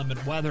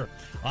inclement weather.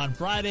 On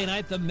Friday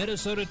night, the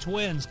Minnesota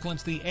Twins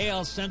clinched the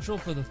AL Central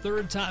for the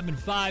third time in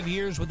 5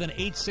 years with an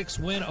 8-6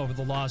 win over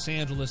the Los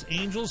Angeles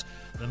Angels.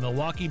 The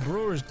Milwaukee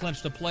Brewers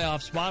clinched a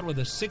playoff spot with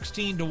a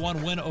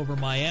 16-1 win over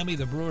Miami.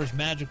 The Brewers'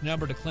 magic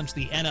number to clinch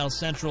the NL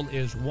Central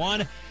is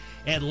 1.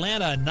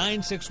 Atlanta, a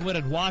 9-6 win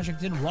at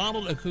Washington.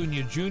 Ronald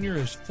Acuna Jr.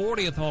 his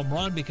 40th home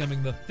run,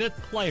 becoming the 5th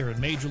player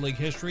in Major League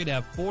history to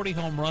have 40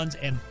 home runs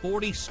and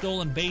 40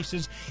 stolen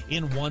bases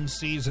in one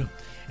season.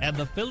 And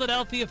the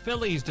Philadelphia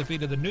Phillies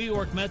defeated the New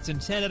York Mets in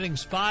 10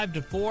 innings,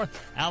 5-4.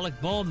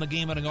 Alec Boehm, the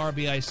game-winning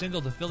RBI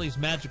single. The Phillies'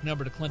 magic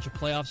number to clinch a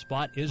playoff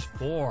spot is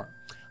 4.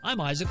 I'm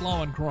Isaac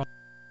Lowenkron.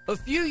 A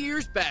few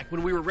years back,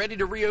 when we were ready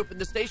to reopen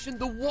the station,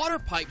 the water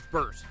pipes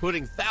burst,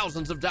 putting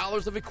thousands of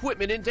dollars of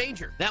equipment in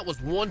danger. That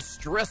was one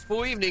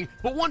stressful evening,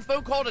 but one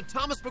phone call to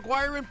Thomas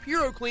McGuire and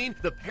PuroClean,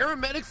 the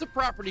paramedics of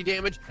property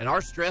damage, and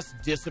our stress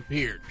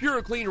disappeared.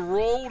 PuroClean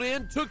rolled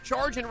in, took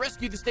charge, and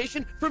rescued the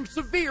station from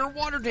severe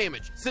water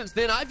damage. Since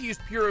then, I've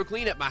used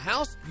PuroClean at my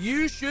house.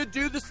 You should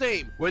do the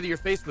same. Whether you're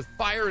faced with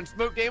fire and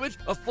smoke damage,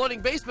 a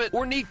flooding basement,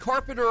 or need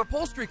carpet or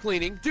upholstery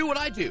cleaning, do what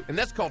I do, and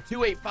that's called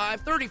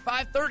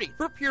 285-3530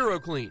 for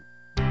PuroClean.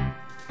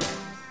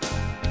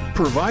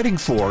 Providing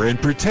for and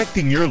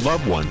protecting your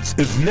loved ones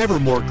is never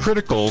more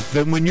critical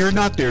than when you're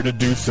not there to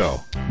do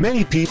so.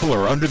 Many people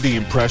are under the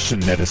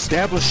impression that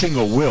establishing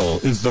a will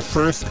is the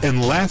first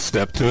and last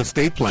step to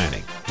estate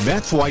planning.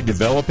 That's why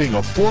developing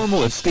a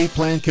formal estate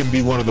plan can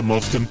be one of the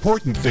most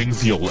important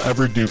things you'll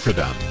ever do for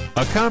them.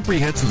 A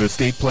comprehensive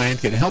estate plan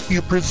can help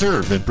you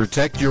preserve and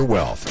protect your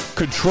wealth,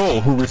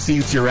 control who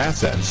receives your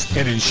assets,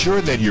 and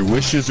ensure that your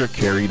wishes are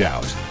carried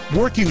out.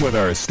 Working with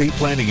our estate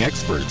planning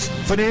experts,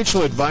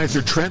 financial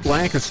advisor Trent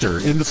Lancaster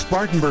in the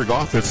Spartanburg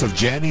office of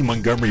Janney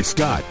Montgomery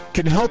Scott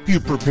can help you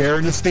prepare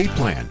an estate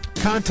plan.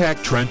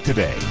 Contact Trent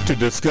today to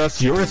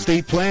discuss your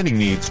estate planning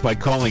needs by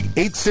calling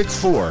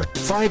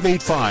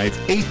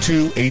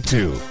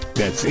 864-585-8282.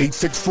 That's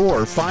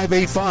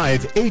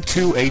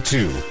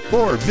 864-585-8282.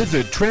 Or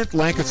visit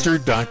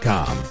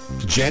TrentLancaster.com.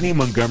 Janney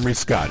Montgomery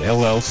Scott,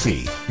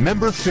 LLC.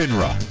 Member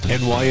FINRA,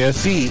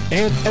 NYSE,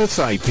 and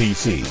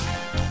SIPC.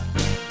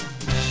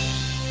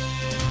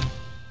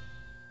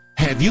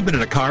 Have you been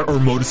in a car or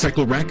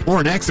motorcycle wreck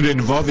or an accident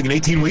involving an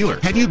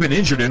 18-wheeler? Have you been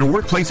injured in a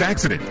workplace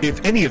accident?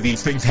 If any of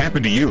these things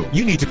happen to you,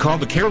 you need to call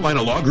the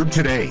Carolina Law Group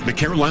today. The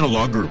Carolina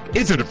Law Group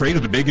isn't afraid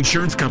of the big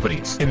insurance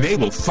companies, and they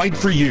will fight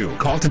for you.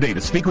 Call today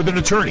to speak with an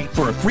attorney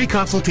for a free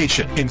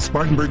consultation. In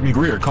Spartanburg and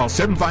Greer, call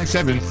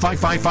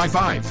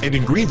 757-5555. And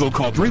in Greenville,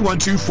 call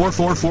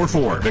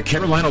 312-4444. The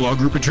Carolina Law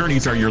Group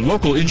attorneys are your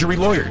local injury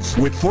lawyers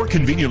with 4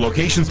 convenient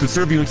locations to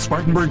serve you in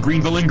Spartanburg,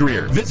 Greenville, and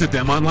Greer. Visit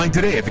them online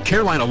today at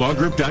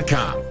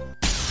thecarolinalawgroup.com.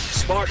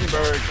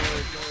 Spartanburg,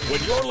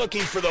 when you're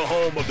looking for the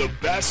home of the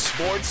best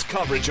sports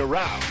coverage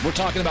around. We're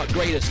talking about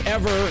greatest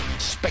ever,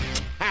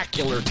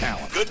 spectacular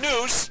talent. Good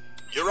news,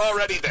 you're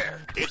already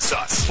there. It's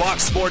us,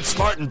 Fox Sports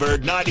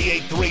Spartanburg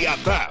 98.3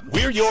 FM.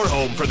 We're your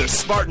home for the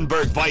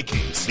Spartanburg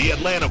Vikings, the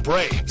Atlanta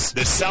Braves,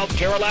 the South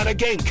Carolina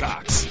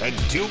Gamecocks, and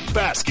Duke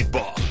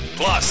basketball.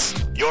 Plus,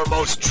 your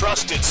most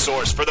trusted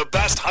source for the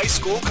best high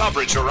school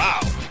coverage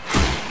around.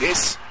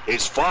 This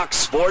is Fox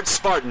Sports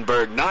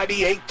Spartanburg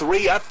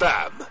 98.3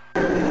 FM.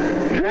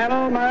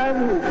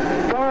 Gentlemen,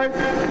 start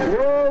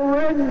your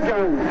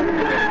engines.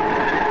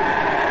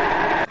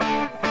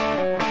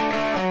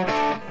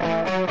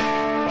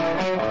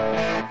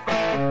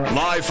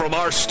 Live from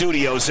our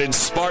studios in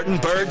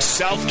Spartanburg,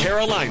 South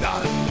Carolina,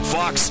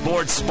 Fox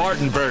Sports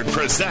Spartanburg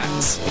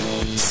presents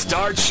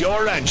Start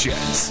Your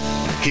Engines.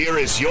 Here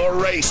is your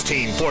race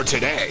team for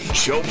today.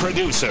 Show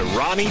producer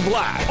Ronnie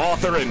Black,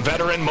 author and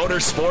veteran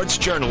motorsports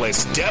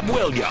journalist Deb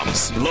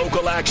Williams,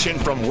 local action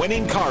from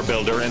winning car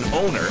builder and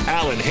owner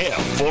Alan Hill,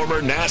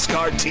 former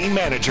NASCAR team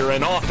manager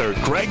and author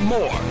Greg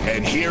Moore.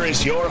 And here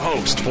is your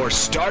host for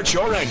Start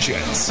Your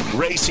Engines,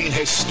 racing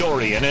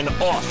historian and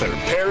author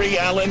Perry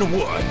Allen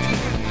Wood.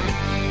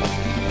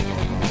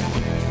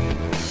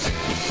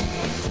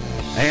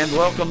 And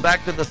welcome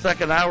back to the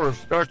second hour of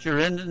Start Your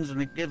Engines,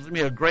 and it gives me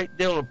a great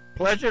deal of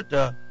pleasure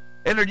to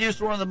introduce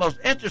one of the most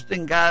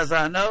interesting guys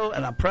I know,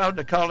 and I'm proud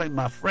to call him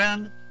my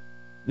friend,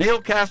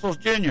 Neil Castles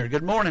Jr.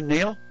 Good morning,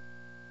 Neil.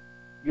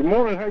 Good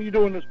morning. How you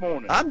doing this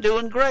morning? I'm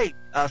doing great.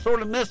 I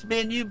sort of miss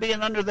me and you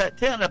being under that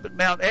tent up at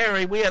Mount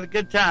Airy. We had a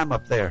good time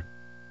up there.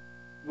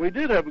 We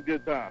did have a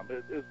good time.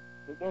 It's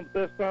one of the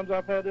best times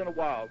I've had in a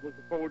while.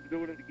 Looking forward to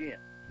doing it again.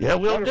 Yeah,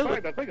 we'll matter do of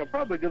fact, it. I think I'm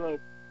probably gonna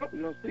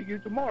see you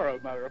tomorrow.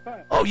 Matter of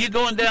fact. Oh, you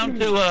going down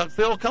to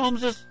Phil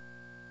Combs's?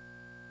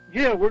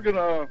 Yeah, we're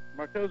gonna.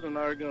 My cousin and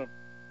I are gonna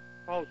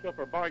polish up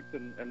our bikes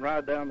and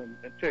ride down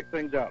and check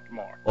things out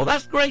tomorrow. Well,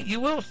 that's great. You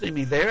will see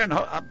me there, and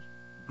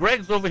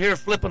Greg's over here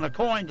flipping a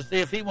coin to see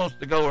if he wants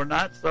to go or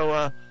not.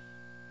 So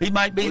he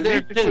might be there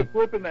need to too. quit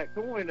flipping that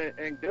coin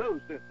and go,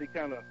 since he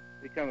kind of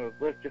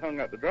left you hung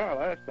out to dry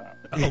last time.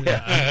 Oh,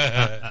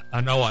 yeah.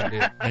 I know I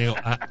did, Neil.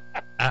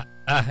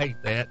 I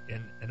hate that,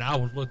 and I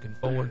was looking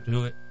forward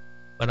to it,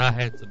 but I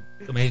had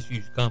some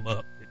issues come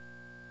up.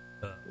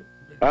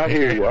 I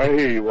hear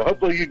you. Well,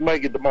 hopefully you can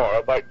make it tomorrow.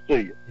 I'd like to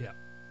see you. Yeah,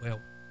 well,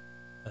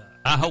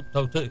 I hope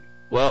so, too.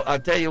 Well, I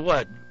tell you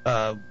what,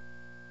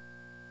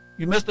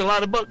 you missed a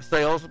lot of book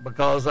sales,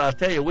 because I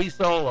tell you, we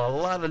sold a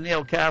lot of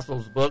Neil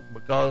Castle's book,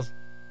 because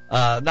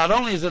not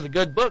only is it a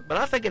good book, but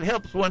I think it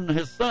helps when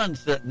his son's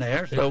sitting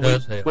there. So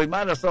we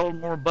might have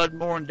sold more Bud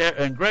Moore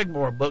and Greg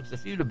Moore books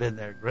if you'd have been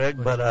there,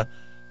 Greg. But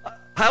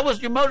how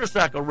was your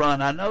motorcycle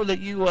run? I know that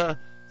you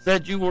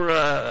said you were,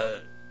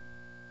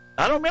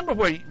 I don't remember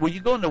were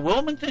you going to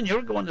Wilmington? You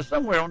were going to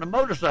somewhere on a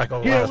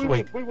motorcycle last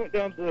week. We went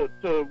down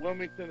to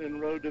Wilmington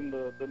and rode in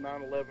the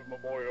 9/11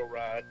 Memorial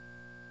Ride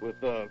with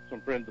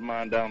some friends of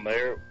mine down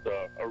there. It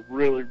was a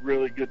really,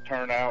 really good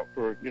turnout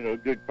for,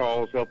 good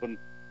cause, helping,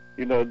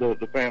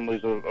 the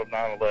families of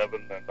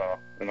 9/11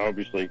 and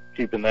obviously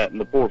keeping that in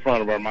the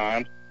forefront of our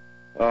mind.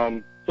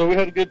 So we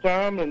had a good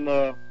time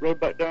and rode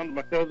back down to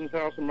my cousin's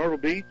house in Myrtle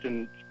Beach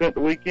and spent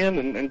the weekend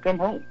and come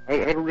home. I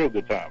had a real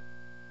good time.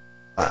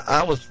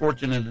 I was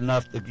fortunate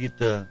enough to get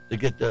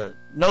to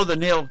know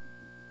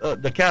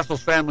the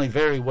Castles family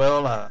very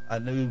well. I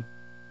knew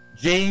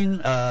Jean,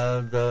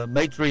 the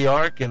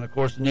matriarch, and of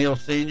course Neil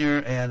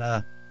Sr.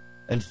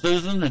 and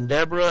Susan and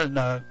Deborah and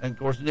of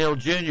course Neil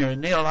Jr.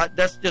 And Neil,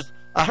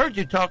 I heard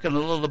you talking a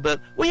little bit.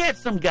 We had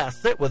some guy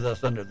sit with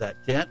us under that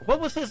tent.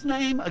 What was his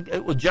name?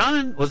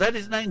 John? Was that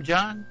his name,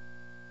 John?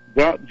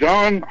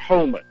 John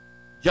Holman.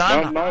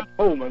 Not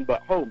Holman,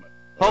 but Holman.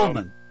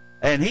 Holman.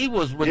 And he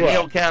was with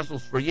Neil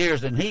Castles for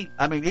years, and he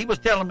was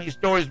telling me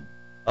stories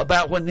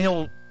about when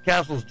Neil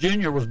Castles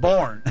Jr. was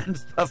born and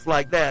stuff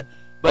like that.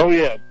 But,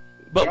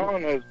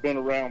 John has been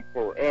around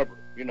forever.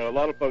 A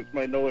lot of folks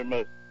may know him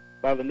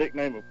by the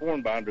nickname of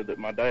Cornbinder that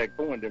my dad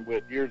coined him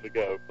with years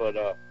ago.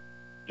 But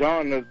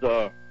John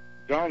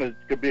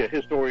could be a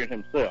historian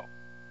himself.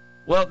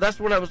 Well, that's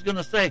what I was going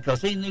to say,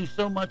 because he knew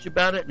so much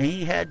about it, and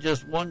he had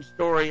just one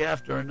story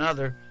after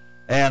another,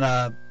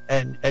 and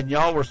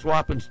y'all were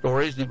swapping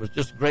stories, and it was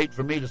just great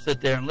for me to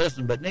sit there and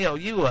listen. But Neil,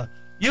 you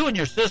and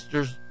your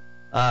sisters,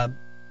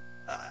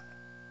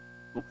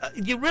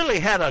 you really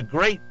had a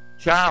great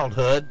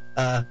childhood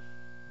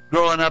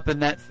growing up in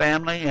that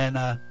family, and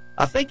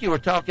I think you were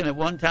talking at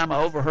one time. I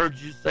overheard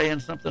you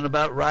saying something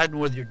about riding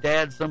with your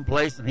dad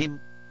someplace, and he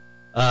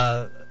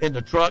in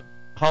the truck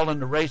hauling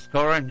the race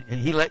car, and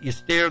he let you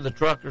steer the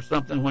truck or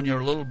something when you were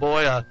a little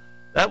boy.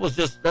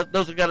 Those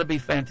have got to be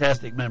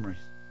fantastic memories.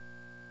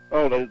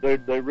 Oh,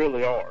 they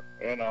really are.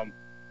 And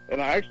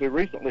I actually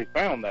recently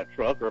found that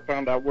truck, or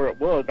found out where it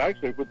was,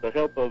 actually with the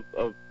help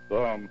of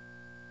I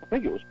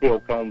think it was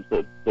Bill Combs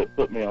that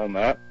put me on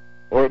that.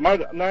 Or it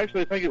might. No,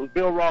 actually, I think it was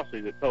Bill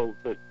Rossi that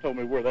told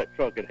me where that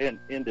truck had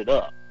ended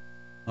up.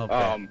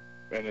 Okay.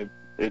 And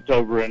it's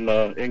over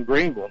in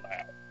Greenville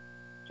now.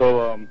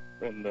 So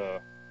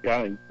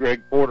I think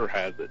Greg Porter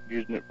has it,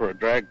 using it for a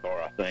drag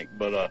car, I think.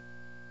 But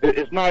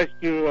it's nice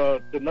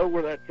to know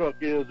where that truck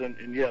is, and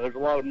there's a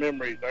lot of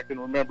memories. I can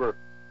remember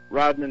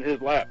riding in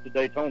his lap to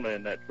Daytona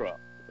in that truck,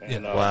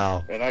 and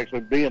wow, and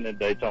actually being in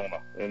Daytona,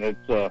 and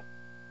it's a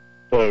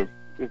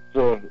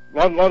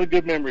lot of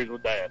good memories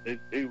with Dad.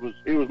 He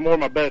was more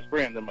my best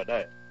friend than my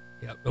dad.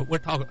 Yeah, but we're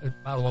talking.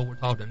 By the way, we're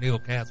talking to Neil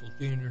Castles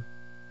Jr.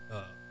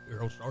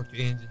 Earl Start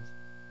Your Engines,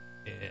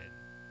 and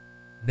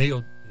Neil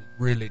has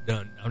really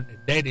done.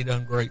 Daddy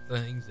done great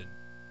things,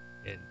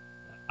 and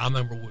I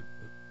remember the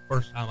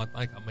first time I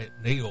think I met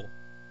Neil,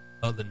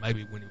 other than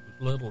maybe when he was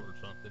little or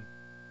something.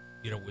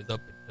 Was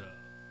up at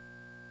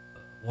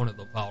one of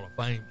the Hall of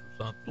Fames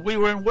or something. We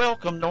were in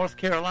Welcome, North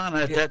Carolina,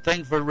 at that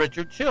thing for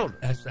Richard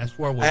Childress. That's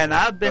where we. And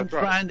I've been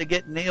trying to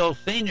get Neil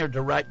Sr.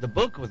 to write the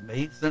book with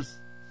me since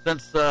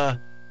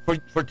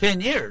for 10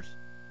 years,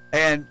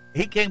 and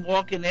he came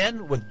walking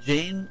in with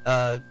Gene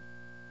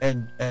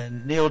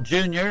and Neil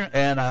Jr.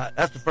 and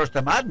that's the first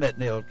time I'd met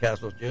Neil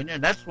Castles Jr.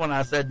 And that's when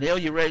I said, "Neil,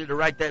 you ready to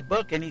write that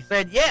book?" And he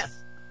said yes.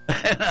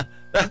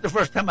 That's the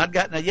first time I'd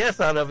gotten a yes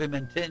out of him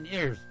in 10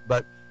 years.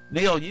 But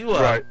Neil, you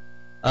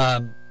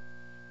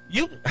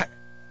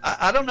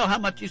I don't know how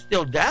much you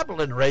still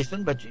dabble in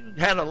racing, but you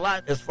had a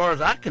lot, as far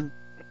as I can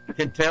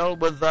can tell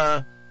with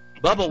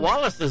Bubba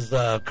Wallace's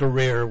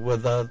career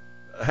with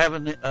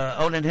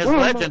owning his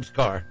Legends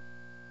car.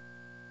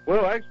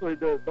 Well, actually,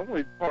 the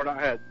only part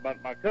I had,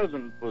 my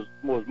cousin was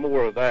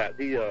more of that.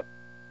 He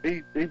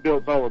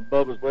built all of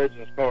Bubba's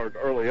Legends cars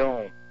early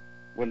on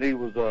when he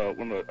was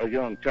a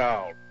young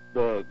child.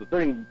 The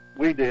thing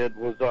we did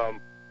was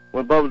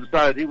when Bubba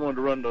decided he wanted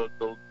to run the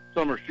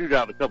summer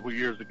shootout a couple of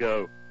years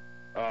ago,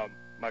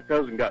 my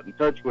cousin got in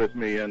touch with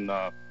me, and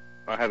I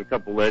had a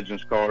couple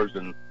Legends cars,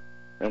 and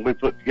we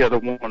put together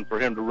one for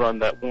him to run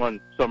that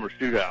one summer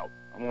shootout.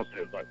 I want to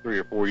say it was like 3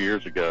 or 4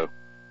 years ago.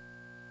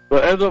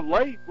 But as of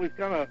late, we've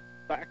kind of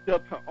backed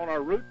up on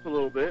our roots a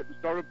little bit and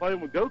started playing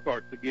with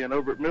go-karts again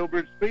over at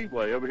Millbridge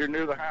Speedway over here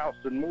near the house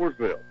in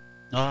Mooresville.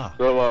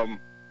 So,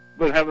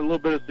 been having a little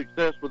bit of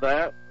success with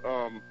that.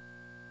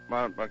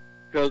 My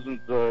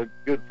cousin's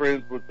good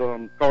friends with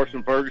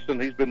Carson Ferguson.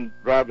 He's been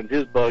driving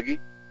his buggy,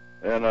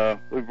 and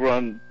we've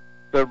won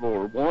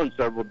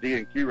several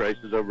D&Q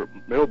races over at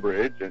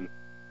Millbridge. And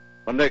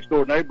my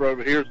next-door neighbor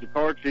over here is the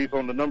car chief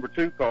on the number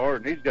 2 car,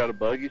 and he's got a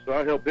buggy, so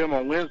I help him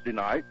on Wednesday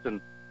nights,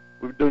 and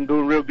we've been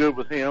doing real good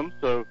with him.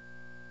 So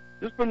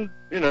just been,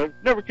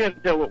 never can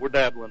tell what we're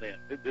dabbling in.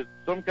 It's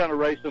some kind of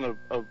racing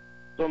of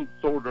some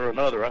sort or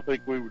another. I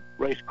think we would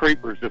race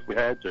creepers if we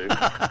had to.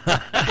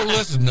 Well,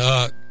 listen,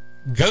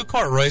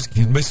 go-kart racing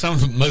can be some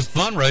of the most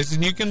fun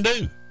racing you can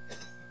do.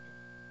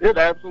 It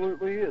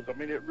absolutely is. I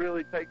mean, it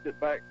really takes it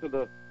back to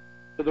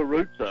the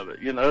roots of it.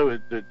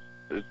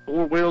 It's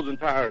 4 wheels and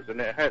tires, and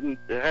it hadn't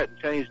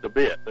changed a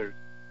bit. There's,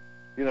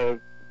 you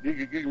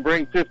can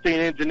bring 15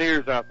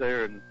 engineers out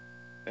there, and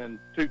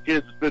 2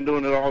 kids that's been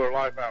doing it all their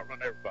life outrun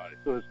everybody.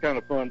 So it's kind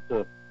of fun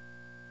to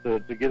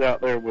get out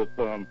there with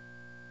the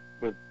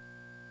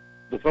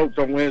folks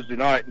on Wednesday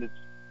night, and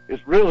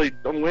it's really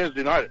on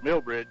Wednesday night at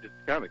Millbridge. It's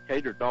kind of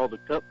catered to all the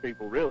Cup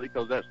people, really,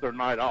 because that's their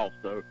night off.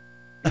 So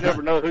you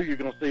never know who you're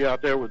going to see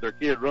out there with their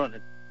kid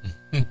running.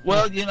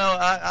 Well,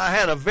 I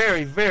had a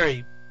very,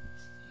 very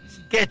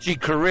sketchy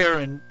career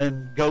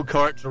in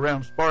go-karts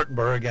around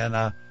Spartanburg,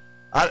 and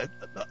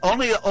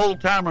only old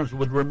timers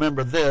would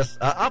remember this.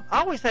 I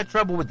always had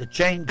trouble with the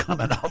chain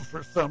coming off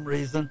for some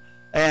reason,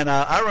 and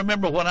I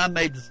remember when I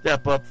made the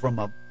step up from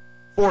a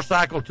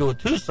 4-cycle to a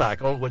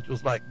 2-cycle, which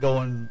was like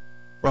going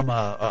from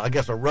a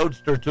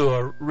roadster to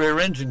a rear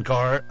engine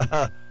car,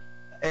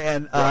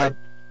 and right.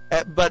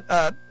 But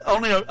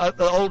only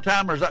the old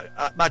timers.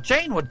 My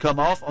chain would come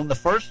off on the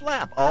first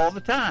lap all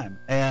the time,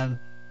 and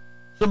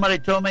somebody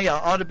told me I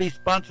ought to be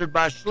sponsored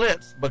by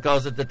Schlitz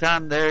because at the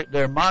time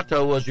their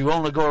motto was "You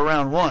only go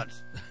around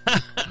once."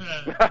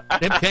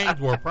 Them chains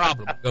were a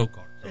problem with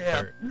go-karts.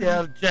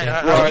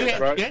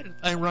 Right. The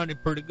thing running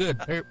pretty good.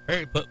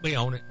 Perry put me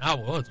on it, and I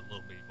was a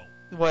little bit bored.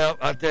 Well,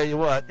 I tell you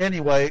what.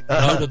 Anyway,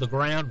 low to the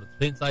ground,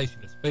 the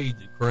sensation of speed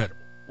is incredible.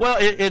 Well,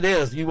 it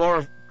is. You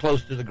are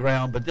close to the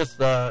ground, but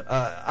just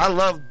I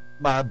love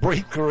my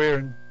brief career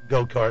in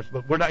go-karts.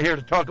 But we're not here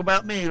to talk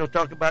about me. We'll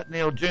talk about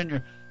Neil Jr.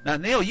 Now,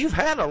 Neil, you've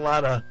had a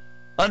lot of,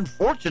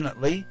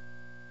 unfortunately,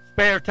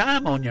 spare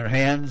time on your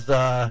hands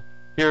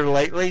here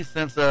lately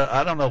since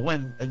I don't know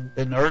when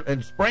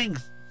in spring,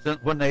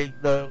 since when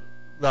the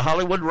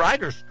Hollywood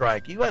writers'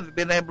 strike. You haven't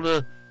been able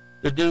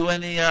to do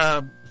any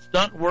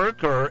stunt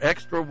work or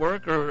extra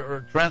work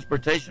or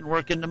transportation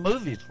work in the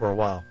movies for a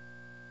while.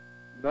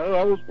 No,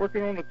 I was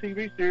working on a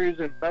TV series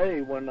in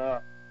Bay when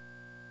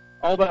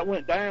all that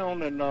went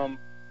down, and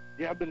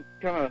I've been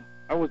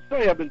I would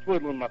say I've been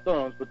twiddling my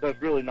thumbs, but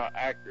that's really not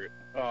accurate.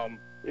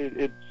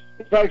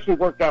 It's actually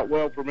worked out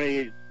well for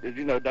me. As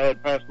you know,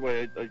 Dad passed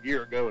away a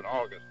year ago in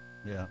August.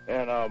 Yeah.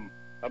 And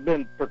I've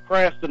been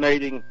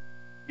procrastinating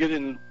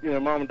getting,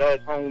 Mom and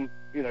Dad's home,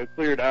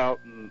 cleared out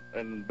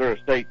and their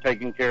estate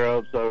taken care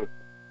of. So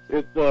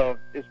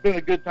it's been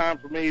a good time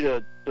for me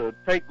to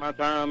take my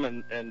time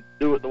and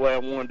do it the way I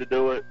wanted to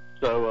do it.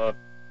 So,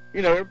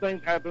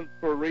 everything's happened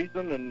for a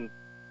reason, and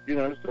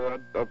so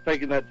I've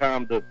taken that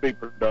time to be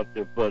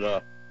productive,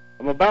 but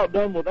I'm about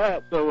done with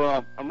that,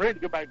 so I'm ready to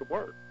go back to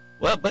work.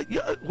 Well, but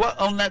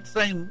on that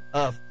same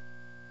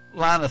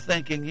line of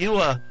thinking,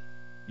 you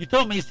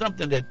told me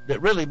something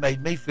that really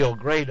made me feel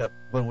great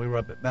when we were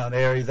up at Mount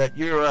Airy, that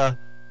you're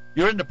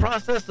in the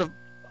process of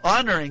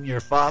honoring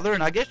your father,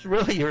 and I guess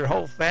really your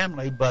whole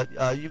family, but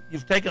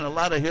you've taken a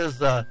lot of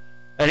his,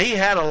 and he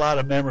had a lot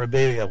of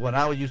memorabilia. When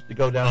I used to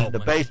go down in the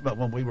basement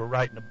when we were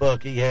writing the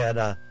book, he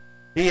had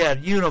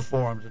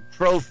uniforms and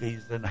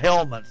trophies and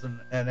helmets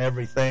and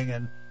everything.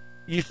 And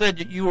you said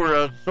that you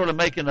were sort of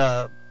making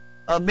a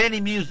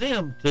mini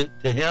museum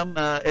to him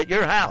at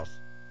your house.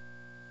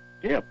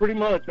 Yeah, pretty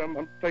much.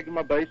 I'm taking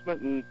my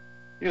basement and,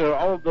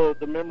 all of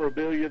the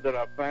memorabilia that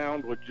I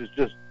found, which is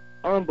just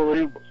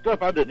unbelievable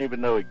stuff I didn't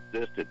even know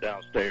existed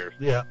downstairs.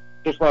 Yeah.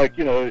 Just like,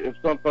 if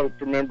some folks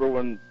remember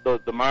when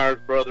the Myers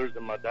brothers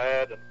and my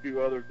dad and a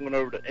few others went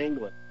over to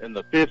England in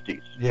the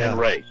 50s and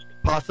raced.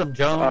 Possum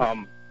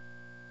Jones.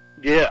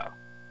 Yeah.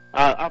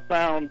 I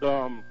found,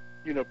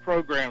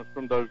 programs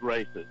from those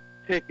races,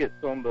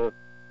 tickets on the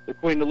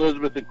Queen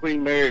Elizabeth and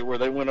Queen Mary where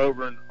they went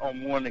over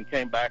on one and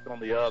came back on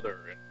the other.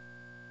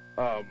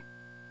 And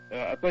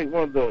I think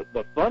one of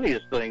the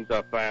funniest things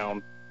I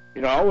found,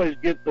 I always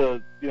get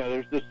there's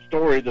this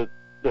story that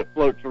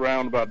floats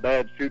around about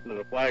Dad shooting at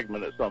a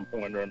flagman at some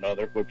point or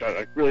another, which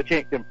I really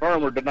can't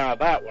confirm or deny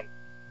that one.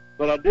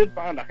 But I did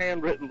find a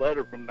handwritten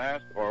letter from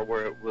NASCAR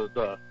where it was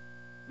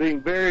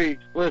being very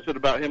explicit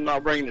about him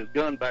not bringing his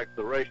gun back to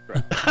the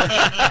racetrack.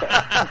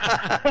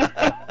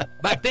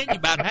 Back then, you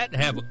about had to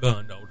have a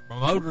gun, though. The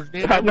promoters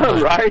did. I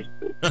know, right?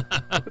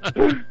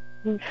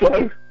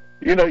 So,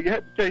 you had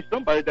to chase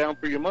somebody down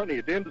for your money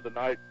at the end of the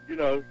night. You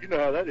know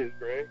how that is,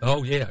 Greg.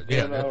 Oh, yeah.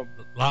 And, a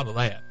lot of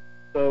that.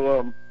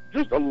 So,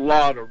 just a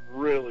lot of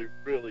really,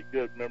 really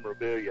good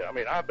memorabilia. I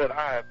mean, I bet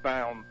I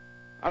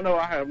know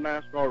I have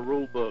NASCAR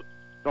rule books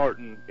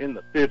starting in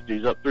the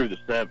 50s up through the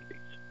 70s.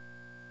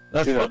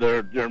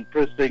 They're in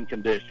pristine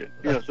condition.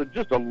 So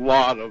just a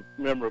lot of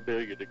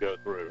memorabilia to go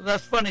through.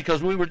 That's funny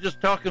because we were just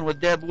talking with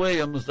Deb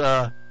Williams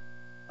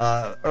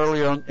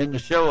earlier on in the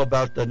show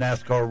about the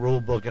NASCAR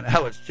rule book and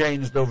how it's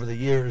changed over the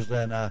years.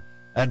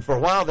 And for a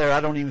while there, I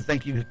don't even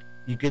think you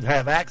could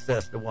have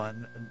access to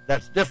one.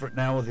 That's different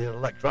now with the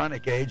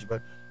electronic age.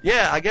 But,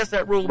 yeah, I guess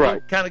that rule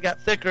book kind of got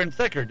thicker and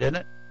thicker, didn't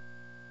it?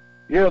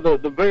 Yeah, the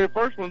very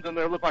first ones in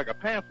there look like a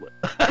pamphlet.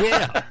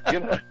 Yeah.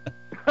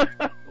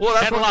 Well,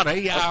 that's had a lot of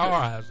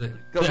EIRs in it,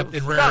 except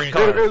in rare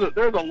instances.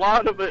 There's a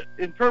lot of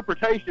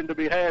interpretation to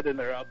be had in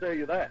there, I'll tell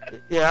you that.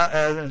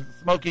 Yeah,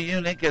 Smokey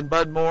Unick and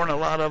Bud Moore and a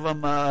lot of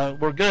them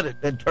were good at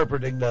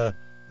interpreting the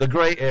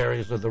gray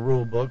areas of the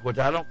rule book, which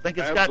I don't think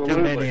it's got too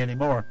many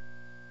anymore.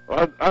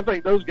 Well, I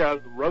think those guys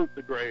wrote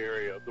the gray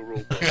area of the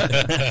rule book.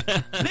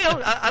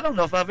 Neil, I don't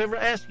know if I've ever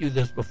asked you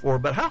this before,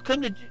 but how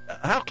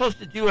close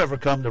did you ever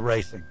come to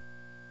racing?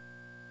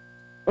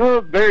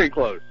 Well, very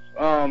close.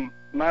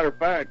 Matter of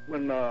fact,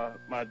 when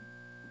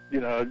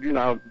you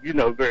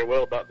know very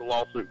well about the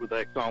lawsuit with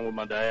Exxon with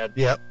my dad.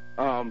 Yep.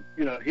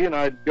 He and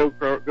I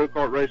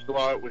go-kart raced a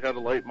lot. We had a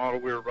late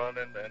model we were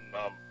running, and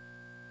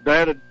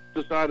Dad had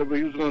decided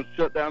he was going to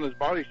shut down his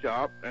body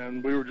shop,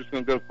 and we were just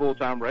going to go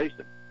full-time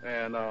racing.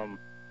 And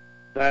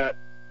that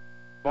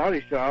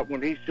body shop,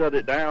 when he shut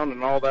it down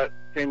and all that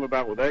came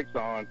about with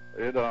Exxon,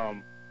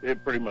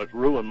 it pretty much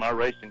ruined my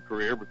racing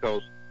career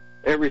because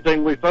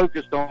everything we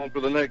focused on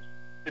for the next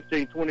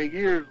 15, 20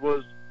 years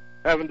was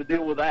having to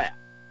deal with that.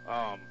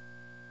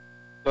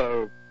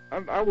 So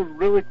I was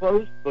really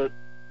close, but,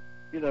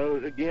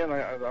 again,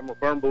 I'm a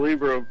firm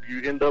believer of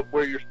you end up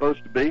where you're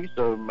supposed to be,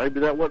 so maybe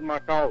that wasn't my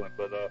calling.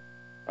 But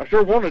I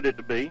sure wanted it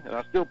to be, and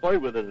I still play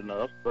with it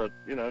enough, but,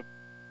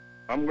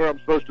 I'm where I'm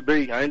supposed to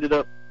be. I ended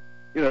up,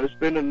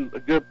 spending a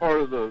good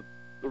part of the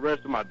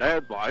rest of my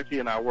dad's life, he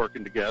and I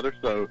working together,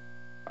 so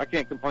I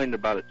can't complain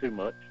about it too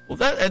much. Well,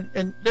 that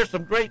and there's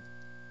some great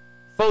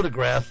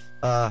photographs.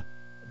 That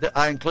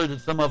I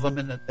included some of them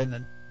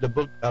in the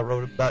book I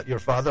wrote about your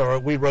father, or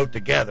we wrote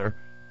together,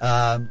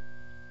 of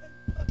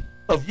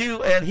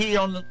you and he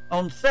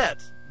on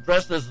sets,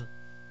 dressed as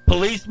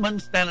policemen,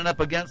 standing up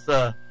against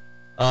a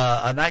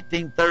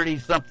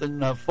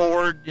 1930-something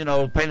Ford,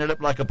 painted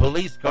up like a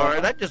police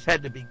car. That just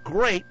had to be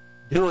great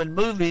doing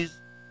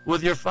movies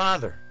with your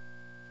father.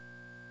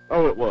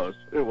 Oh, it was.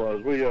 It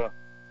was.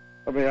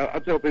 I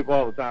tell people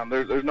all the time,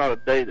 there's not a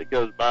day that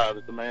goes by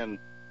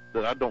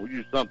that I don't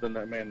use something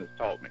that man has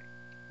taught me.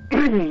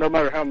 No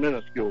matter how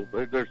minuscule,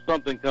 there's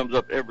something comes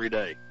up every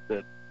day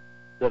that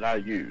I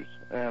use,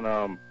 and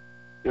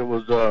it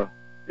was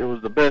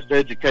the best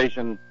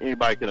education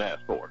anybody could ask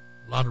for.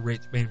 A lot of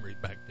rich memories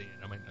back then.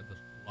 I mean, just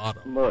a lot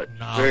of knowledge,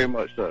 very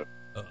much so.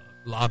 A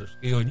lot of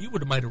skill, and you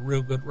would have made a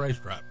real good race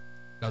driver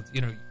because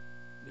I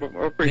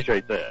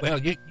appreciate that. Well,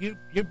 you're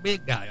a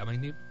big guy. I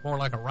mean, you're more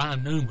like a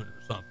Ryan Newman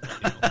or something.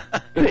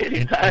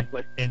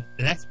 Exactly. And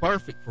that's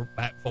perfect for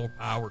back full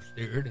power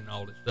steering and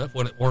all this stuff.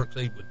 When it works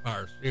even with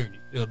power steering,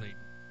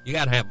 you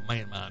got to have a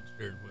man mind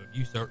steering wheel.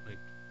 You certainly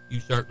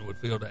would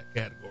fill that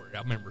category. I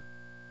remember.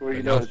 Well,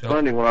 it's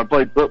funny when I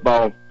played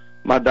football.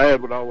 My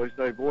dad would always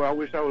say, "Boy, I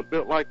wish I was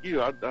built like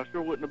you. I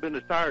sure wouldn't have been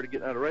as tired of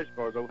getting out of race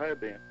cars as I have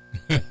been."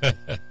 Your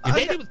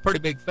daddy was a pretty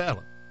big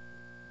fella,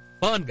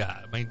 fun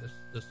guy. I mean, this.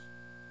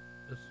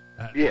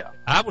 Yeah.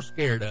 I was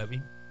scared of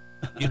him.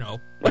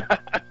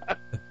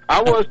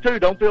 I was too.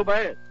 Don't feel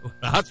bad.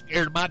 I was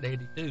scared of my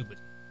daddy too, but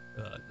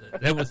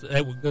that was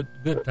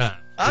good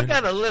times. I've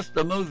got a list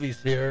of movies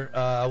here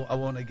I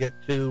want to get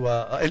to,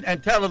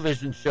 and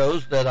television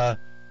shows that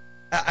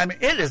I mean,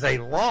 it is a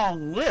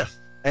long list,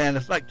 and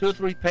it's like 2 or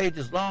 3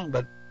 pages long.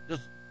 But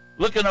just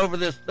looking over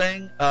this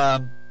thing,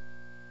 some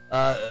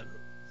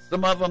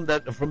of them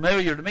that are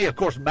familiar to me, of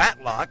course,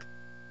 Matlock,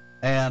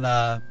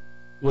 and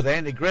with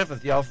Andy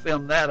Griffith, y'all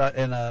filmed that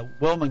in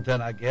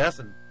Wilmington, I guess,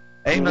 and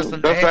Amos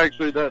and that's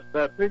actually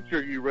that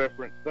picture you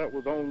referenced. That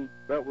was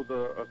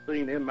a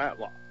scene in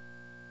Matlock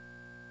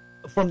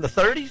from the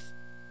 30s.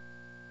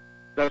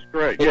 That's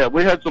correct. Yeah,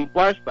 we had some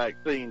flashback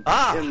scenes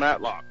in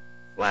Matlock.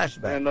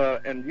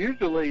 Flashback, and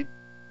usually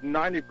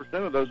 90%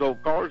 of those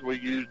old cars we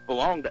used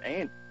belonged to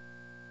Andy.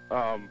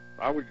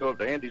 I would go up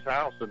to Andy's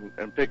house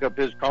and pick up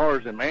his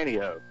cars in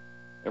Manteo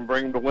and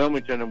bring them to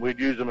Wilmington, and we'd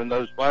use them in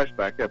those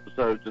flashback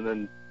episodes, and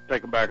then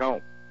take them back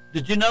home.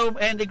 Did you know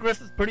Andy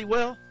Griffith pretty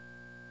well?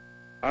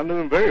 I knew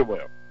him very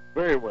well,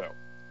 very well.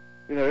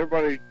 You know,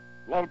 a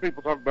lot of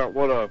people talk about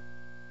what a,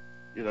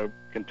 you know,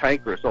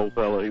 cantankerous old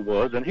fellow he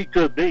was, and he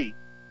could be.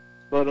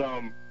 But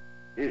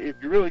if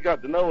you really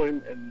got to know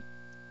him, and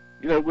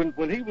you know,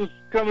 when he was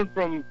coming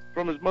from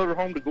his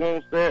motorhome to go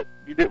on set,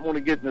 you didn't want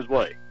to get in his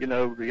way. You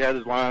know, he had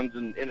his lines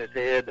in his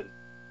head, and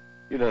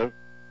you know,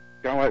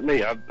 kind of like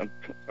me, I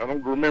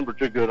don't remember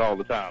too good all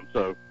the time.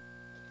 So,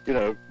 you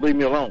know, leave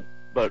me alone.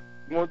 But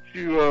once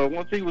he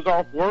was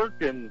off work,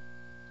 and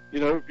you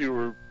know, if you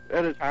were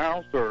at his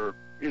house or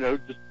you know,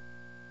 just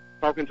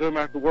talking to him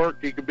after work,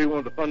 he could be one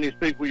of the funniest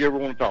people you ever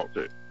want to talk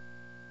to.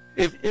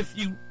 If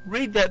you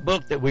read that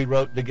book that we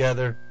wrote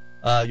together,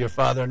 your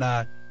father and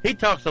I, he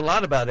talks a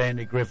lot about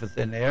Andy Griffith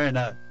in there,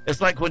 and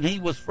it's like when he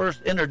was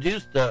first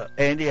introduced to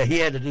Andy, he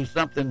had to do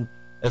something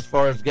as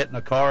far as getting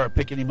a car or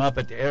picking him up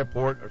at the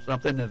airport or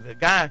something, and the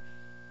guy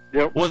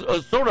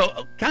was sort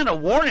of kind of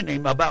warning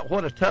him about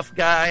what a tough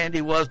guy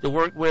Andy was to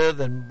work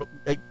with, and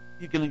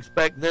you can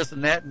expect this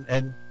and that,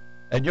 and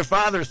your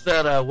father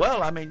said,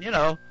 well, I mean, you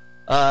know,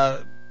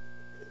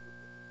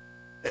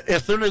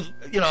 as soon as,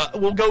 you know,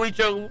 we'll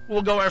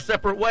go our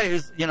separate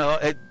ways, you know,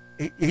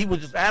 he was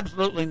just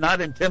absolutely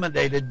not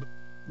intimidated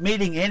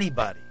meeting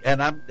anybody,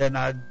 and I'm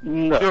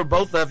sure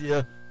both of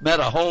you met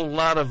a whole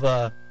lot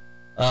of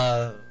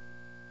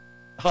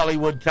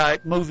Hollywood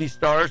type movie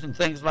stars and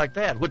things like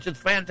that, which is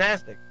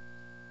fantastic.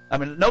 I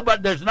mean,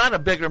 there's not a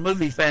bigger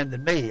movie fan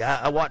than me.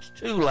 I watched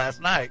 2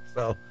 last night,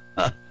 so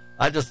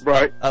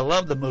I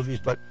love the movies.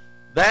 But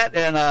that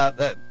and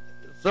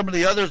some of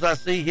the others I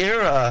see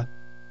here,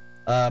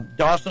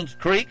 Dawson's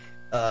Creek,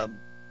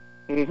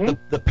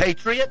 the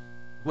Patriot,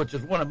 which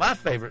is one of my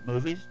favorite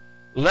movies.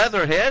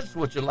 Leatherheads,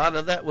 which a lot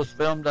of that was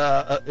filmed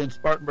in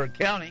Spartanburg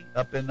County,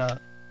 up in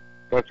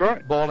that's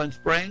right, Bowling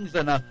Springs,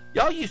 and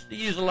y'all used to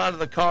use a lot of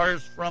the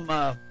cars from.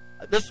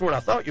 This is what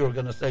I thought you were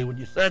going to say when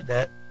you said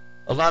that.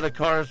 A lot of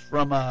cars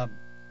from.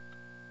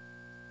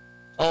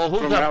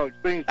 Who's Alex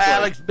Bean's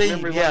Alex Bean,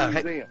 Memory yeah, Lane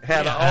Museum.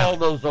 had all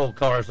those old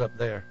cars up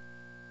there.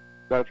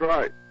 That's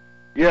right.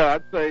 Yeah,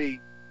 I'd say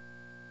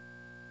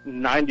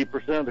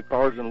 90% of the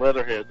cars in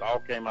Leatherheads all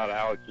came out of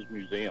Alex's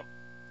museum.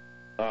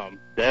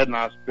 Dad and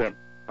I spent,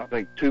 I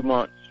think, 2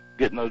 months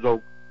getting those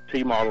old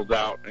T models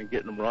out and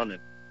getting them running.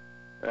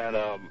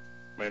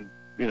 And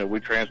you know, we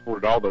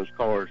transported all those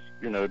cars,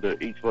 you know,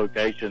 to each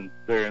location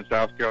there in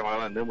South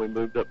Carolina, and then we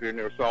moved up here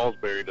near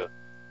Salisbury to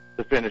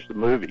finish the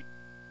movie.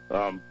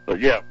 But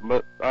yeah,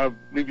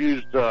 we've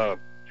used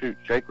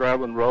Shake,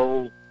 Rattle, and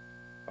Roll,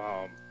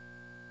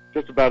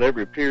 just about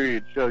every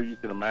period show you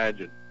can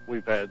imagine.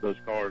 We've had those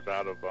cars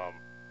out of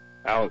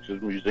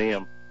Alex's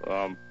museum,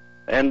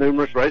 and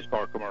numerous race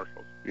car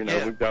commercials. You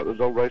know, we've got those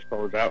old race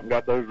cars out and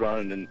got those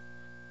running,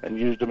 and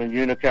used them in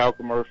Unical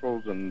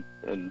commercials and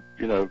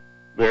you know,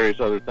 various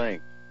other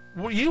things.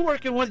 Were you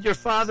working with your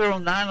father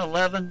on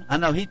 9/11? I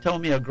know he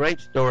told me a great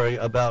story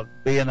about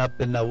being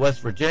up in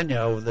West Virginia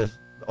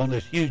on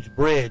this huge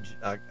bridge,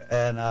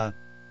 and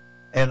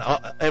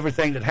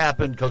everything that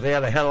happened, because they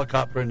had a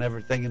helicopter and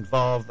everything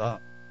involved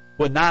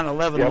when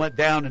 9/11 went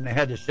down and they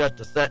had to shut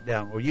the set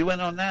down. Were you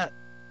in on that?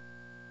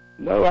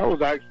 No, I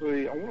was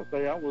actually, I want to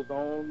say I was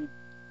on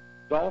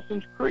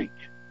Dawson's Creek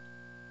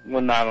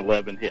when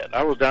 9/11 hit.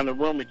 I was down in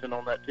Wilmington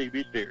on that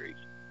TV series.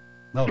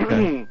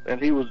 Okay.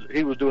 And he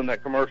was doing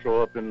that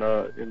commercial up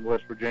in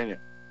West Virginia.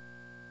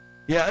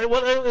 Yeah, it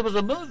was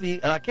a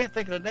movie, and I can't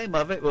think of the name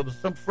of it. It was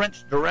some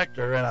French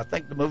director, and I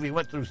think the movie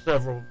went through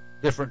several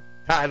different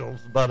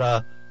titles.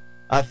 But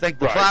I think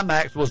the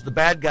climax was the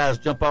bad guys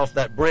jump off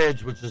that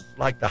bridge, which is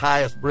like the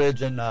highest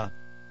bridge in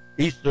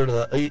east of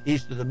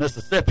the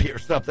Mississippi or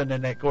something.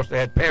 And of course they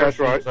had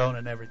parachutes on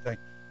and everything.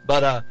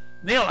 But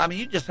Neil, I mean,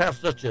 you just have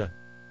such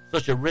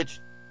a rich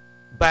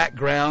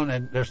background,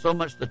 and there's so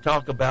much to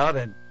talk about,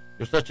 and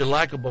you're such a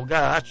likable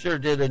guy. I sure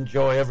did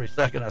enjoy every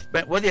second I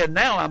spent with you. And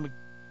now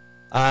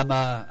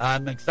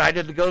I'm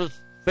excited to go to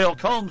Phil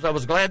Combs. I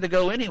was glad to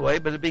go anyway,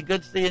 but it'd be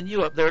good seeing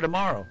you up there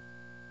tomorrow.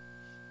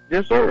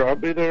 Yes, sir. I'll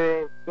be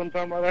there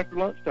sometime right after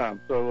lunchtime.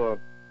 So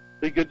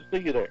be good to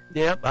see you there.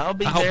 Yep, I'll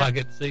be there. I hope I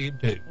get to see him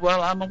too.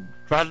 Well, I'm gonna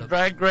try to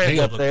drag Greg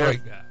up there. He's a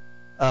great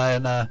guy.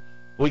 And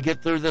we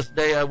get through this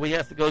day. We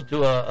have to go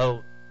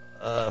to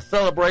a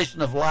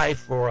celebration of life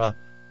for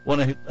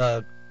one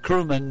of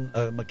crewman,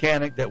 a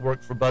mechanic that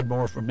worked for Bud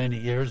Moore for many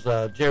years,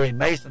 Jerry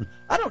Mason.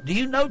 Do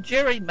you know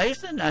Jerry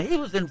Mason? Now, he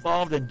was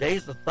involved in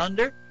Days of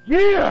Thunder.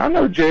 Yeah, I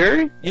know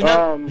Jerry. You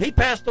know, he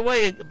passed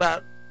away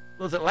about,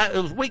 it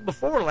was week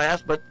before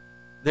last, but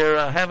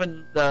they're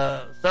having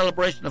the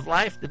celebration of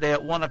life today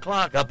at 1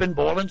 o'clock up in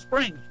Bowling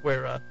Springs,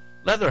 where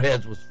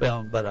Leatherheads was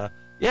filmed. But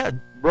yeah,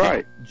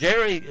 right.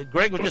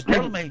 Greg was just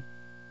telling me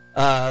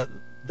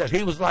that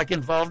he was like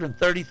involved in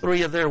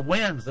 33 of their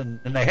wins, and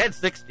they had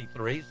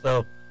 63.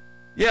 So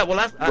yeah, well,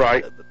 that's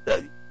right.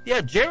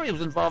 Yeah, Jerry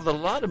was involved in a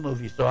lot of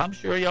movies, so I'm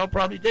sure y'all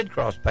probably did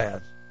cross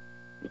paths.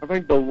 I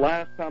think the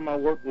last time I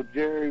worked with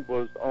Jerry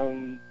was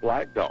on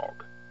Black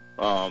Dog.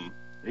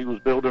 He was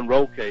building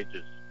roll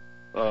cages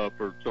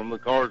for some of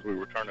the cars we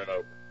were turning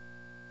over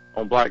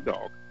on Black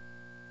Dog.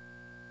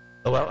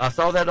 Well, I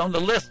saw that on the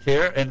list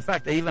here. In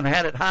fact, they even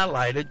had it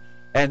highlighted,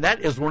 and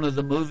that is one of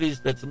the movies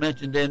that's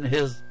mentioned in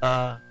his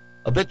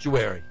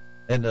obituary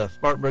in the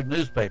Spartanburg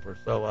newspaper.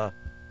 So,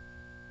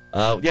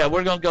 yeah,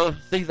 we're going to go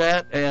see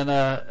that, and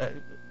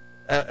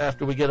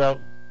after we get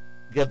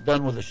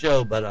done with the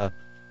show. But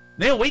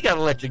Neil, we got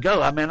to let you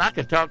go. I mean, I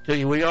could talk to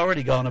you. We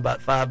already gone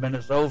about 5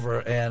 minutes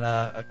over, and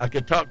I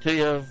could talk to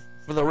you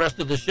for the rest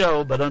of the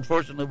show. But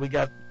unfortunately, we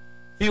got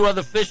a few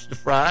other fish to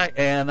fry.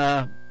 And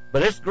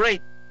but it's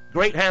great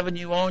having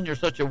you on. You're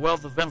such a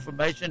wealth of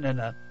information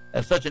and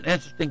such an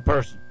interesting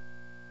person.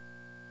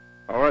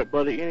 All right,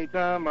 buddy.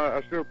 Anytime.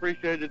 I sure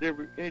appreciate it.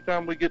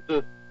 Anytime we get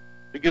to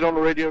get on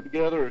the radio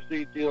together or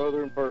see each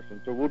other in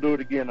person. So we'll do it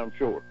again, I'm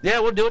sure. Yeah,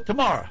 we'll do it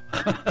tomorrow.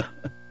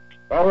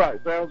 All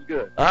right, sounds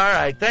good. All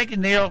right, thank you,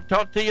 Neil.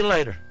 Talk to you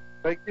later.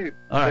 Thank you.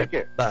 All right, take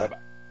care. Bye. Bye-bye.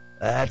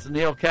 That's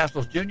Neil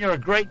Castles Jr., a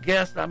great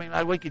guest. I mean,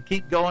 we could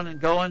keep going and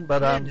going,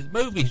 but his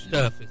movie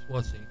stuff is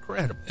what's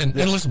incredible. And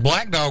listen,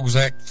 Black Dog was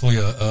actually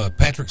a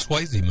Patrick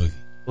Swayze movie.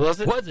 Was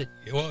it? Was it?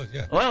 It was,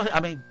 yeah. Well, I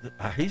mean,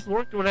 he's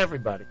worked with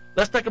everybody.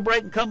 Let's take a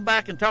break and come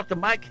back and talk to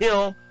Mike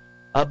Hill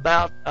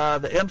about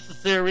the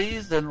IMSA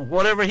series and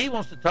whatever he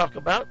wants to talk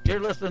about. You're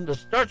listening to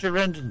Start Your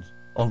Engines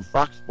on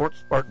Fox Sports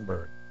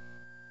Spartanburg.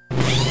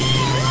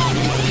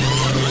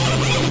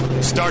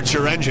 Start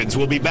Your Engines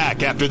will be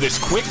back after this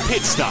quick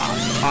pit stop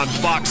on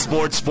Fox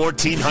Sports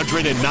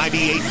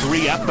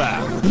 1498.3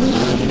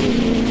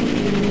 FM.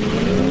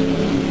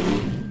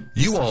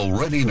 You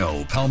already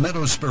know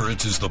Palmetto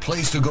Spirits is the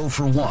place to go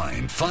for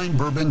wine, fine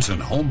bourbons,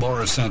 and home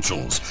bar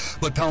essentials.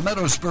 But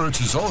Palmetto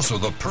Spirits is also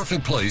the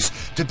perfect place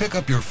to pick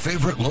up your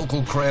favorite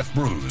local craft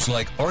brews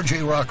like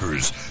RJ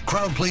Rockers,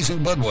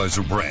 crowd-pleasing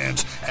Budweiser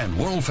brands, and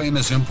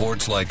world-famous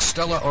imports like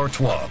Stella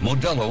Artois,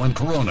 Modelo, and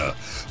Corona.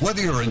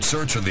 Whether you're in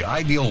search of the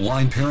ideal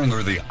wine pairing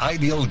or the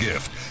ideal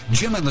gift,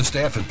 Jim and the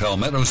staff at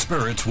Palmetto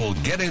Spirits will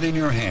get it in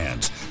your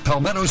hands.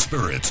 Palmetto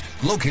Spirits,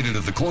 located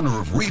at the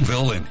corner of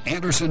Reedville and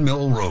Anderson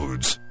Mill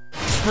Roads.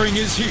 Spring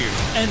is here,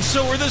 and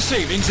so are the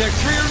savings at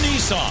Greer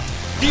Nissan.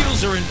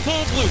 Deals are in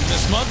full bloom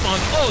this month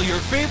on all your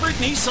favorite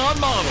Nissan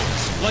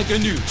models, like a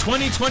new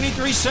 2023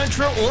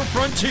 Sentra or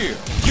Frontier.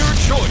 Your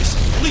choice.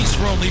 Lease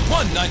for only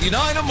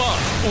 $199 a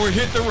month, or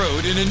hit the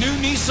road in a new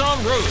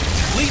Nissan Rogue.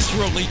 Lease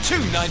for only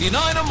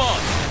 $299 a month.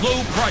 Low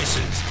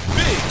prices,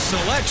 big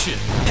selection,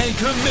 and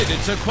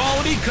committed to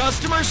quality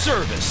customer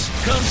service.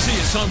 Come see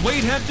us on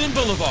Wade Hampton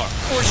Boulevard,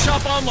 or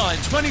shop online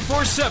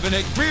 24/7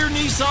 at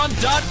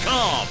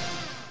GreerNissan.com.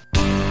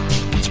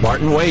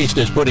 Spartan Waste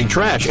is putting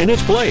trash in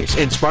its place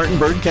in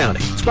Spartanburg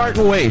County.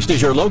 Spartan Waste is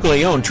your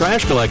locally owned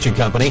trash collection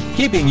company,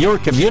 keeping your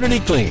community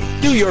clean.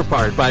 Do your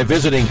part by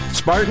visiting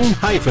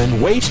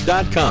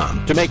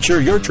Spartan-waste.com to make sure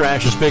your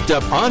trash is picked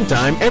up on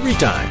time every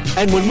time.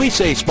 And when we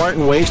say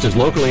Spartan Waste is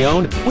locally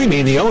owned, we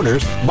mean the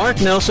owners, Mark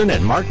Nelson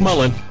and Mark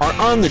Mullen, are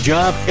on the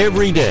job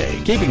every day,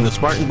 keeping the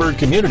Spartanburg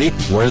community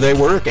where they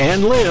work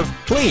and live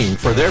clean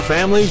for their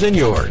families and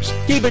yours.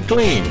 Keep it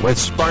clean with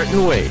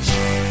Spartan Waste.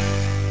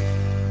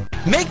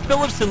 Make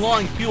Phillips &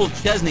 Long Fuel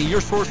Chesney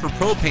your source for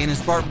propane in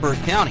Spartanburg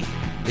County.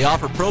 They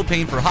offer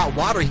propane for hot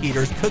water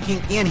heaters,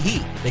 cooking, and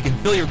heat. They can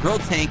fill your grill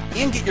tank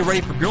and get you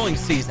ready for grilling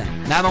season.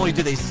 Not only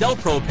do they sell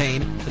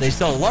propane, but they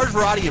sell a large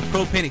variety of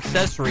propane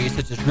accessories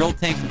such as grill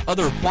tanks and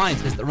other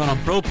appliances that run on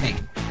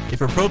propane. If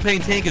your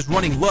propane tank is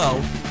running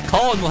low,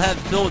 call and we'll have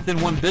it filled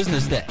within one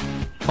business day.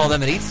 Call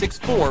them at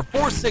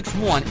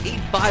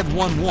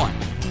 864-461-8511.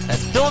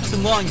 That's Phillips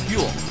 & Long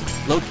Fuel,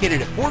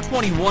 located at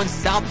 421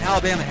 South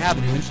Alabama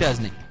Avenue in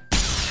Chesney.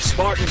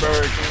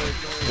 Spartanburg,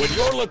 when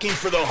you're looking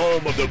for the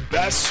home of the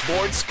best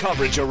sports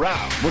coverage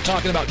around. We're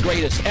talking about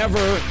greatest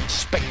ever,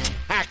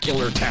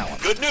 spectacular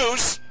talent. Good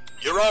news,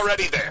 you're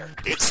already there.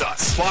 It's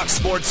us, Fox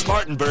Sports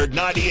Spartanburg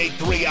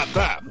 98.3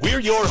 FM. We're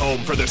your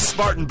home for the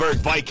Spartanburg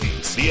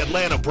Vikings, the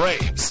Atlanta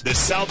Braves, the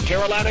South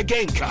Carolina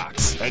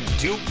Gamecocks, and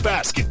Duke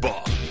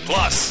basketball.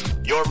 Plus,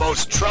 your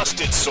most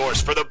trusted source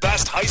for the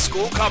best high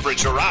school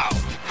coverage around.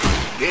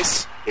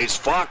 This is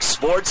Fox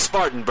Sports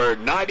Spartanburg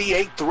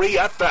 98.3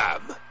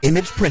 FM.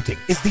 Image Printing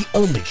is the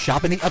only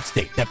shop in the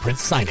upstate that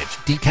prints signage,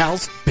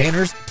 decals,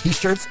 banners,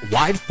 t-shirts,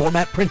 wide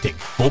format printing,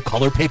 full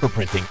color paper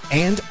printing,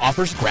 and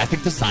offers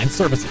graphic design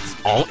services,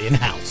 all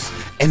in-house.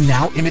 And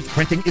now Image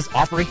Printing is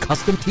offering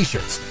custom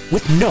t-shirts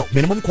with no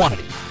minimum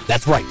quantity.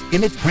 That's right,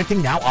 Image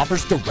Printing now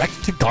offers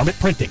direct-to-garment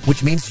printing,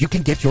 which means you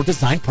can get your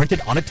design printed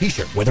on a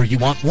t-shirt, whether you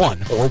want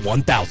 1 or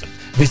 1,000.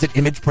 Visit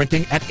Image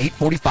Printing at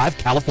 845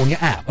 California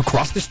Ave,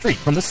 across the street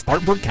from the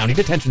Spartanburg County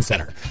Detention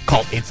Center.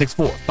 Call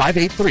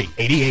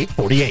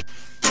 864-583-8848.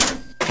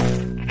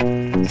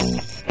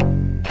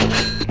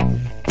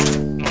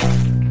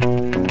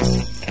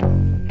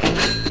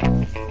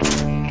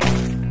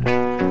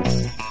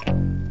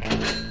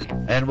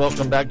 And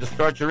welcome back to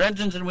Start Your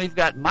Engines, and we've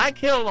got Mike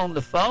Hill on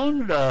the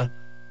phone,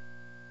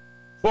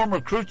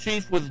 former crew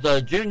chief with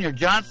Junior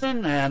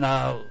Johnson and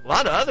a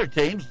lot of other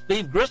teams.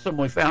 Steve Grissom,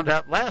 we found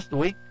out last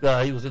week,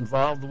 he was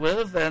involved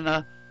with,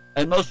 and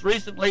most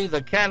recently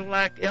the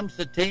Cadillac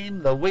IMSA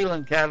team, the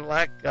Wheeling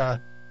Cadillac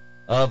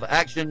of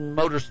Action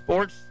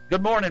Motorsports.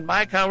 Good morning,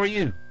 Mike. How are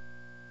you?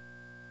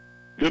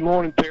 Good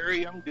morning,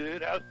 Terry. I'm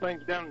good. How's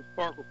things down in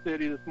Sparkle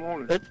City this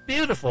morning? It's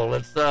beautiful.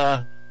 It's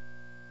talked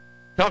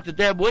to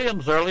Deb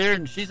Williams earlier,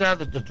 and she's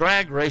out at the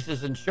drag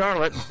races in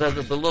Charlotte and says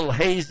it's a little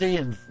hazy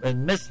and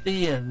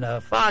misty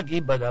and foggy,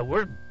 but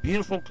we're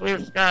beautiful, clear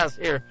skies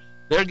here.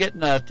 They're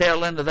getting a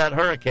tail end of that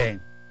hurricane.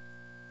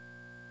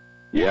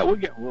 Yeah, we're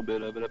getting a little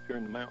bit of it up here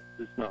in the mountains.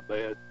 It's not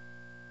bad.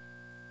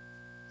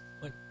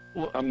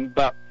 I'm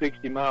about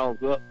 60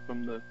 miles up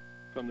from the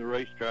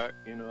racetrack,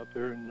 up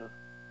here in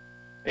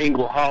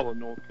Engle Hollow,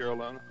 North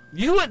Carolina.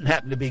 You wouldn't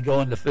happen to be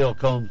going to Phil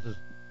Combs'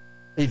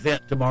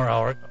 event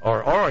tomorrow,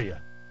 or are you?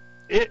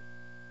 There's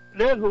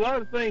a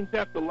lot of things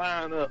have to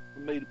line up for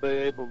me to be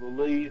able to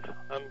leave.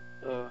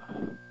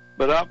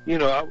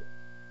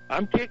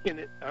 I'm kicking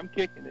it. I'm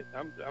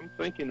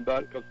thinking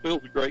about it because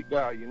Phil's a great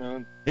guy,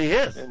 And he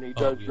is, and he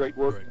does great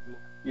work. Great.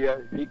 Yeah,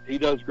 he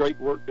does great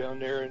work down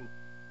there,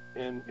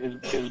 and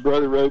his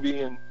brother Roby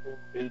and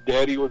his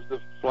daddy was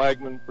the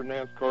flagman for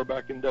NASCAR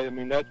back in the day. I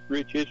mean, that's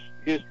rich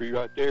history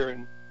right there,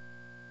 and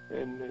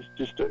it's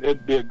just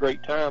it'd be a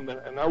great time.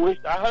 And I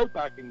hope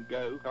I can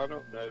go. I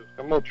don't know.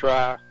 I'm gonna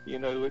try.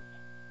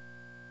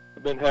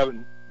 I've been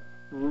having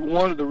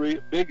one of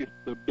the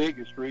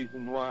biggest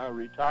reason why I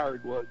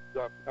retired was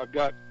I've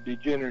got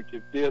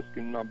degenerative disc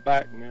in my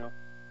back now,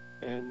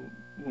 and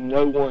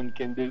no one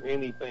can do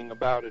anything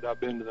about it. I've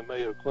been to the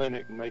Mayo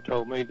Clinic, and they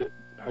told me that,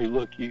 hey,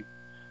 look, you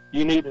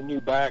need a new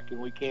back, and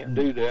we can't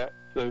do that.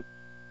 So,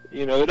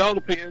 it all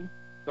depends.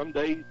 Some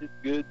days it's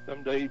good,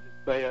 some days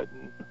it's bad,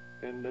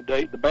 and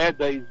the bad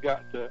days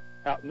got to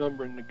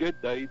outnumbering the good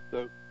days.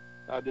 So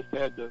I just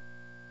had to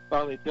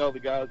finally tell the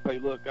guys, hey,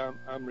 look,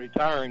 I'm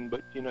retiring,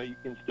 but you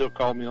can still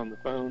call me on the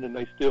phone, and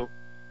they still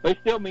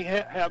have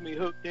me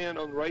hooked in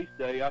on race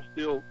day. I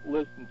still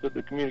listen to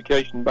the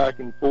communication back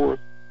and forth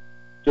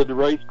to the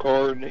race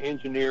car and the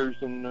engineers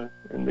and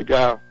the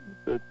guy,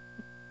 the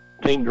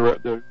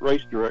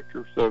race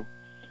director. So,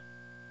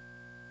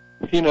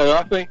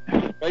 I think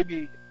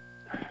maybe,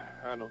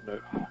 I don't know.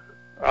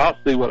 I'll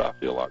see what I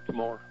feel like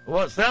tomorrow.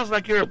 Well, it sounds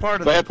like you're a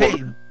part of the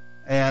team,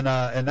 and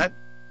that, of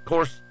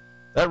course,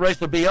 that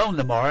race will be on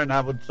tomorrow, and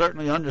I would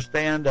certainly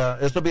understand.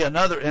 This will be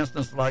another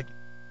instance like,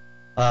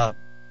 I'm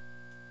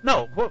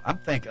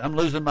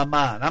losing my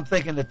mind. I'm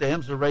thinking that the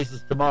IMSA race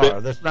is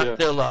tomorrow. That's not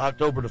till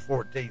October the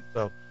 14th,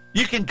 so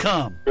you can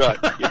come. Right.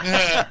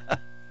 I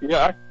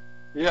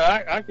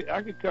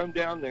could come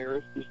down there.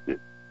 It's just that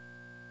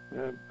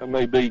I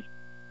may be.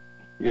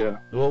 Yeah.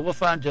 Well, we'll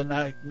find you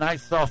a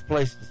nice, soft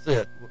place to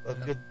sit.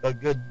 A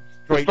good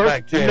straight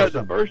back chair.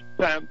 The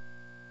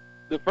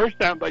first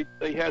time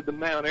they had the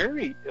Mount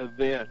Airy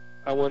event,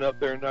 I went up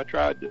there and I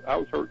tried to. I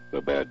was hurt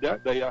so bad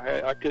that day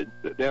I couldn't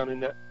sit down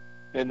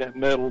in that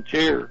metal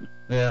chair.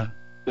 Yeah.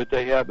 That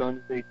they have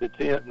underneath the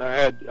tent, and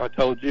I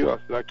told you, I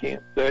said I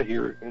can't sit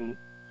here,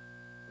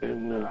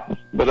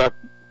 but I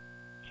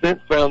since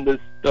found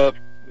this stuff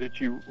that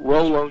you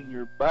roll on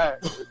your back.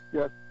 It's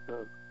got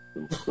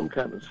some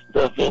kind of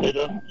stuff in it.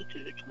 I don't know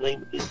the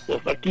name of this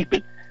stuff. I keep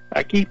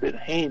it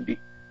handy.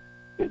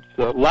 It's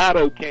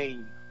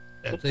lidocaine.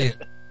 That's it.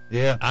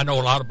 Yeah, I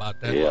know a lot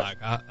about that. Yeah. Like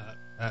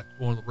that's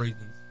one of the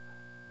reasons.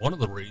 One of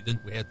the reasons,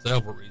 we had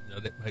several reasons I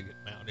didn't make it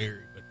Mount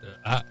Airy,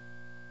 but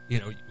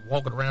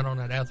walking around on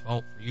that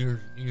asphalt for years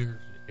and years,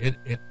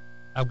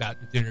 I've got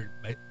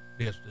degenerative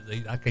disc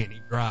disease. I can't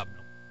even drive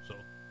no. So,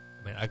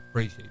 I mean, I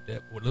appreciate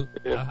that. Well, look,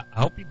 I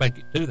hope you make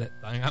it to that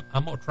thing.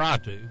 I'm gonna try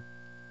to.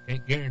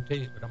 Can't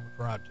guarantee it, but I'm gonna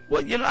try to.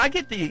 Well, I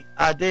get the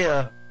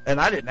idea, and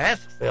I didn't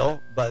ask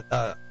Phil, but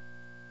I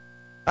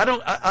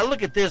don't. I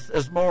look at this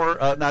as more.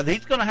 Now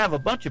he's going to have a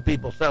bunch of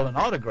people selling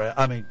autographs.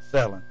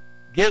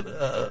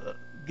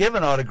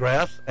 Giving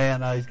autographs,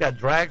 and he's got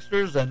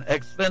dragsters and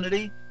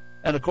Xfinity,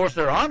 and of course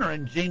they're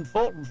honoring Gene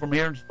Fulton from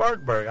here in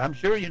Spartanburg. I'm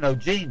sure you know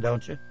Gene,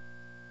 don't you?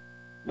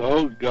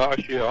 Oh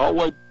gosh, yeah,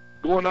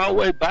 going all the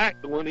way back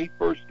to when he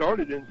first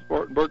started in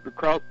Spartanburg,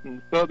 across from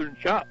the Southern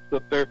Shops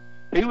up there.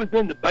 He was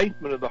in the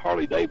basement of the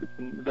Harley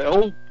Davidson,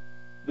 the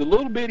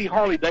little bitty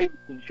Harley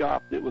Davidson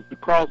shop that was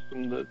across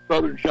from the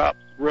Southern Shops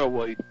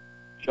railway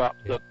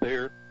shops up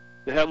there.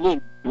 They had a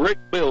little brick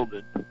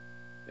building,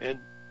 and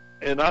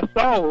I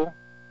saw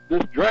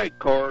this drag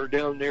car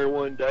down there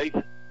one day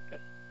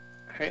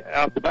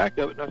out the back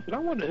of it, and I said, I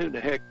wonder who the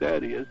heck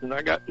that is. And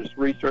I got just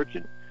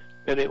researching,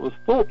 and it was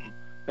Fulton.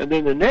 And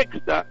then the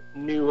next I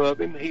knew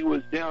of him, he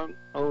was down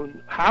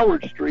on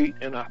Howard Street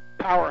in a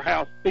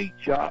Powerhouse Speed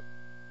shop.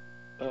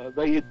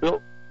 They had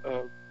built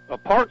a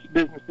parts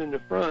business in the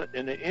front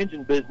and an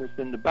engine business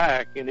in the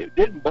back, and it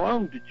didn't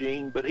belong to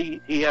Gene, but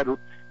he had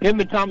him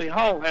and Tommy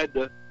Hall had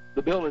the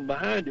building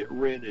behind it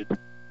rented,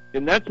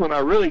 and that's when I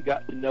really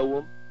got to know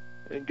him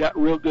and got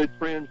real good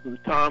friends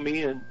with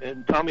Tommy,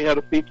 and Tommy had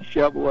a 50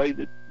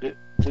 Chevrolet that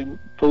we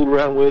fooled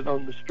around with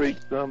on the street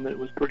some. It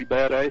was pretty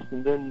badass.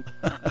 And then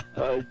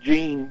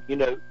Gene,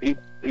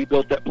 he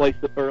built that place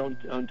up there on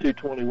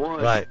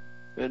 221, right?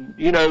 And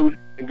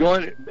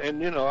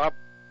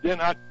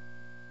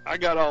I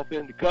got off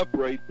into cup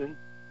racing,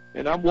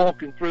 and I'm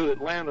walking through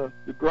Atlanta,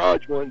 the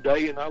garage one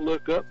day, and I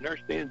look up, and there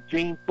stands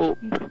Gene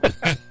Fulton.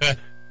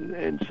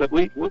 And so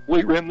we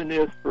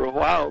reminisced for a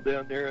while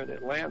down there in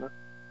Atlanta.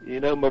 You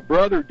know, my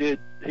brother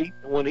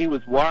when he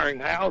was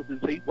wiring houses,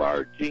 he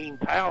wired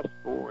Gene's house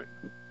for him.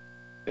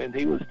 And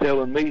he was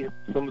telling me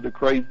some of the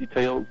crazy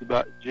tales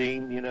about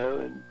Gene, you know,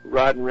 and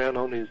riding around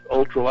on his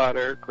ultralight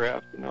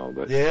aircraft and all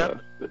that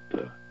stuff. But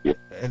yeah,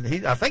 and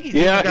I think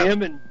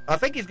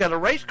he's got a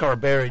race car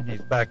buried in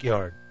his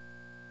backyard.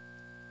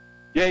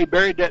 Yeah, he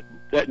buried that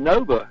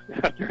Nova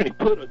out there, and he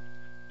put a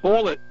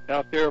toilet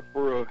out there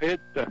for a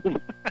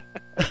headstone.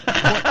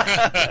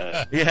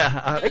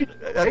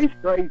 He's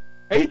crazy.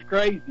 He's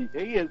crazy.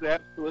 He is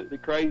absolutely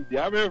crazy.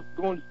 I remember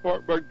going to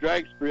Spartanburg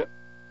drag strip,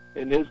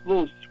 and this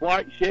little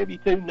white Chevy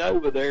 2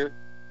 Nova there,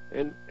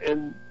 and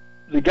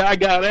the guy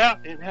got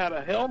out and had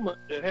a helmet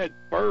that had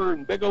fur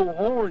and big old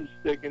horns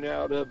sticking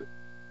out of it.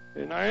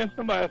 And I asked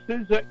somebody, I said,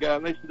 "Who's that guy?"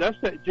 And they said, "That's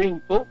that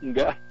Gene Fulton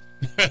guy."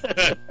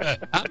 I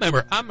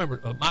remember,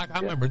 Mike. I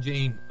remember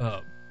Gene.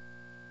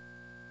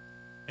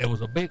 It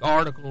was a big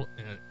article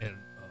in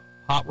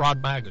Hot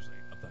Rod magazine,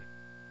 I think,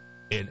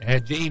 and it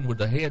had Gene with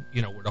the head,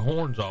 you know, with the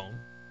horns on,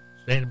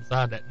 standing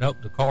beside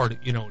the car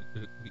that, you know,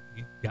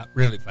 he got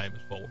really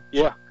famous for.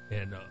 Yeah.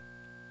 And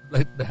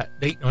they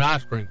eating an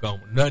ice cream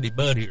cone with Nutty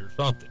Buddy or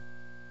something,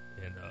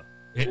 and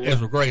it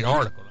was a great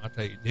article. I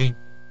tell you,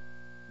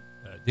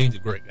 Gene's a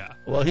great guy.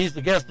 Well, he's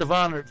the guest of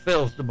honor at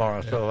Phil's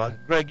tomorrow. So,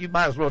 Greg, you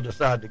might as well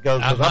decide to go,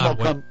 because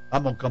I'm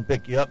gonna come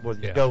pick you up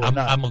whether you go or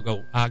not. I'm gonna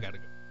go. I gotta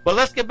go. But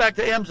let's get back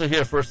to IMSA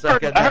here for a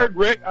second. I heard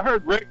Rick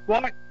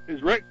White.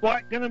 Is Rick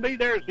White going to be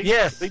there?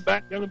 Yes. Is he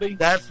back going to be?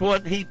 That's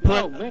what he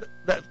put.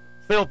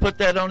 Phil put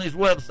that on his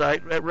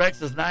website.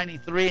 Rex is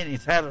 93 and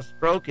he's had a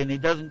stroke and he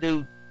doesn't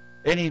do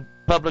any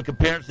public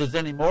appearances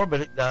anymore.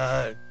 But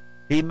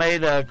he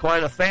made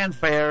quite a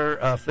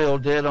fanfare. Phil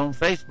did on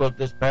Facebook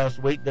this past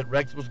week that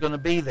Rex was going to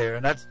be there,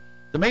 and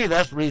to me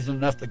that's reason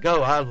enough to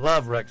go. I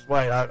love Rex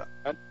White.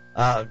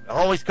 I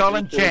always call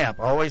him champ.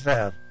 Always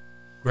have.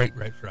 Great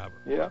race driver.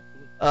 Yeah.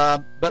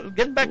 But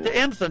getting back to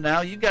IMSA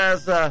now, you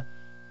guys,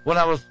 when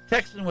I was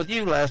texting with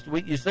you last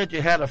week, you said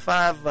you had a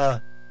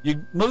 5,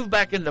 you moved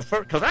back into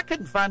first, because I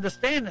couldn't find the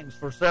standings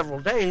for several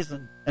days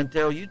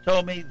until you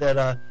told me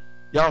that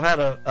y'all had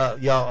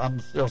I'm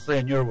still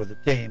saying you're with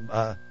the team,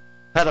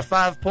 had a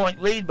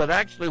 5-point lead, but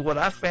actually what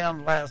I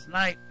found last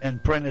night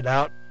and printed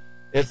out,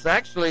 it's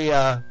actually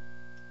a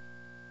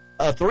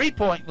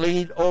 3-point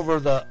lead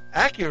over the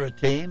Acura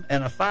team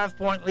and a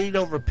 5-point lead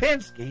over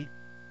Penske,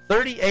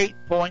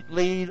 38-point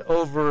lead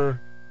over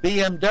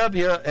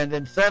BMW, and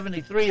then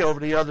 73 over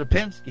the other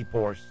Penske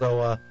Porsche.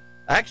 So,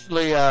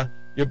 actually,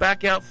 you're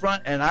back out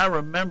front, and I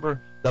remember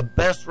the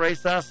best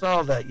race I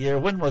saw that year.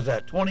 When was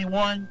that?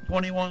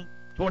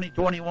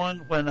 2021?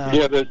 When,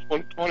 yeah, that's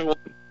 2021.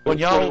 When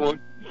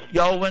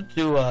y'all went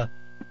to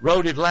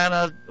Road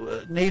Atlanta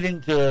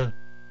needing to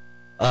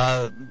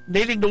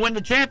win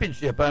the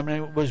championship. I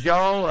mean, it was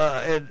y'all...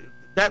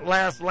 that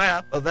last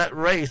lap of that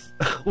race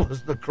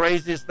was the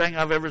craziest thing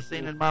I've ever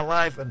seen in my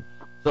life, and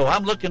so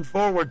I'm looking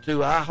forward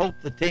to. I hope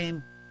the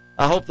team.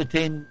 I'm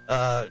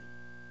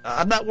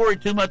not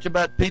worried too much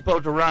about Pipo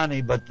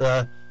Durrani,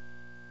 but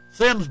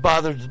Sims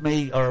bothers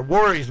me or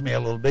worries me a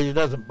little bit. He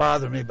doesn't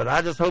bother me, but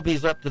I just hope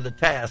he's up to the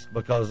task,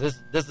 because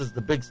this is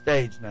the big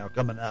stage now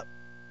coming up.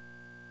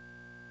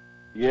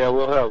 Yeah,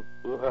 we'll have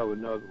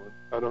another one.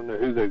 I don't know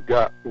who they've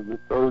got for the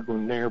third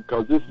one there,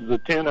 because this is a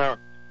 10-hour.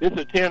 It's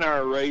a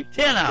 10-hour race.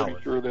 10 hours. I'm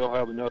pretty sure they'll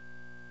have another.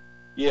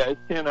 Yeah, it's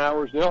 10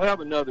 hours. They'll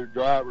have another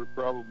driver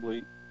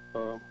probably.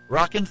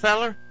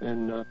 Rockenfeller?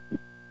 And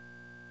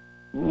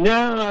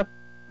no,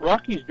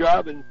 Rocky's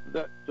driving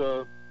that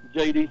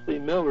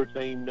JDC Miller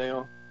team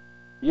now.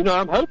 You know,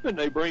 I'm hoping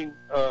they bring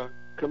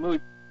Kamui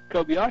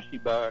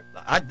Kobayashi back.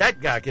 That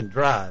guy can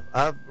drive.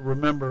 I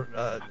remember.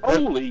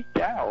 Holy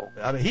cow!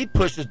 I mean, he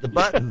pushes the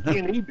button.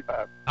 Can he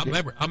drive? I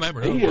remember.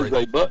 He is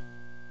a button.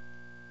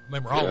 I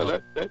remember all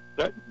of that.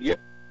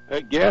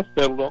 That gas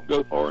pedal don't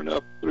go far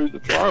enough through the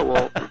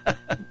firewall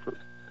for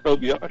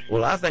Kobayashi.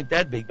 Well, I think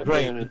that'd be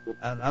great. And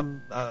I'm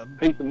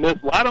piece of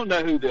missile. I don't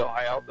know who they'll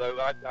have, though.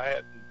 I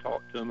haven't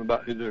talked to them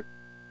about who their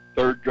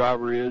third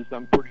driver is.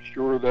 I'm pretty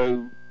sure,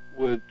 though,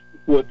 with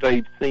what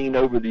they've seen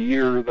over the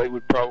year, they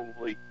would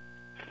probably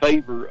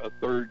favor a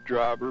third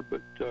driver,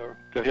 but to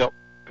help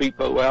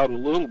Pipo out a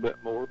little bit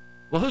more.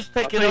 Well, who's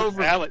taking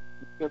over?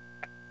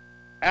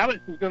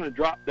 Alex is going to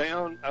drop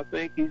down. I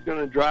think he's going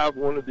to drive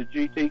one of the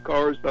GT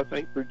cars, I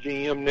think, for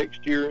GM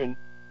next year and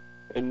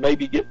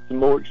maybe get some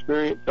more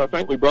experience. I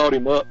think we brought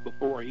him up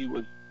before he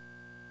was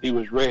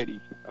ready.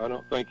 I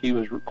don't think he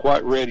was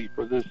quite ready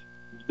for this.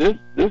 This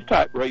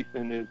type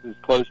racing is as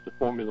close to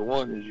Formula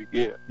One as you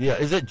get. Yeah.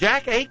 Is it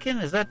Jack Aiken?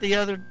 Is that the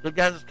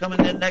guy that's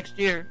coming in next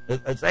year?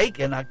 It's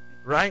Aiken,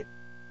 right?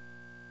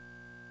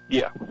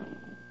 Yeah.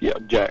 Yeah,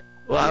 Jack.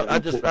 Well,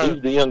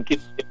 he's the young kid.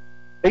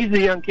 He's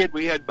the young kid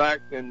we had back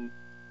in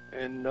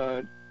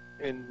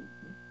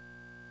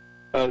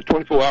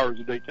 24 Hours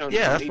a Daytona.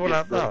 Yeah, that's what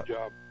I thought.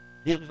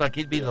 He looks like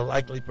he'd be the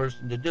likely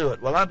person to do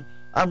it. Well,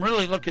 I'm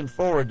really looking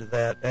forward to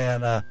that,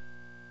 and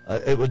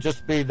it would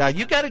just be, now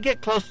you got to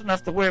get close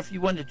enough to where if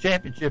you win the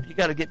championship, you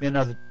got to get me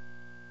another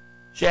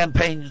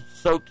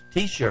champagne-soaked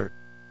T-shirt.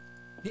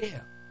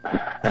 Yeah.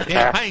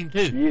 Champagne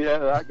too.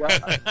 Yeah, I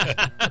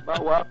got my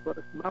wife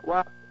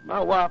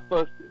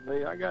fussed at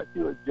me. I got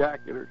you a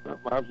jacket or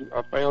something.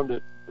 I found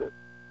it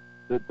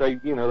that they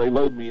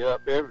load me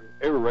up.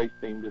 Every race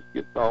team just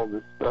gets all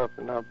this stuff,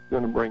 and I was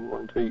going to bring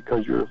one to you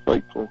because you're a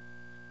faithful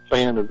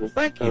fan of the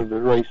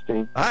race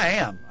team. I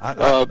am.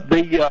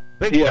 Big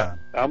time.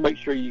 I'll make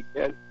sure you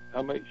get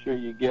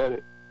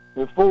it.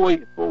 Before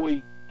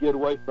we get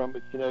away from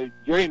it,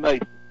 Jerry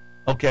Mason.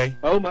 Okay.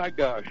 Oh my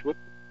gosh,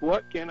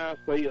 what can I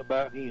say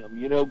about him?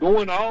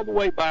 Going all the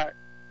way back,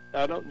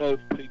 I don't know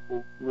if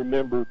people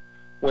remember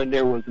when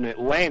there was an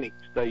Atlantic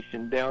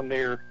station down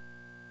there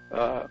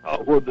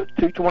where the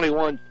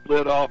 221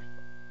 split off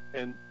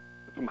and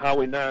from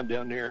Highway 9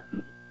 down there,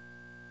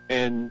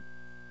 and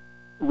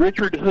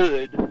Richard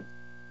Hood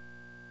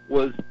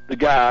was the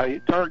guy.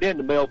 It turned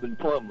into Melvin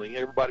Plumley.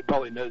 Everybody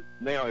probably knows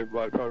now.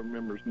 Everybody probably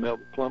remembers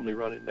Melvin Plumley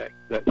running that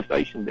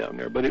station down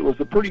there. But it was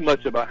pretty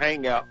much of a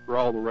hangout for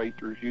all the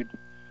racers.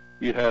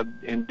 You'd have,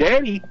 and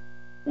Daddy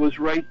was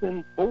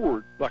racing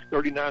Fords, like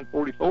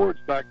 3940 Fords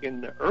back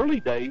in the early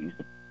days,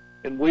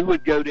 and we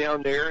would go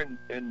down there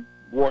and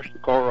wash the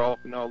car off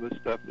and all this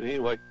stuff. But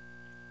anyway,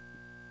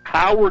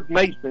 Howard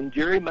Mason,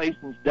 Jerry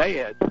Mason's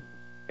dad,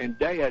 and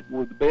Dad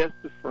were the best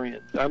of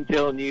friends. I'm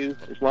telling you,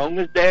 as long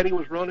as Daddy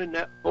was running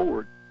that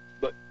Ford,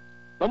 but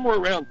somewhere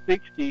around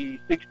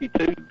 60,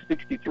 62,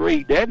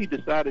 63, Daddy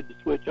decided to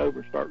switch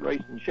over and start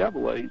racing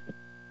Chevrolets,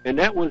 and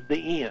that was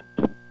the end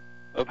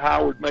of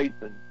Howard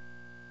Mason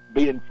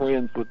being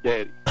friends with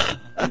Daddy.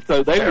 And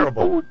so they were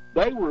Ford.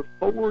 They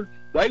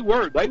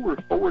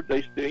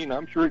still,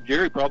 I'm sure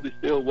Jerry probably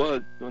still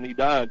was when he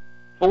died.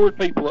 Ford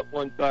people up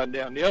one side and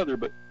down the other,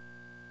 but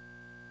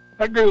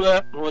I grew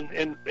up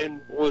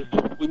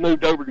we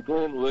moved over to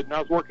Glenwood, and I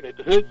was working at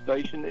the Hood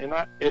station, and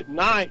at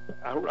night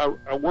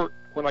I worked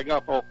when I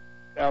got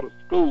out of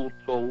school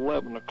till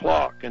 11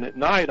 o'clock, and at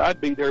night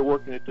I'd be there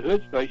working at the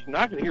Hood station.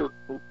 I could hear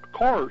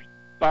cars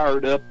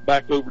fired up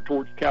back over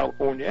towards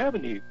California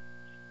Avenue.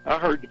 I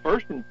heard the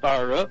first one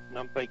fire up, and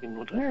I'm thinking,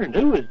 well, Darren,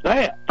 who is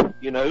that?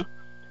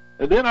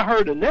 And then I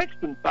heard the next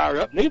one fire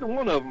up. Neither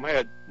one of them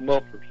had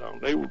mufflers on.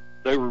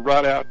 They were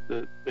right out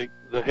the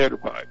header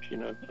pipes,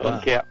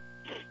 uncapped.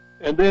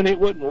 And then it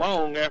wasn't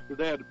long after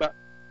that,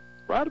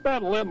 right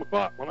about 11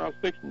 o'clock when I was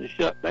fixing to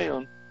shut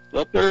down,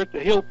 up there at the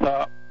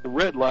hilltop, the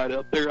red light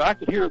up there, I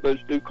could hear those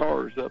two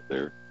cars up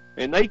there.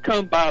 And they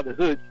come by the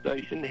Hood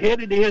station,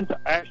 headed into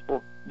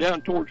Asheville,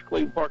 down towards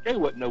Cleveland Park. There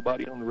wasn't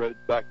nobody on the roads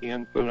back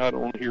in, so I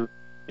don't want to hear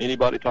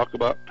anybody talk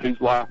about whose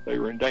life they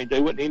were in danger.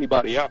 There wasn't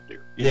anybody out there.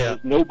 There was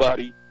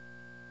nobody.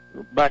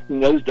 Back in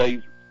those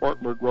days,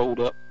 Spartanburg rolled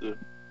up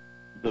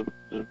the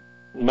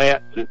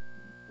mats at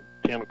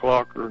 10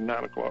 o'clock or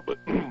 9 o'clock. But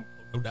no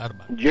doubt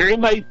about it. Jerry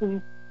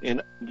Mason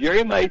and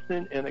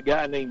a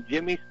guy named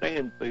Jimmy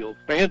Stanfield.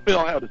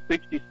 Stanfield had a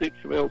 66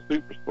 Chevelle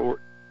Super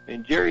Sport,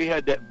 and Jerry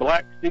had that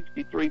black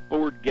 63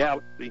 Ford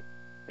Galaxy.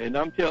 And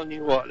I'm telling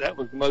you what, that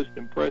was the most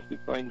impressive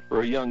thing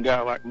for a young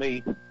guy like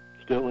me,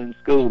 still in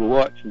school, to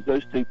watch, as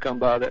those two come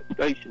by that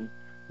station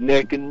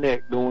neck and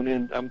neck going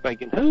in. I'm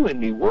thinking, who in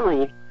the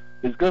world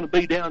is going to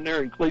be down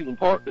there in Cleveland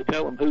Park to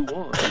tell them who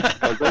won?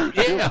 Because they were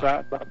still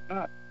side by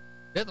side.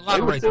 There's a lot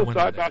they of were still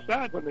side there. by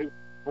side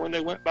when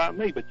they went by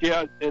me. But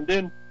yeah, and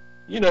then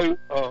I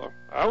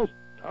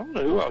don't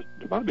know, I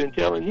might have been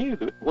telling you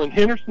that when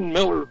Henderson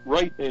Miller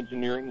Race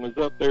Engineering was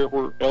up there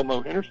where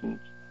Elmo Henderson's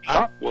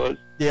shop was,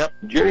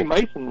 Jerry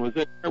Mason was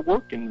in there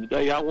working the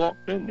day I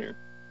walked in there.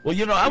 Well,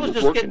 I was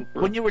just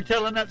when you were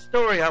telling that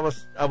story, I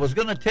was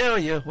going to tell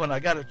you when I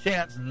got a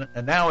chance,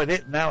 and now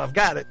I've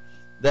got it,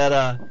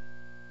 that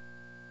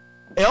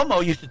Elmo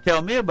used to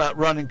tell me about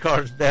running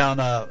cars down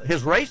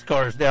his race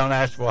cars down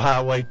Asheville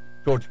Highway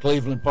towards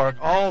Cleveland Park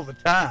all the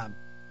time.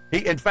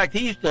 In fact,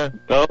 he used to.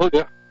 Oh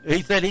yeah.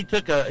 He said he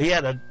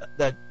had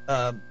that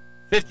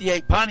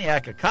 58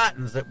 Pontiac of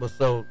Cotton's that was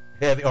so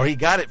heavy, or he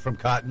got it from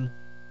Cotton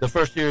the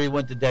first year he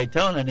went to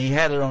Daytona, and he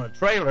had it on a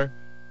trailer,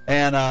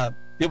 and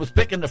it was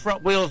picking the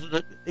front wheels.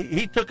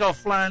 He took off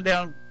flying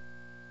down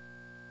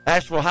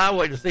Asheville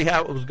Highway to see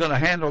how it was going to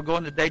handle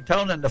going to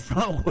Daytona, and the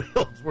front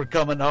wheels were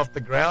coming off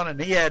the ground,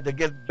 and he had to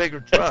get a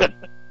bigger truck.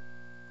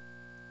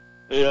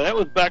 Yeah, that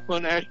was back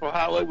when Asheville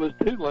Highway was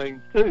 2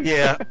 lanes, too.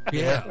 Yeah.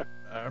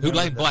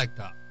 2-lane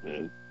blacktop.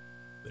 Yeah.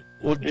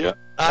 Well, yeah.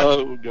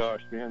 Oh,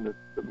 gosh, man.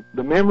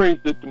 The memories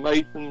that the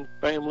Mason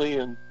family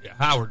and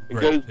Howard it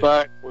goes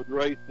back with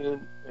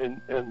racing,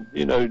 and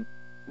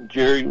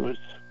Jerry was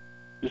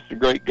just a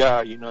great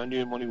guy. I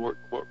knew him when he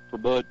worked for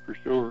Bud for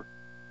sure,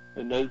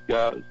 and those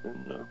guys.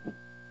 And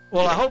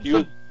I hope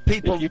some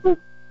people.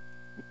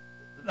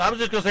 I was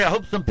just going to say, I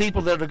hope some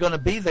people that are going to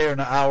be there in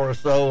an hour or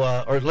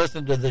so or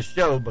listen to this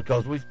show,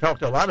 because we've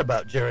talked a lot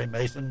about Jerry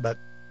Mason, but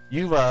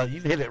you've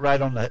hit it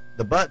right on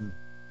the button.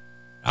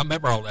 I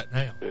remember all that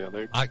now. Yeah,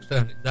 Mike's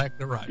done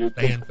exactly right.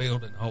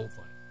 Stanfield and the whole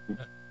thing.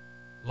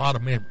 A lot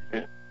of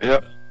memories.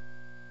 Yep.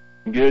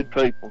 Good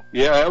people.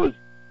 Yeah,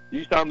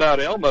 you talking about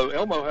Elmo.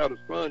 Elmo had a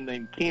son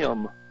named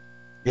Kim,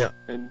 Yeah.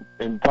 And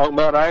talking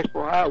about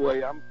Asheville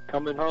Highway, I'm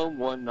coming home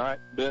one night,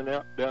 been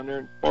out down there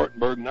in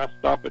Spartanburg, and I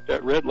stop at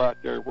that red light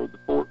there where the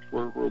forks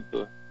were, where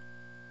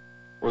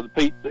the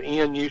Pizza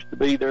Inn used to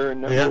be there in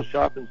that little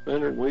shopping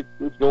center, and we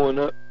was going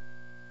up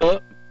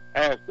the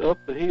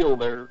hill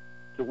there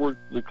to where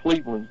the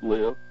Clevelands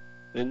live.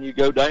 Then you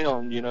go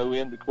down,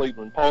 into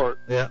Cleveland Park,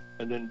 and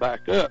then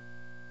back up.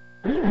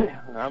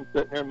 I'm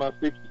sitting there in my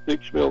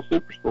 66 Chevelle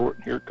Super Sport,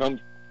 and here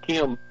comes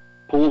Kim,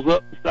 pulls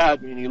up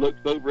beside me, and he looks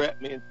over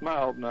at me and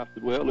smiles, and I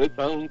said, well, it's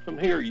on from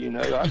here, Wait,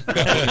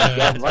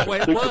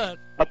 what?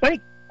 I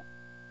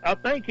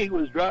think he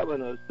was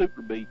driving a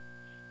Super Bee,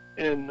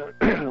 and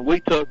we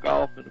took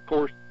off, and of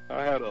course,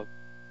 I had a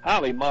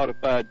highly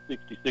modified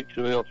 66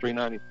 Chevelle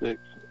 396,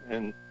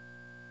 and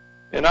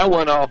I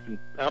went off, and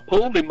I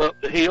pulled him up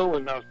the hill,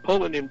 and I was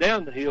pulling him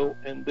down the hill,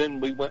 and then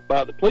we went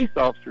by the police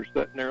officer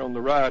sitting there on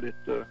the right at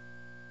the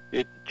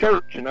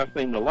church, and I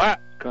seen the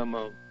lights come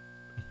on.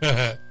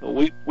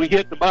 So we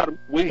hit the bottom.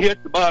 I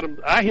hit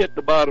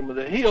the bottom of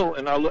the hill,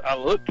 and I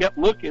kept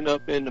looking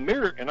up in the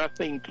mirror, and I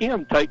seen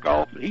Kim take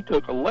off, and he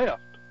took a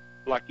left,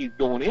 like he's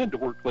going into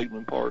where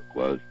Cleveland Park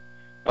was.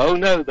 Oh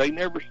no, they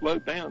never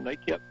slowed down. They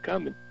kept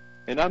coming,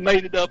 and I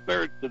made it up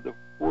there to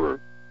where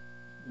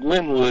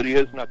Glenwood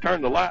is, and I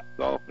turned the lights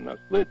off, and I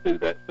slid through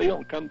that field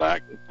and come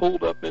back and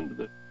pulled up into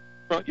the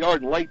front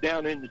yard and laid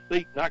down in the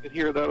seat, and I could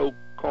hear that old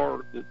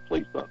car the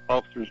police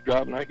officers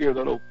driving. I could hear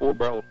that old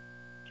 4-barrel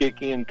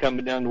kick in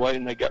coming down the way,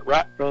 and they got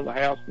right in front of the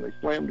house, and they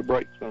slammed the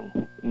brakes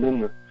on.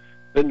 And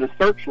then the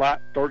searchlight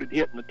started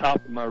hitting the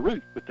top of my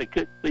roof, but they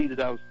couldn't see that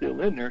I was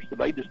still in there, so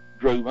they just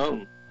drove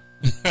on.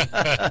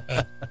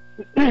 That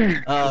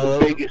was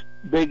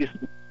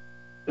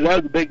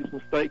the biggest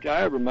mistake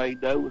I ever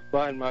made, though, was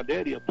buying my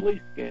daddy a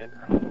police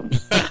scanner.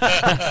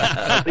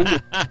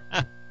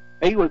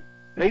 he was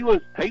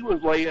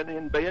laying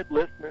in bed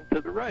listening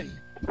to the race.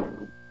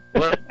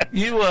 Well,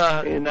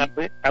 and I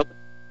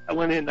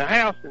went in the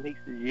house, and he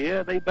said,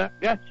 "Yeah, they about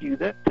got you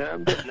that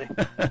time, didn't they?"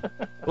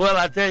 Well,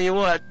 I tell you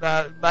what,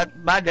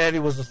 my daddy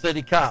was a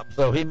city cop,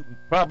 so he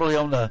probably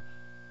on the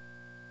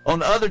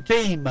other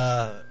team,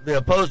 the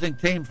opposing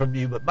team from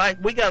you. But Mike,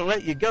 we got to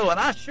let you go, and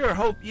I sure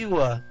hope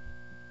you.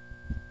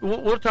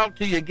 We'll talk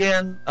to you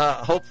again,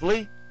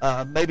 hopefully,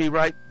 maybe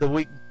right the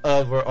week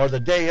of or the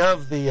day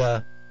of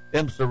the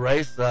IMSA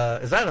race.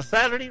 Is that a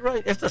Saturday,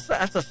 right?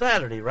 That's a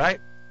Saturday, right?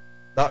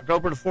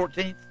 October the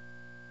 14th?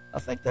 I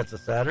think that's a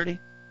Saturday.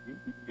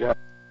 Yeah,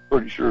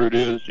 pretty sure it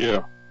is,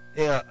 yeah.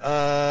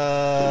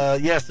 Yeah,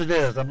 yes, it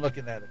is. I'm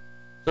looking at it.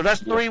 So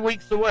that's 3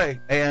 weeks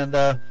away, and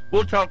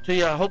we'll talk to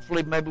you.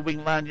 Hopefully, maybe we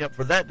can line you up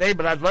for that day,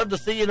 but I'd love to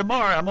see you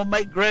tomorrow. I'm going to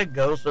make Greg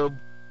go, so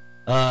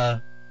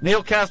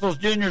Neil Castles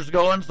Jr. is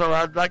going, so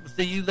I'd like to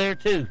see you there,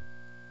 too.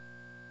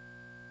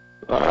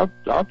 I'll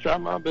try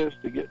my best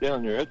to get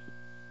down there.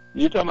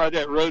 You're talking about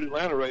that Road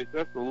Atlanta race.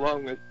 That's the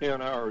longest 10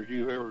 hours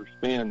you ever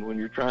spend when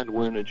you're trying to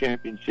win a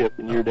championship,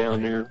 and you're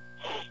down there,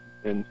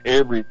 and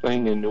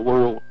everything in the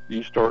world,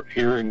 you start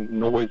hearing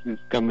noises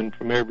coming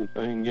from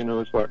everything.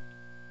 It's like,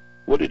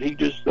 what did he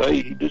just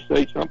say? He just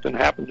say something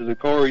happened to the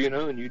car,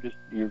 and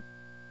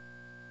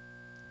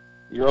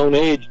you're on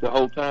edge the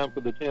whole time for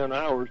the 10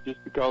 hours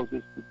just because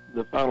it's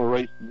the final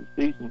race of the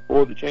season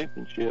for the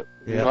championship.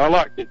 Yeah. I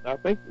liked it. I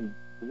think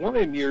one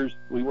of them years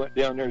we went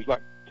down there was like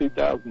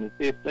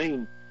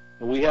 2015,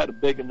 and we had a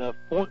big enough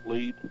point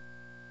lead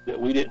that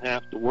we didn't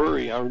have to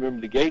worry. I remember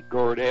the gate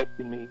guard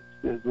asking me,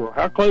 he says, "Well,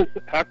 how close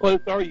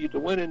are you to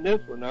winning this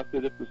one?" I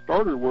said, "If the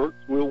starter works,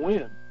 we'll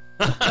win."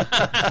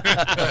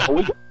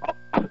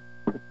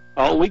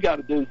 All we got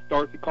to do is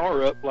start the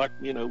car up like,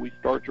 we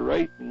start the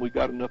race, and we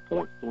got enough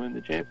points to win the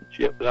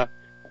championship. But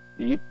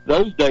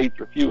those dates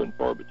are few and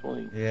far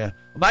between. Yeah.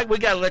 Well, Mike, we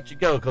got to let you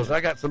go because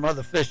I got some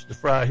other fish to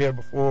fry here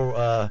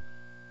before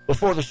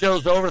the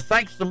show's over.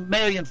 Thanks a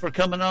million for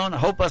coming on. I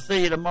hope I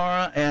see you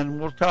tomorrow, and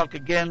we'll talk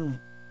again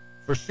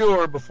for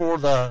sure before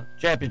the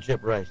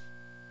championship race.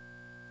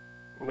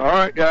 All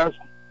right, guys.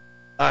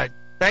 All right.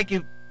 Thank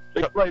you.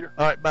 See you later.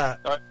 All right, bye.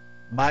 All right.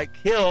 Mike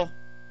Hill.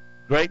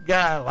 Great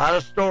guy, a lot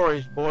of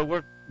stories.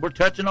 Boy, we're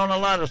touching on a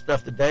lot of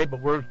stuff today,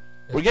 but we're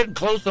getting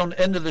close on the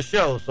end of the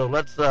show. So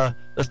let's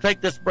take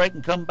this break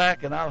and come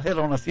back, and I'll hit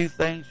on a few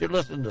things. You're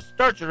listening to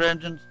Start Your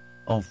Engines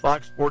on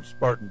Fox Sports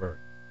Spartanburg.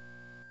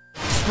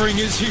 Spring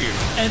is here,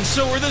 and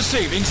so are the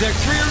savings at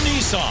Greer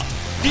Nissan.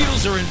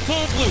 Deals are in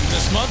full bloom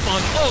this month on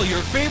all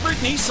your favorite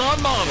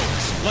Nissan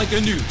models, like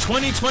a new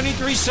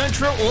 2023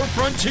 Sentra or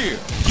Frontier.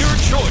 Your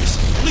choice.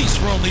 Lease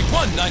for only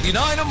 $199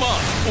 a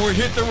month, or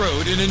hit the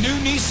road in a new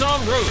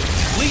Nissan Rogue.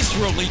 Lease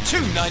for only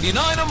 $299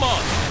 a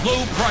month.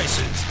 Low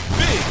prices,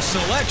 big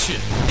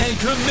selection, and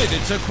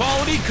committed to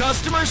quality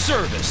customer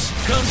service.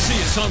 Come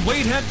see us on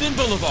Wade Hampton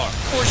Boulevard,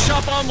 or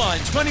shop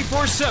online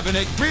 24/7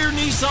 at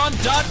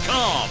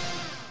GreerNissan.com.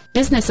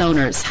 Business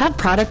owners, have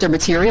product or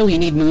material you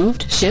need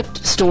moved,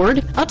 shipped,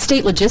 stored?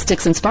 Upstate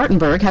Logistics in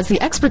Spartanburg has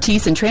the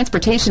expertise in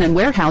transportation and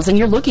warehousing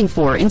you're looking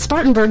for in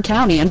Spartanburg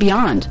County and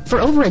beyond. For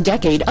over a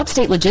decade,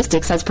 Upstate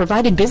Logistics has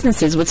provided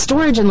businesses with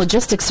storage and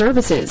logistics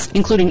services,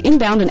 including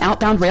inbound and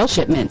outbound rail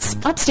shipments.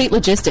 Upstate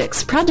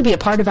Logistics, proud to be a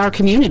part of our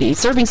community,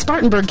 serving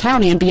Spartanburg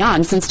County and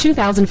beyond since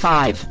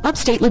 2005.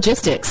 Upstate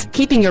Logistics,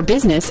 keeping your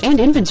business and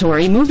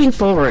inventory moving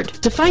forward.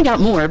 To find out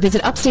more,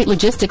 visit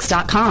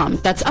upstatelogistics.com.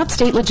 That's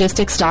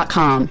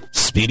upstatelogistics.com.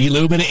 Speedy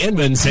Lube in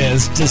Inman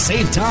says to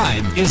save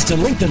time is to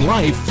lengthen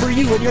life for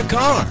you and your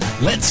car.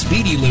 Let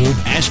Speedy Lube,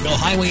 Asheville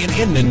Highway in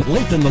Inman,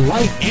 lengthen the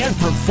life and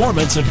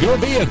performance of your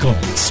vehicle.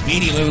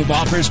 Speedy Lube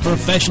offers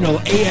professional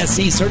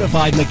ASE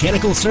certified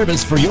mechanical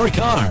service for your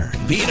car.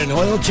 Be it an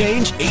oil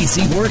change,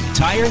 AC work,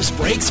 tires,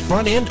 brakes,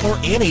 front end, or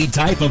any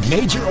type of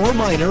major or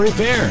minor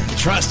repair.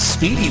 Trust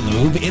Speedy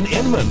Lube in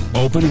Inman.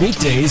 Open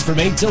weekdays from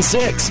 8 till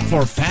 6.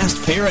 For fast,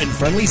 fair, and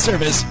friendly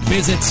service,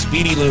 visit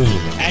Speedy Lube,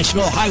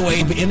 Asheville Highway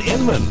in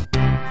Inman.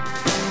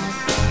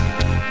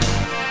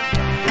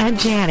 At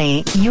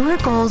Janney, your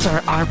goals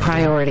are our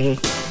priority.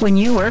 When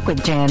you work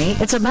with Janney,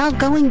 it's about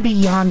going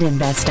beyond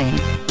investing.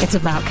 It's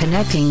about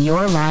connecting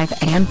your life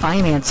and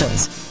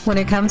finances. When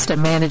it comes to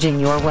managing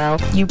your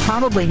wealth, you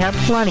probably have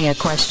plenty of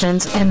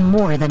questions and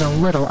more than a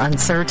little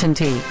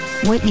uncertainty.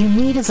 What you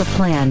need is a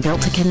plan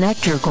built to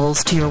connect your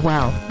goals to your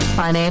wealth.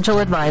 Financial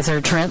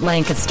advisor Trent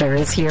Lancaster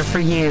is here for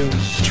you.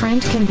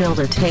 Trent can build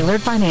a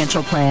tailored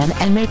financial plan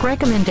and make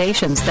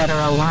recommendations that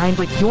are aligned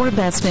with your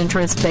best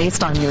interests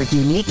based on your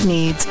unique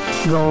needs,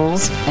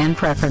 goals, and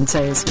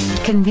preferences.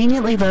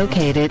 Conveniently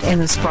located in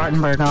the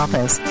Spartanburg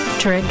office,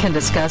 Trent can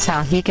discuss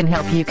how he can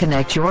help you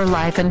connect your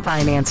life and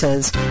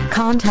finances.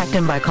 Contact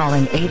him by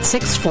calling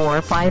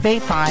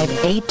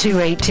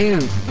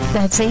 864-585-8282.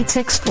 That's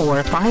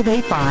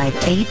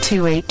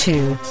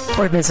 864-585-8282.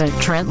 Or visit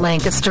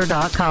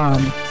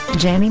TrentLancaster.com.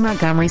 Janney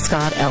Montgomery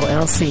Scott,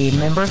 LLC,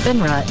 member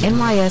FINRA,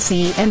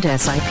 NYSE, and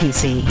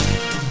SIPC.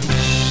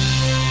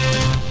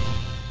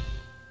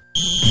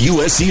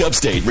 USC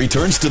Upstate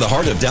returns to the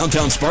heart of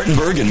downtown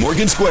Spartanburg and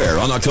Morgan Square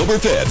on October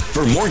 5th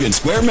for Morgan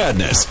Square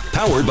Madness,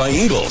 powered by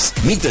Ingles.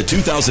 Meet the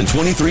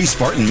 2023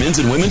 Spartan men's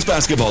and women's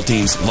basketball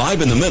teams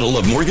live in the middle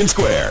of Morgan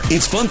Square.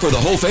 It's fun for the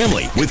whole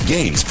family with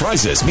games,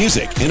 prizes,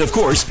 music, and of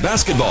course,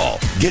 basketball.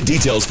 Get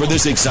details for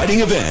this exciting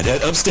event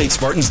at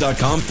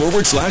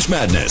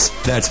upstatespartans.com/madness.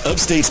 That's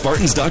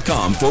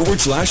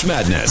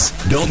upstatespartans.com/madness.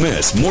 Don't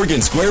miss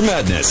Morgan Square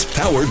Madness,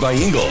 powered by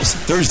Ingles,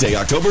 Thursday,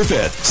 October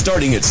 5th,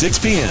 starting at 6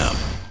 p.m.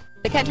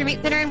 The Country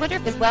Meat Center in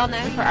Woodruff is well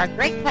known for our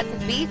great cuts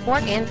of beef,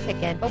 pork, and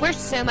chicken, but we're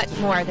so much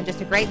more than just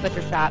a great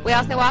butcher shop. We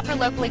also offer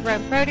locally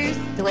grown produce,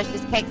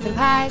 delicious cakes and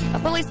pies, a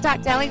fully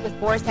stocked deli with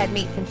boar's head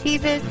meats and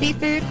cheeses,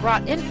 seafood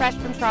brought in fresh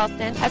from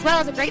Charleston, as well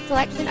as a great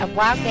selection of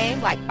wild game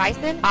like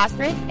bison,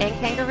 ostrich, and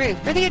kangaroo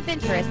for the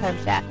adventurous home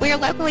chef. We are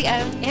locally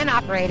owned and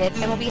operated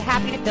and will be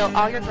happy to fill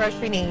all your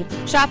grocery needs.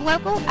 Shop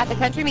local at the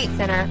Country Meat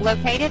Center,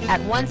 located at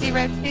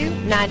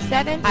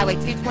 10297 Highway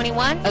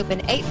 221,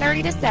 open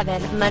 8:30 to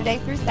 7, Monday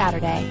through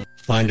Saturday.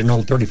 Find an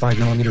old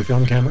 35mm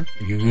film camera?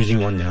 Are you using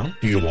one now?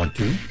 Do you want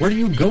to? Where do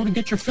you go to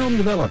get your film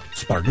developed?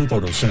 Spartan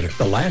Photo Center,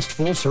 the last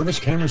full-service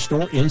camera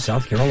store in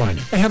South Carolina.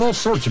 They have all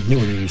sorts of new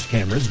and used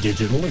cameras,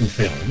 digital and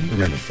film.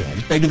 Remember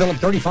film. They develop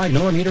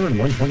 35mm and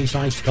 120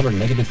 size color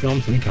negative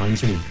film 3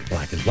 times a week.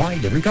 Black and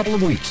white every couple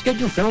of weeks. Get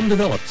your film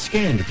developed,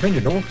 scanned,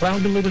 printed, or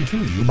cloud delivered to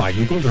you by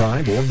Google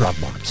Drive or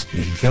Dropbox.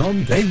 Need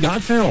film? They've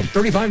got film.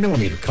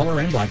 35mm color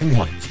and black and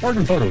white.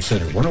 Spartan Photo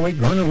Center, 108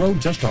 Garner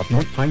Road, just off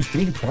North Pine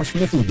Street, across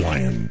from the Food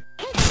Lion.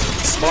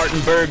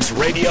 Spartanburg's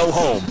radio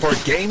home for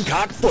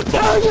Gamecock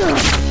football.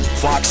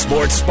 Fox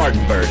Sports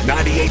Spartanburg,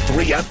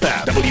 98.3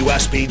 FM,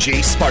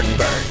 WSBG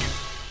Spartanburg.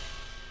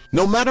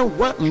 No matter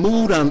what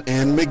mood I'm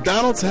in,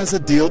 McDonald's has a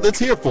deal that's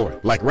here for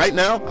it. Like right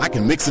now, I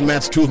can mix and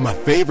match 2 of my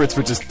favorites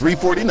for just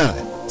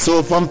 $3.49. So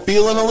if I'm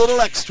feeling a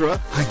little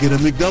extra, I get a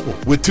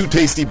McDouble with 2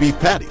 tasty beef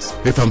patties.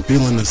 If I'm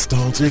feeling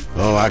nostalgic,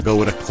 I go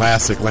with a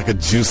classic like a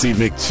juicy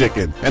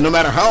McChicken. And no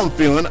matter how I'm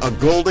feeling, a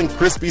golden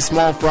crispy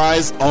small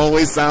fries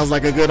always sounds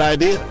like a good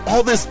idea.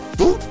 All this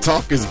food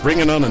talk is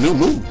bringing on a new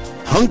mood.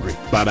 Hungry.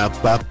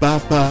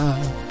 Ba-da-ba-ba-ba.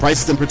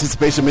 Prices and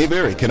participation may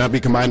vary. Cannot be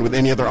combined with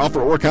any other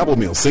offer or combo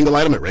meal. Single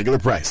item at regular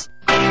price.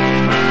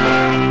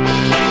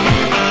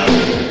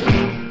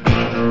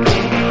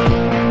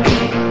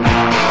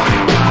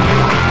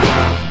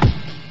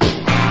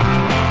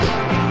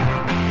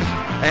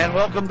 And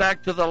welcome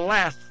back to the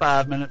last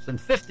 5 minutes and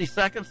 50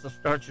 seconds to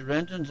start your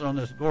engines on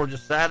this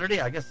gorgeous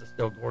Saturday. I guess it's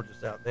still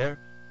gorgeous out there.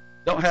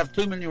 Don't have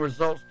too many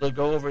results to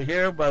go over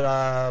here, but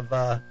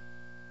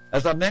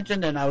as I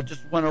mentioned, and I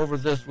just went over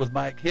this with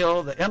Mike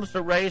Hill, the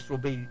IMSA race will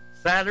be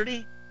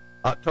Saturday,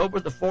 October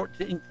the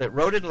 14th at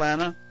Road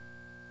Atlanta.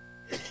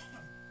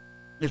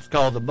 It's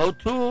called the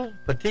Motul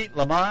Petite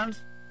Le Mans,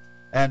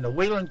 and the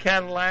Wheeling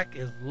Cadillac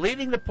is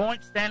leading the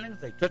point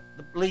standings. They took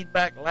the lead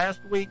back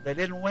last week. They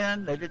didn't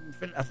win. I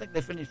think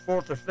they finished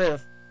 4th or 5th.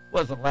 It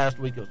wasn't last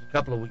week. It was a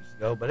couple of weeks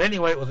ago. But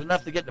anyway, it was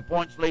enough to get the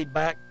points lead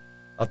back.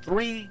 A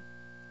 3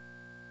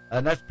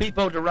 And that's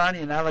Pipo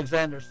Durrani and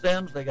Alexander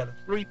Sims. They got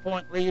a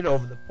 3-point lead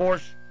over the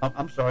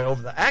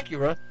over the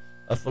Acura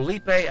of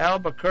Felipe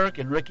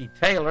Albuquerque and Ricky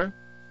Taylor.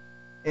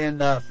 In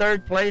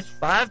third place,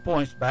 5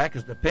 points back,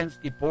 is the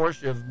Penske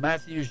Porsche of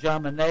Matthew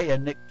Jaminet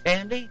and Nick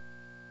Tandy.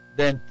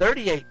 Then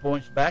 38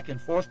 points back in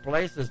fourth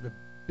place is the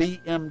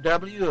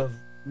BMW of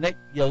Nick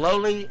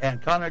Yaloli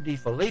and Connor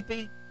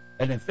DeFilippi.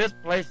 And in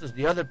fifth place is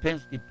the other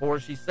Penske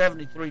Porsche,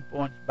 73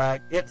 points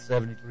back. It's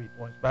 73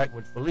 points back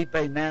with Felipe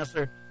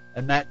Nasser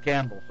and Matt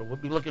Campbell. So we'll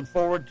be looking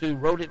forward to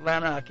Road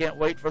Atlanta. I can't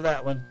wait for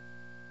that one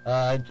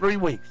in 3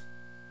 weeks.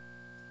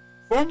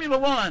 Formula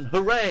One,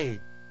 hooray!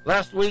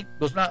 Last week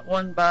was not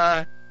won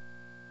by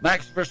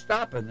Max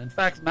Verstappen. In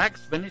fact, Max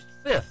finished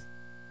fifth.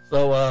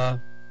 So,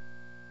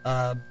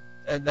 and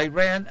they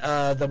ran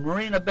the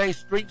Marina Bay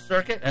Street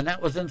Circuit, and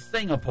that was in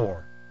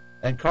Singapore.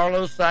 And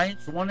Carlos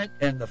Sainz won it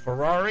in the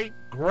Ferrari.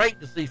 Great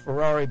to see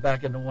Ferrari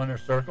back in the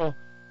winner's circle.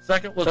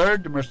 Second was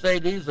third, the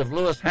Mercedes of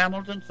Lewis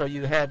Hamilton, so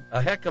you had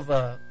a heck of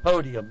a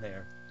podium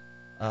there.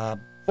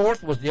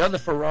 Fourth was the other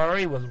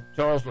Ferrari with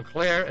Charles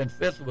Leclerc, and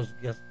fifth was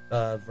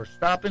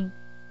Verstappen.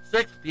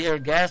 Sixth, Pierre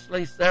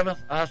Gasly. Seventh,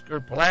 Oscar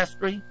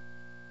Piastri.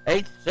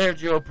 Eighth,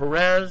 Sergio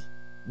Perez.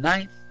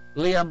 Ninth,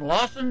 Liam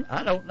Lawson.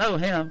 I don't know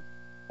him.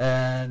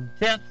 And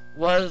 10th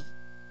was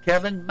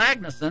Kevin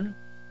Magnussen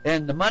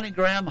in the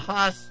MoneyGram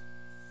Haas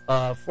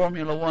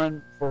Formula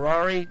One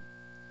Ferrari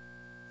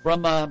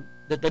from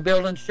that they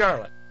built in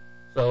Charlotte.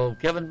 So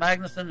Kevin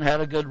Magnussen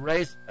had a good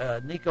race.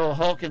 Nico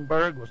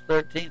Hulkenberg was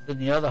 13th in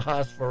the other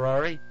Haas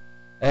Ferrari.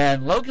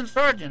 And Logan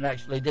Sargent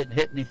actually didn't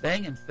hit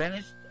anything and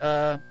finished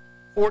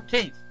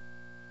 14th.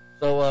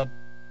 So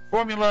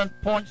Formula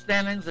point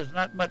standings, there's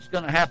not much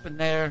going to happen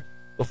there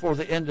before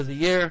the end of the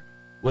year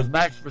with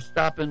Max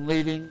Verstappen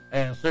leading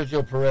and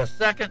Sergio Perez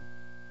second.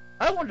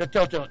 I wanted to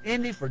touch on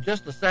Indy for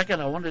just a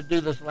second. I wanted to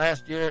do this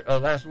last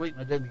week,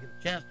 and I didn't get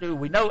a chance to.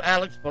 We know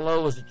Alex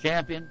Palou is a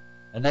champion,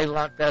 and they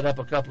locked that up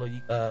a couple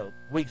of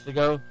weeks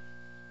ago.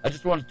 I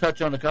just want to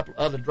touch on a couple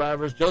other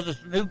drivers.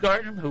 Joseph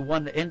Newgarden, who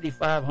won the Indy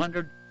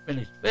 500,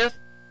 finished fifth.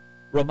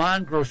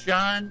 Romain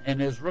Grosjean in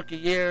his rookie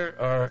year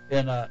are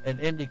in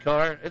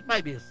IndyCar. It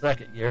might be his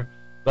second year,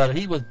 but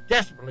he was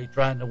desperately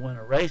trying to win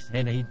a race,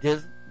 and he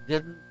didn't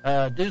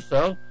do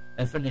so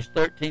and finished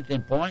 13th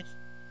in points.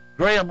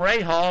 Graham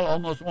Rahal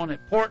almost won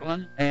at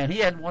Portland, and he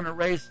hadn't won a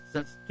race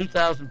since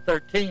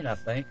 2013, I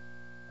think.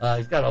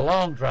 He's got a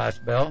long dry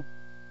spell.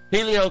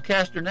 Helio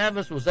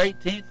Castroneves was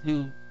 18th,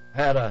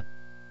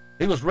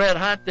 he was red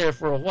hot there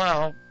for a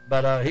while,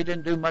 but he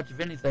didn't do much of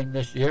anything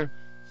this year.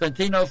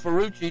 Santino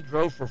Ferrucci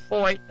drove for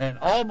Foyt and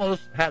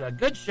almost had a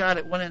good shot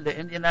at winning the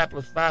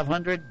Indianapolis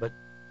 500, but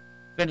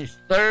finished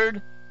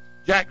third.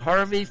 Jack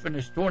Harvey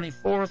finished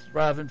 24th,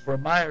 driving for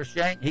Meyer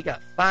Shank. He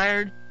got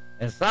fired.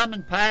 And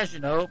Simon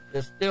Pagenaud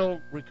is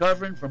still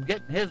recovering from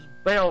getting his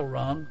bell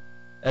rung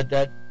at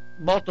that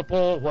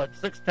multiple,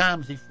 6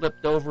 times he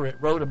flipped over at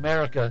Road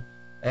America.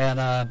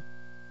 And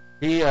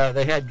they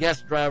had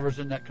guest drivers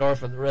in that car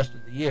for the rest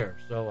of the year.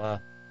 So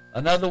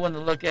another one to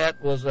look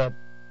at was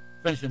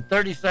finishing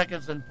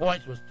 32nd in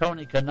points was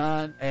Tony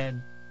Kanaan.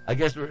 And I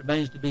guess it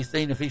remains to be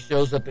seen if he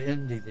shows up at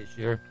Indy this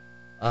year.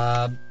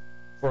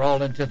 For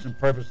all intents and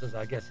purposes,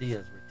 I guess he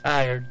is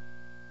retired.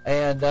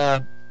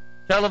 And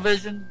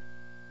television.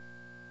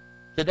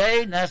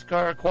 Today,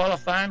 NASCAR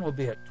qualifying will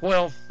be at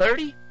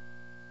 12:30.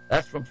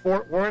 That's from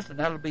Fort Worth, and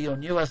that'll be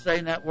on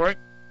USA Network.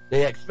 The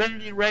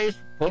Xfinity race,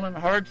 pulling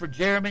hard for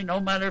Jeremy, no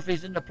matter if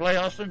he's in the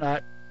playoffs or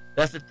not.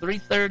 That's at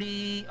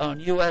 3:30 on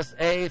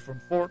USA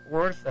from Fort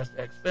Worth. That's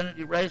the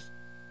Xfinity race.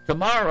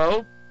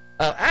 Tomorrow,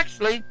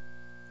 actually,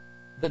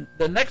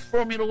 the next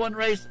Formula One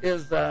race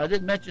is, I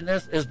didn't mention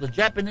this, is the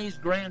Japanese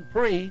Grand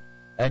Prix,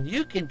 and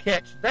you can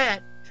catch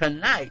that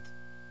tonight.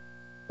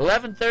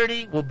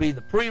 11:30 will be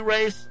the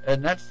pre-race,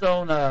 and that's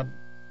on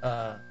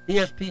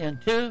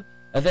ESPN2.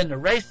 And then the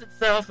race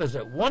itself is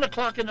at 1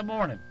 o'clock in the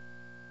morning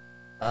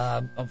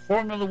on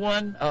Formula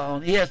One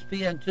on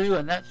ESPN2,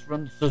 and that's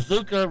from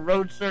Suzuka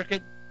Road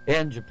Circuit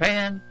in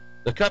Japan.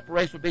 The Cup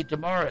race will be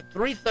tomorrow at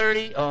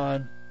 3:30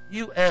 on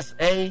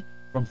USA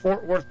from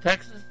Fort Worth,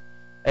 Texas.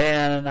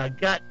 And I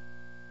got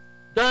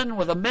done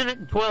with 1 minute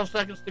and 12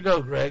 seconds to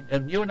go, Greg.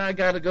 And you and I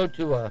got to go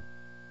to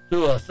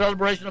a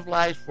celebration of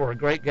life for a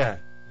great guy.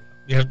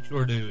 Yeah,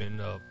 sure do. And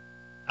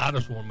I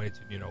just want to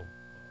mention,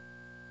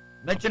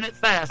 mention it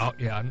fast. Oh,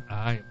 yeah,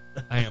 I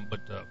am. But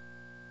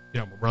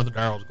my brother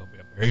Daryl's going to be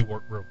up there. He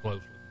worked real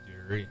closely with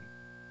Jerry,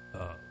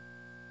 and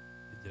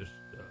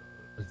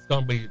it's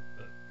going to be.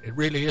 It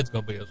really is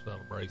going to be a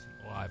celebration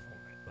of life on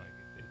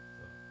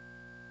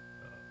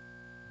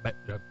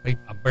that thing.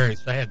 I'm very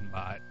saddened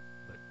by it,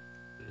 but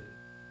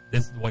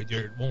this is the way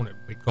Jerry wanted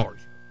a big car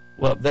show.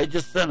 Well, they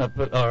just sent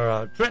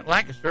Trent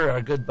Lancaster,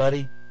 our good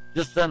buddy,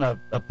 just sent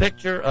a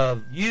picture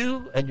of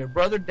you and your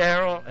brother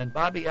Daryl and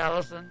Bobby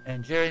Allison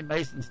and Jerry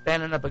Mason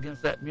standing up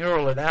against that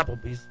mural at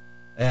Applebee's.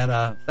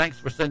 And thanks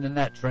for sending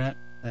that, Trent,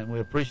 and we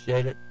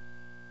appreciate it.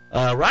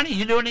 Ronnie,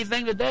 you do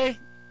anything today?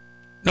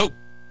 Nope.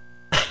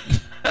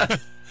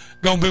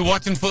 Going to be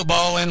watching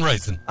football and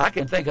racing. I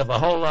can think of a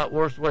whole lot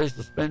worse ways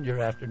to spend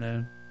your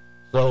afternoon.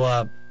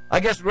 So I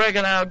guess Greg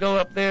and I will go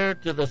up there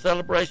to the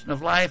Celebration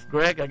of Life.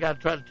 Greg, I got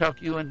to try to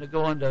talk you into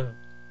going to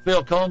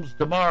Phil Combs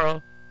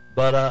tomorrow.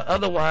 But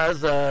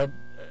otherwise,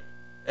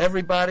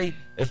 everybody,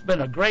 it's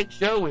been a great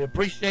show. We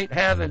appreciate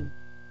having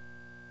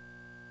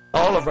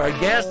all of our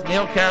guests,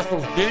 Neil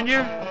Castles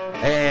Jr.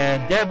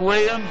 and Deb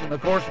Williams, and,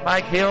 of course,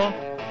 Mike Hill.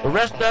 The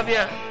rest of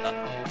you,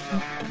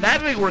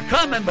 Natalie, we're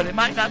coming, but it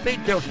might not be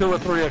till 2 or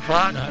 3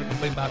 o'clock. No,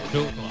 it'll be about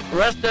 2 o'clock. The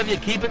rest of you,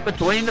 keep it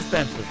between the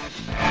fences.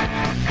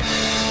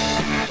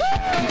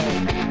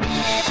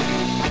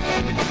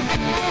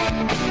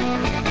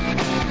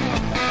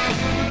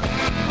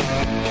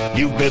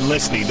 You've been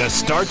listening to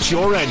Start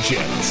Your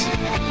Engines.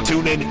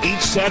 Tune in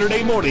each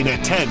Saturday morning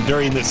at 10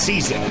 during the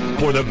season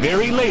for the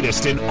very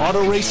latest in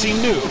auto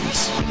racing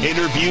news,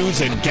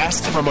 interviews, and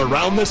guests from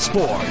around the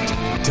sport.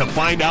 To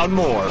find out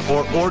more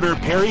or order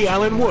Perry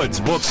Allen Wood's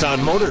books on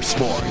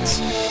motorsports,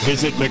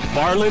 visit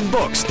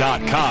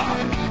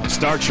McFarlandBooks.com.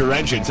 Start Your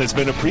Engines has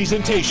been a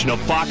presentation of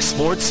Fox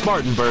Sports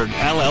Spartanburg,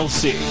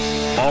 LLC.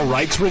 All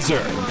rights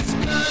reserved.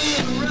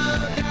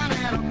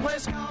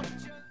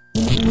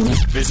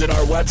 Visit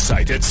our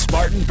website at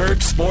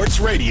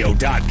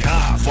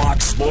SpartanburgSportsRadio.com.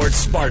 Fox Sports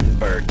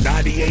Spartanburg,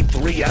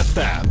 98.3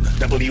 FM,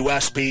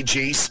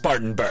 WSPG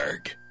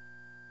Spartanburg.